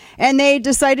mad, and they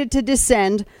decided to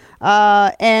descend.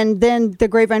 And then the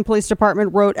Grapevine Police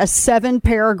Department wrote a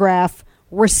 7-paragraph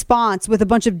response with a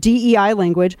bunch of DEI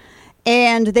language.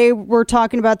 And they were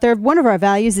talking about one of our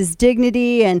values is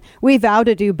dignity, and we vow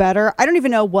to do better. I don't even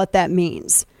know what that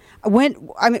means. I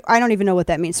don't even know what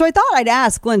that means. So I thought I'd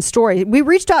ask Glenn Story. We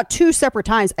reached out 2 separate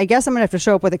times. I guess I'm going to have to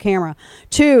show up with a camera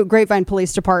to Grapevine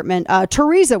Police Department.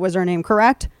 Teresa was her name,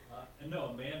 correct?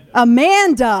 No,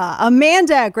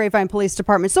 Amanda at Grapevine Police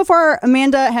Department. So far,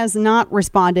 Amanda has not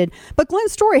responded, but Glenn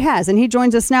Story has, and he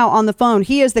joins us now on the phone.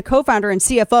 He is the co-founder and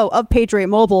CFO of Patriot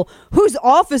Mobile, whose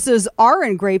offices are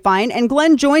in Grapevine, and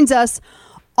Glenn joins us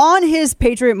on his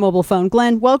Patriot Mobile phone.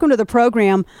 Glenn, welcome to the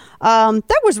program.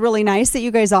 That was really nice that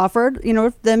you guys offered,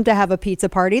 them to have a pizza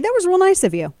party. That was real nice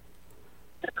of you.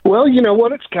 Well, you know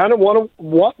what? It's kind of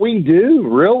what we do,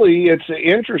 really. It's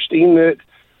interesting that.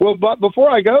 Well, but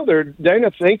before I go there, Dana,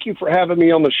 thank you for having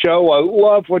me on the show. I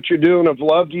love what you're doing. I've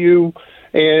loved you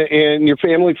and your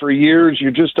family for years. You're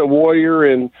just a warrior,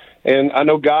 and I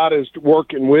know God is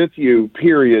working with you,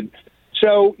 period.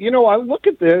 So, I look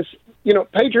at this,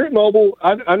 Patriot Mobile,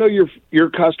 I know your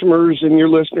customers and your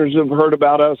listeners have heard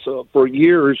about us for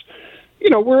years.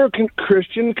 We're a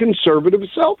Christian conservative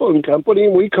cell phone company,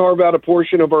 and we carve out a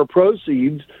portion of our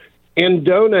proceeds and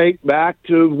donate back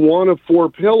to one of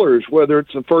 4 pillars, whether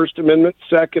it's the First Amendment,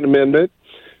 Second Amendment,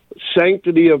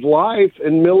 sanctity of life,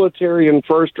 and military and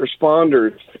first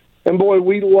responders. And boy,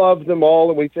 we love them all,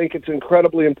 and we think it's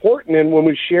incredibly important. And when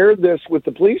we shared this with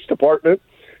the police department,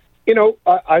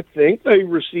 I think they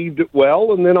received it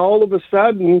well. And then all of a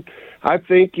sudden, I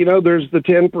think, there's the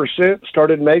 10%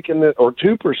 started making it, or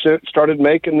 2% started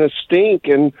making this stink.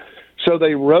 And so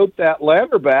they wrote that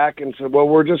letter back and said, well,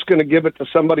 we're just going to give it to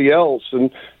somebody else.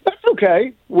 And that's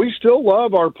okay. We still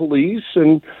love our police.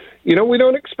 And, we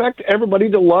don't expect everybody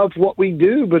to love what we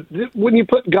do. But when you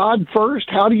put God first,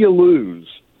 how do you lose?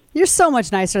 You're so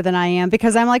much nicer than I am,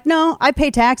 because I'm like, no, I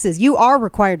pay taxes. You are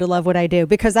required to love what I do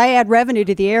because I add revenue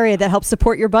to the area that helps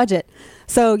support your budget.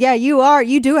 So, yeah,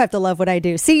 you do have to love what I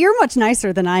do. See, you're much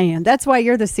nicer than I am. That's why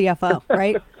you're the CFO,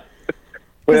 right?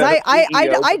 Because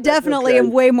I definitely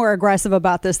am way more aggressive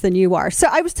about this than you are. So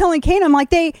I was telling Kane, I'm like,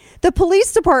 the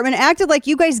police department acted like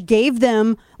you guys gave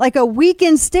them like a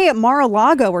weekend stay at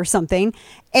Mar-a-Lago or something.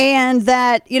 And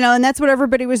that, and that's what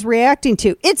everybody was reacting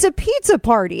to. It's a pizza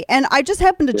party. And I just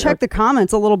happened to check the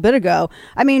comments a little bit ago.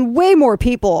 I mean, way more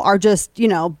people are just,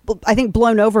 I think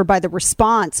blown over by the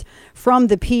response from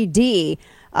the PD.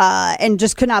 And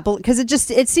just could not believe, because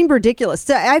it seemed ridiculous.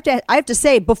 So I have to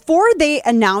say, before they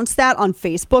announced that on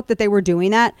Facebook that they were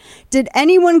doing that, did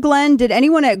anyone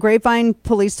at Grapevine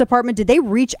Police Department, did they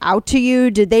reach out to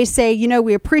you? Did they say,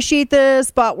 we appreciate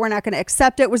this, but we're not going to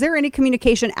accept it? Was there any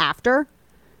communication after?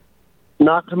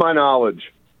 Not to my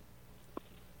knowledge.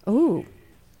 Ooh.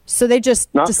 So they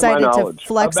just decided to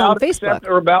flex on Facebook.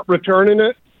 Or about returning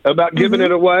it, about giving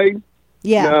it away?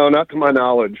 Yeah. No, not to my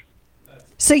knowledge.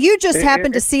 So you just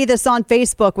happened to see this on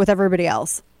Facebook with everybody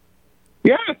else?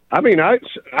 Yeah. I mean, I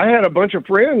had a bunch of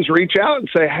friends reach out and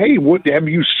say, hey, have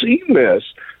you seen this?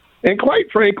 And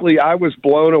quite frankly, I was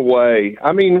blown away.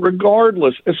 I mean,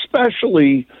 regardless,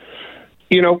 especially,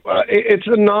 it's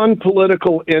a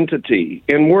non-political entity,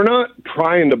 and we're not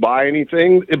trying to buy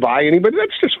anybody.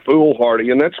 That's just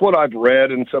foolhardy, and that's what I've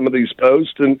read in some of these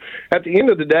posts. And at the end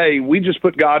of the day, we just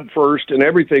put God first in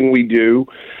everything we do,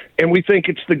 and we think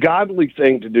it's the godly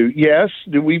thing to do. Yes,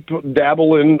 do we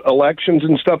dabble in elections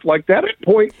and stuff like that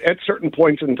at certain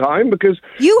points in time? Because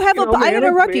I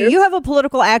interrupt you. You have a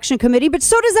political action committee, but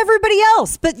so does everybody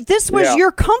else. But this was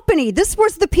your company. This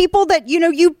was the people that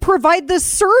you provide the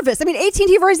service. I mean,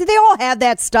 AT&T, Verizon, they all have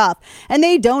that stuff, and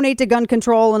they donate to gun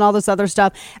control and all this other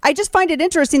stuff. I just find it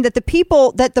interesting that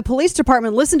the police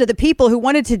department listened to the people who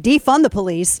wanted to defund the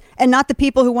police and not the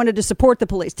people who wanted to support the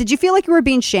police. Did you feel like you were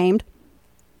being shamed?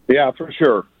 Yeah, for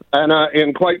sure.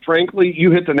 And quite frankly,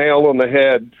 you hit the nail on the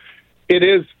head. It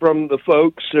is from the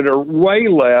folks that are way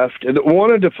left and that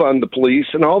want to defund the police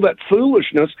and all that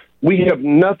foolishness. We have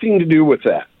nothing to do with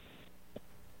that.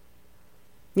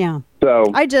 Yeah.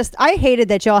 So I hated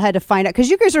that y'all had to find out, because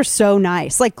you guys are so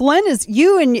nice. Like Glenn is,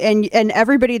 you and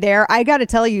everybody there, I got to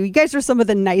tell you, you guys are some of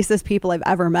the nicest people I've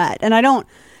ever met. And I don't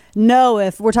know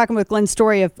if we're talking with Glenn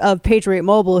Story of Patriot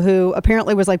Mobile, who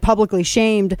apparently was like publicly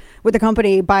shamed with the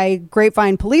company by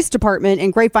Grapevine Police Department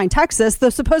in Grapevine, Texas,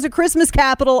 the supposed Christmas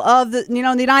capital of the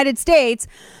the United States,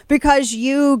 because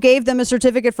you gave them a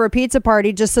certificate for a pizza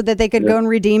party just so that they could go and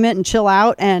redeem it and chill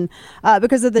out, and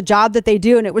because of the job that they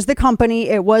do. And it was the company.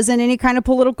 It wasn't any kind of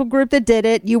political group that did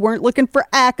it. You weren't looking for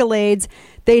accolades.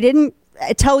 They didn't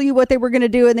tell you what they were going to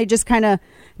do, and they just kind of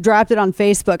dropped it on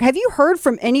Facebook. Have you heard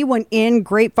from anyone in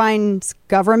Grapevine's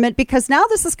government? Because now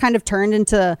this has kind of turned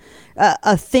into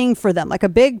a thing for them, like a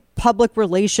big public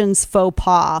relations faux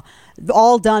pas,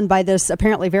 all done by this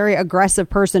apparently very aggressive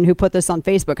person who put this on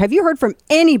Facebook. Have you heard from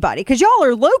anybody? Because y'all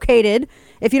are located,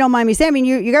 if you don't mind me saying, I mean,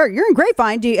 you're in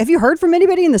Grapevine. Have you heard from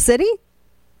anybody in the city?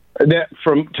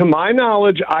 To my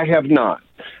knowledge, I have not.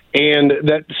 And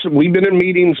we've been in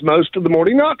meetings most of the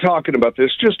morning, not talking about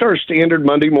this, just our standard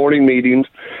Monday morning meetings.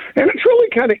 And it's really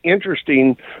kind of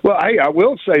interesting. Well, I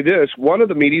will say this. One of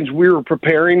the meetings, we were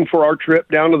preparing for our trip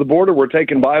down to the border. We're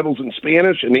taking Bibles in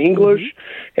Spanish and English,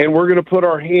 and we're going to put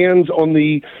our hands on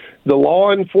the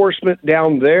law enforcement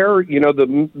down there.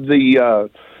 The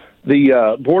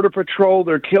Border Patrol,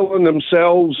 they're killing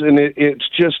themselves, and it's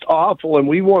just awful. And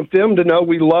we want them to know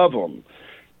we love them.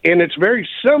 And it's very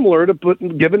similar to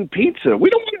giving pizza.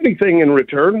 We don't want anything in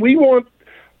return. We want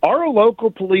our local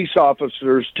police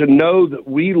officers to know that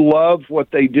we love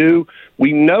what they do.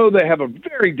 We know they have a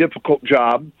very difficult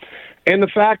job. And the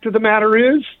fact of the matter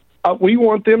is, we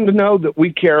want them to know that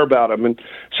we care about them. And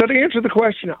so to answer the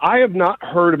question, I have not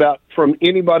heard from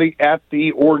anybody at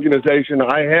the organization.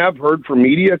 I have heard from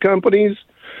media companies.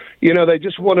 They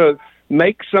just want to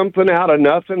make something out of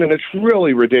nothing, and it's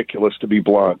really ridiculous, to be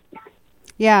blunt.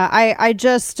 Yeah, I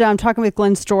just talking with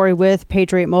Glenn Story with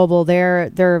Patriot Mobile.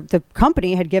 The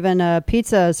company had given a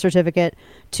pizza certificate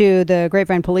to the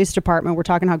Grapevine Police Department. We're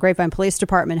talking how Grapevine Police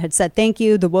Department had said thank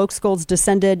you. The woke skulls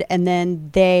descended, and then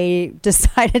they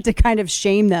decided to kind of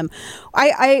shame them.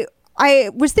 I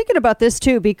was thinking about this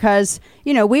too, because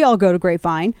we all go to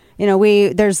Grapevine.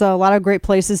 There's a lot of great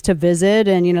places to visit,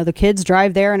 and the kids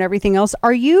drive there and everything else.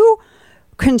 Are you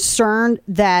concerned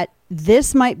that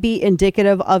this might be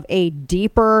indicative of a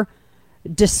deeper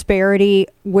disparity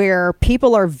where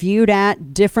people are viewed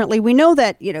at differently? We know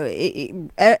that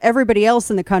everybody else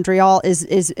in the country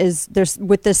is there's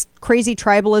with this crazy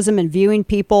tribalism and viewing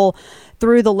people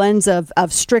through the lens of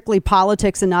strictly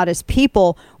politics and not as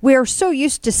people. We are so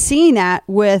used to seeing that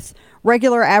with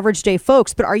regular average day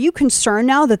folks. But are you concerned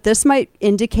now that this might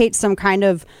indicate some kind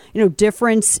of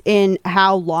difference in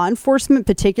how law enforcement,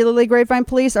 particularly Grapevine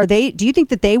Police, do you think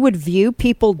that they would view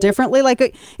people differently?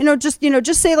 Like just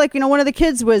say one of the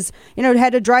kids was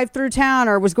had to drive through town,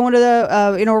 or was going to the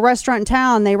a restaurant in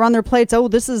town, they run their plates, oh,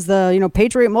 this is the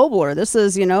Patriot Mobile, or this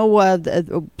is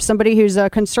somebody who's a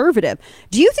conservative.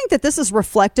 Do you think that this is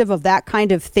reflective of that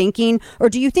kind of thinking, or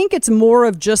do you think it's more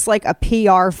of just like a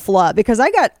PR flub? Because I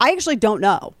actually don't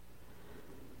know.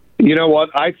 You know what?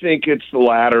 I think it's the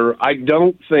latter. I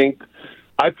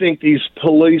think these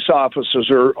police officers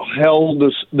are held.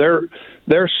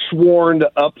 They're sworn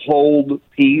to uphold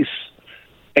peace,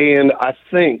 and I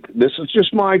think this is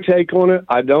just my take on it.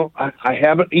 I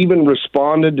haven't even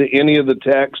responded to any of the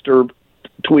text or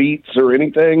tweets or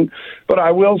anything, but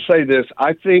I will say this: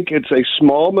 I think it's a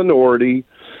small minority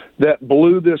that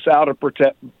blew this out of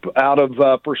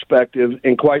perspective,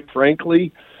 and quite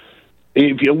frankly,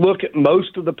 if you look at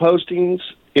most of the postings,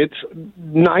 it's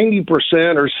 90%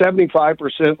 or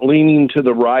 75% leaning to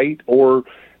the right or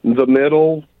the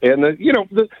middle. And,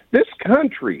 this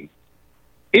country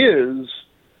is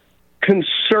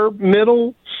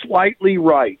middle, slightly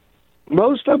right.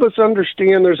 Most of us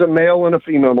understand there's a male and a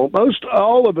female.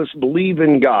 All of us believe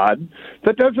in God.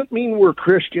 That doesn't mean we're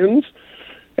Christians.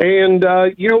 And,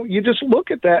 you just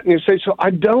look at that and you say, so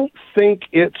I don't think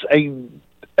it's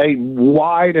a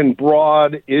wide and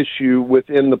broad issue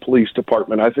within the police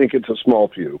department. I think it's a small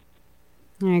few.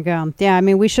 There you go. Yeah, I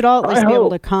mean, we should all at least be able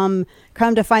to come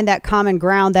to find that common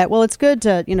ground that, well, it's good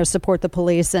to, support the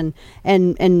police and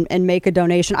make a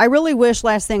donation. I really wish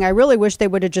they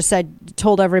would have just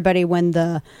told everybody when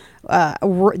the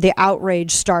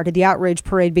outrage started, the outrage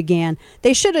parade began.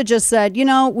 They should have just said,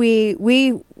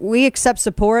 we accept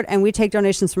support and we take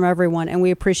donations from everyone, and we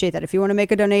appreciate that. If you want to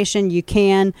make a donation, you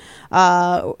can,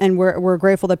 and we're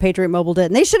grateful that Patriot Mobile did.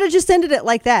 And they should have just ended it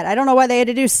like that. I don't know why they had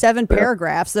to do 7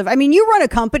 paragraphs of. I mean, you run a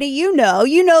company, you know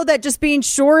that just being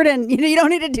short and you don't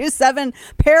need to do 7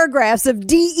 paragraphs of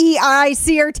DEI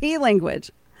CRT language.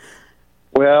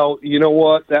 Well, you know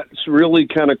what? That's really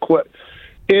kind of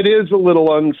It is a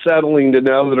little unsettling to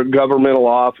know that a governmental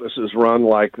office is run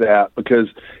like that, because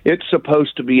it's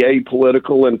supposed to be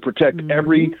apolitical and protect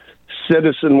every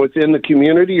citizen within the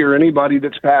community or anybody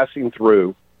that's passing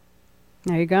through.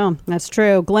 There you go. That's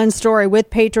true. Glenn Story with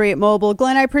Patriot Mobile.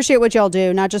 Glenn, I appreciate what y'all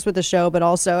do, not just with the show, but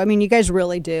also, I mean, you guys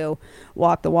really do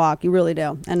walk the walk. You really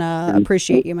do. And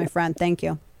appreciate you, my friend. Thank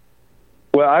you.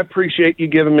 Well, I appreciate you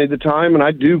giving me the time, and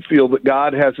I do feel that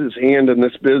God has his hand in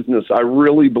this business. I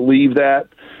really believe that.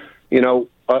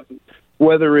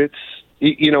 Whether it's,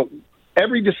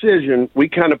 every decision we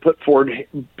kind of put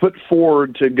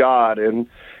forward to God. And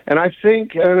I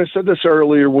think, and I said this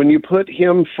earlier, when you put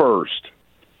him first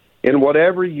in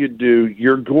whatever you do,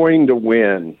 you're going to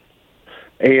win.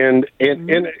 And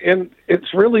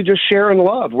it's really just sharing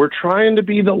love. We're trying to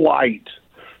be the light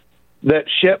that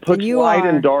puts light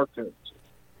in darkness.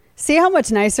 See how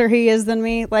much nicer he is than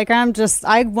me? Like, I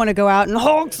want to go out and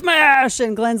Hulk smash.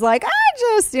 And Glenn's like,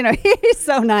 he's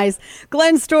so nice.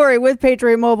 Glenn Story with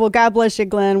Patriot Mobile. God bless you,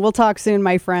 Glenn. We'll talk soon,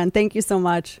 my friend. Thank you so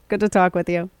much. Good to talk with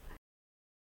you.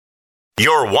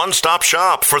 Your one-stop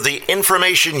shop for the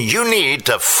information you need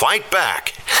to fight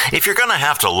back. If you're going to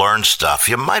have to learn stuff,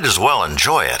 you might as well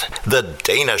enjoy it. The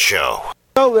Dana Show.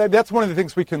 So that's one of the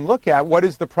things we can look at. What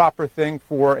is the proper thing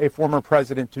for a former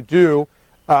president to do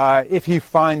if he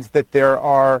finds that there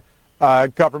are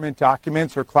government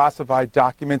documents or classified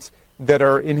documents that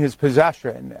are in his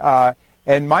possession?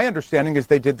 And my understanding is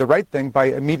they did the right thing by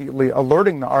immediately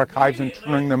alerting the archives and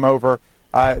turning them over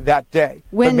that day.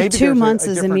 When maybe 2 months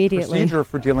there's is a different immediately. procedure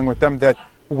for dealing with them that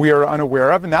we are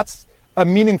unaware of, and that's a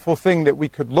meaningful thing that we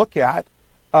could look at.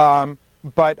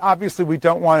 But obviously we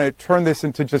don't want to turn this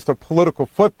into just a political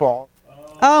football.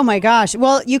 Oh, my gosh.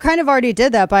 Well, you kind of already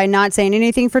did that by not saying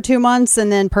anything for 2 months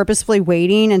and then purposefully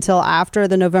waiting until after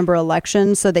the November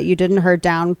election so that you didn't hurt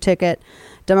down ticket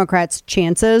Democrats'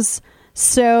 chances.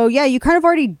 So, yeah, you kind of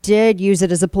already did use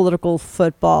it as a political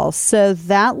football. So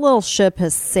that little ship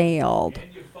has sailed.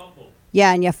 And you fumbled.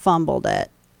 Yeah, and you fumbled it.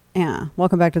 Yeah.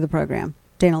 Welcome back to the program.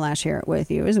 Dana Lash here with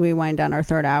you as we wind down our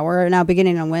third hour. Now,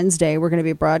 beginning on Wednesday, we're going to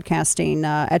be broadcasting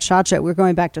at SHOT Show. We're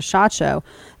going back to SHOT Show,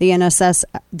 the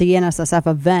NSSF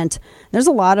event. There's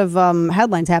a lot of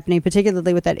headlines happening,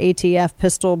 particularly with that ATF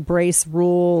pistol brace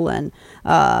rule and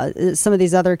some of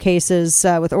these other cases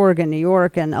with Oregon, New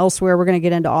York, and elsewhere. We're going to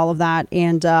get into all of that,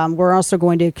 and we're also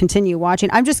going to continue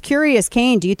watching. I'm just curious,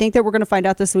 Kane, do you think that we're going to find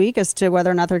out this week as to whether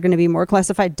or not there are going to be more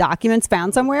classified documents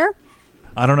found somewhere?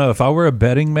 I don't know. If I were a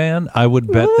betting man, I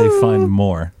would bet they find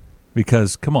more.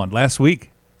 Because, come on, last week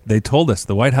they told us,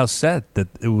 the White House said that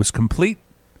it was complete.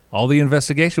 All the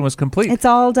investigation was complete. It's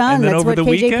all done. And then That's over what the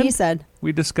KJP weekend, said.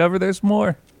 We discover there's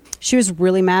more. She was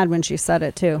really mad when she said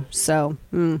it, too. So,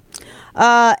 we'll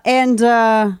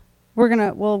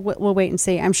wait and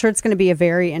see. I'm sure it's going to be a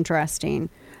very interesting.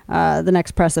 The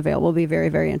next press avail will be very,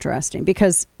 very interesting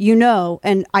because,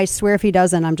 and I swear if he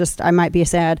doesn't, I might be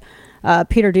sad.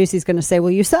 Peter Doocy's going to say, well,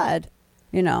 you said,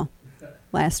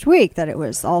 last week that it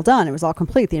was all done. It was all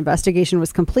complete. The investigation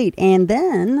was complete. And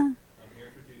then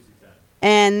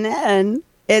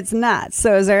it's not.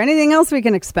 So is there anything else we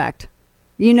can expect?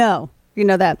 You know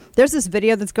that there's this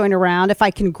video that's going around. If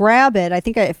I can grab it, I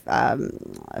think if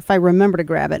I remember to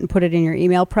grab it and put it in your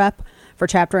email prep for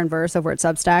Chapter and Verse over at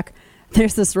Substack,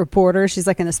 there's this reporter. She's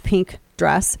like in this pink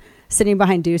dress sitting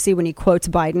behind Doocy when he quotes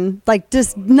Biden, like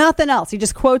just nothing else. He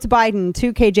just quotes Biden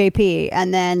to KJP,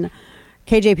 and then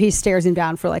KJP stares him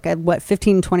down for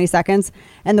 15, 20 seconds.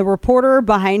 And the reporter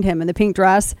behind him in the pink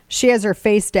dress, she has her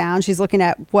face down. She's looking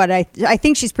at what I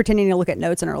think she's pretending to look at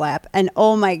notes in her lap. And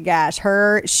oh my gosh,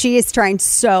 she is trying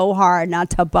so hard not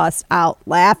to bust out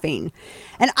laughing.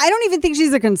 And I don't even think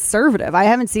she's a conservative. I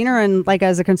haven't seen her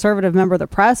as a conservative member of the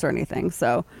press or anything.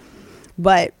 So,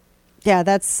 but yeah,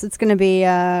 it's going to be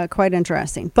quite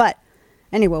interesting. But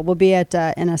anyway, we'll be at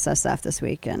NSSF this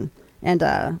week, and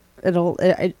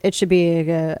it should be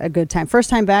a good time. First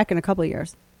time back in a couple of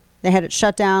years. They had it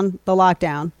shut down, the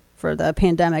lockdown for the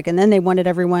pandemic, and then they wanted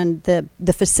everyone,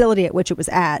 the facility at which it was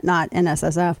at, not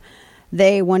NSSF,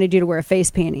 they wanted you to wear a face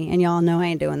panty, and y'all know I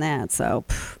ain't doing that. So,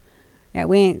 yeah,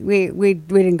 we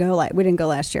didn't go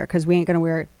last year because we ain't going to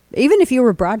wear it, even if you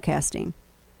were broadcasting.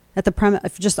 At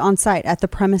the just on site at the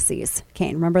premises,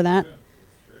 Kane. Remember that?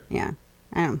 Yeah.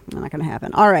 Not going to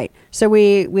happen. All right. So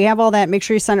we have all that. Make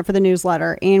sure you sign up for the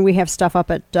newsletter, and we have stuff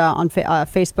up at on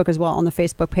Facebook as well on the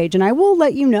Facebook page. And I will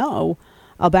let you know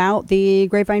about the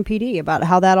Grapevine PD, about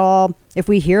how that all, if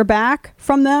we hear back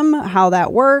from them, how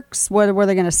that works, what they're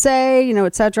going to say,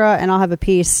 et cetera. And I'll have a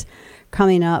piece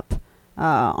coming up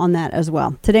on that as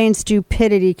well. Today in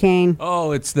Stupidity, Kane.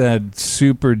 Oh, it's that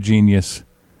super genius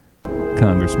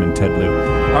Congressman Ted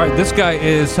Lieu. All right, this guy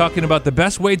is talking about the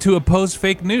best way to oppose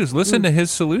fake news. Listen to his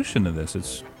solution to this.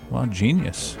 It's, well,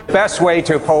 genius. Best way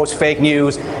to oppose fake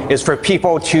news is for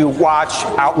people to watch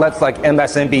outlets like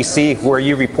MSNBC, where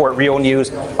you report real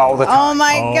news all the time. Oh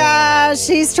my gosh,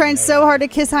 he's trying so hard to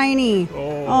kiss Heine.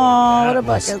 Oh, what a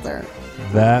butt-kisser.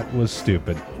 That was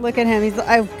stupid. Look at him.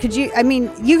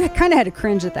 You kind of had to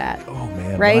cringe at that. Oh,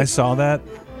 man. Right? When I saw that,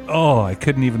 I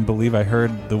couldn't even believe I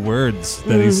heard the words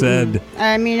that he said.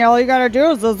 I mean, all you got to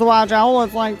do is just watch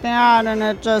outlets like that, and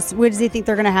it just... What does he think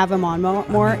they're going to have him on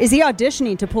more? Is he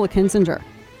auditioning to pull a Kinzinger?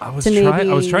 I was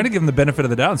trying to give him the benefit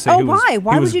of the doubt and say why?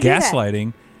 Why would you do that?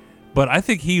 Gaslighting, but I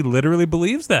think he literally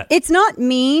believes that. It's not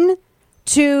mean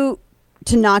to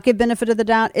not give benefit of the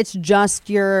doubt. It's just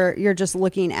you're just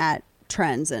looking at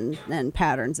trends and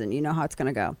patterns, and you know how it's going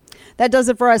to go. That does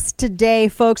it for us today,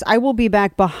 folks. I will be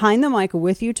back behind the mic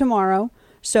with you tomorrow,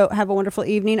 so have a wonderful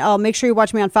evening. Make sure you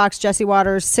watch me on Fox. Jesse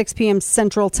Waters, 6 p.m.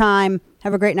 Central Time.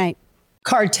 Have a great night.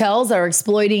 Cartels are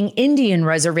exploiting Indian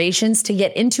reservations to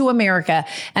get into America,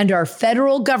 and our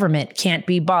federal government can't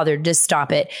be bothered to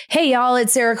stop it. Hey, y'all,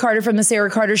 it's Sarah Carter from The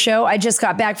Sarah Carter Show. I just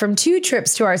got back from 2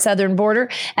 trips to our southern border,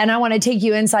 and I want to take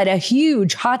you inside a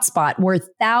huge hotspot where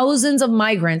thousands of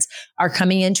migrants are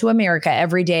coming into America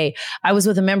every day. I was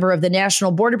with a member of the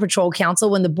National Border Patrol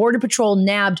Council when the Border Patrol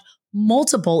nabbed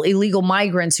multiple illegal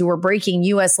migrants who were breaking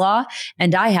U.S. law,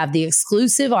 and I have the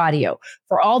exclusive audio.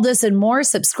 For all this and more,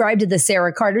 subscribe to The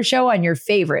Sarah Carter Show on your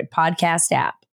favorite podcast app.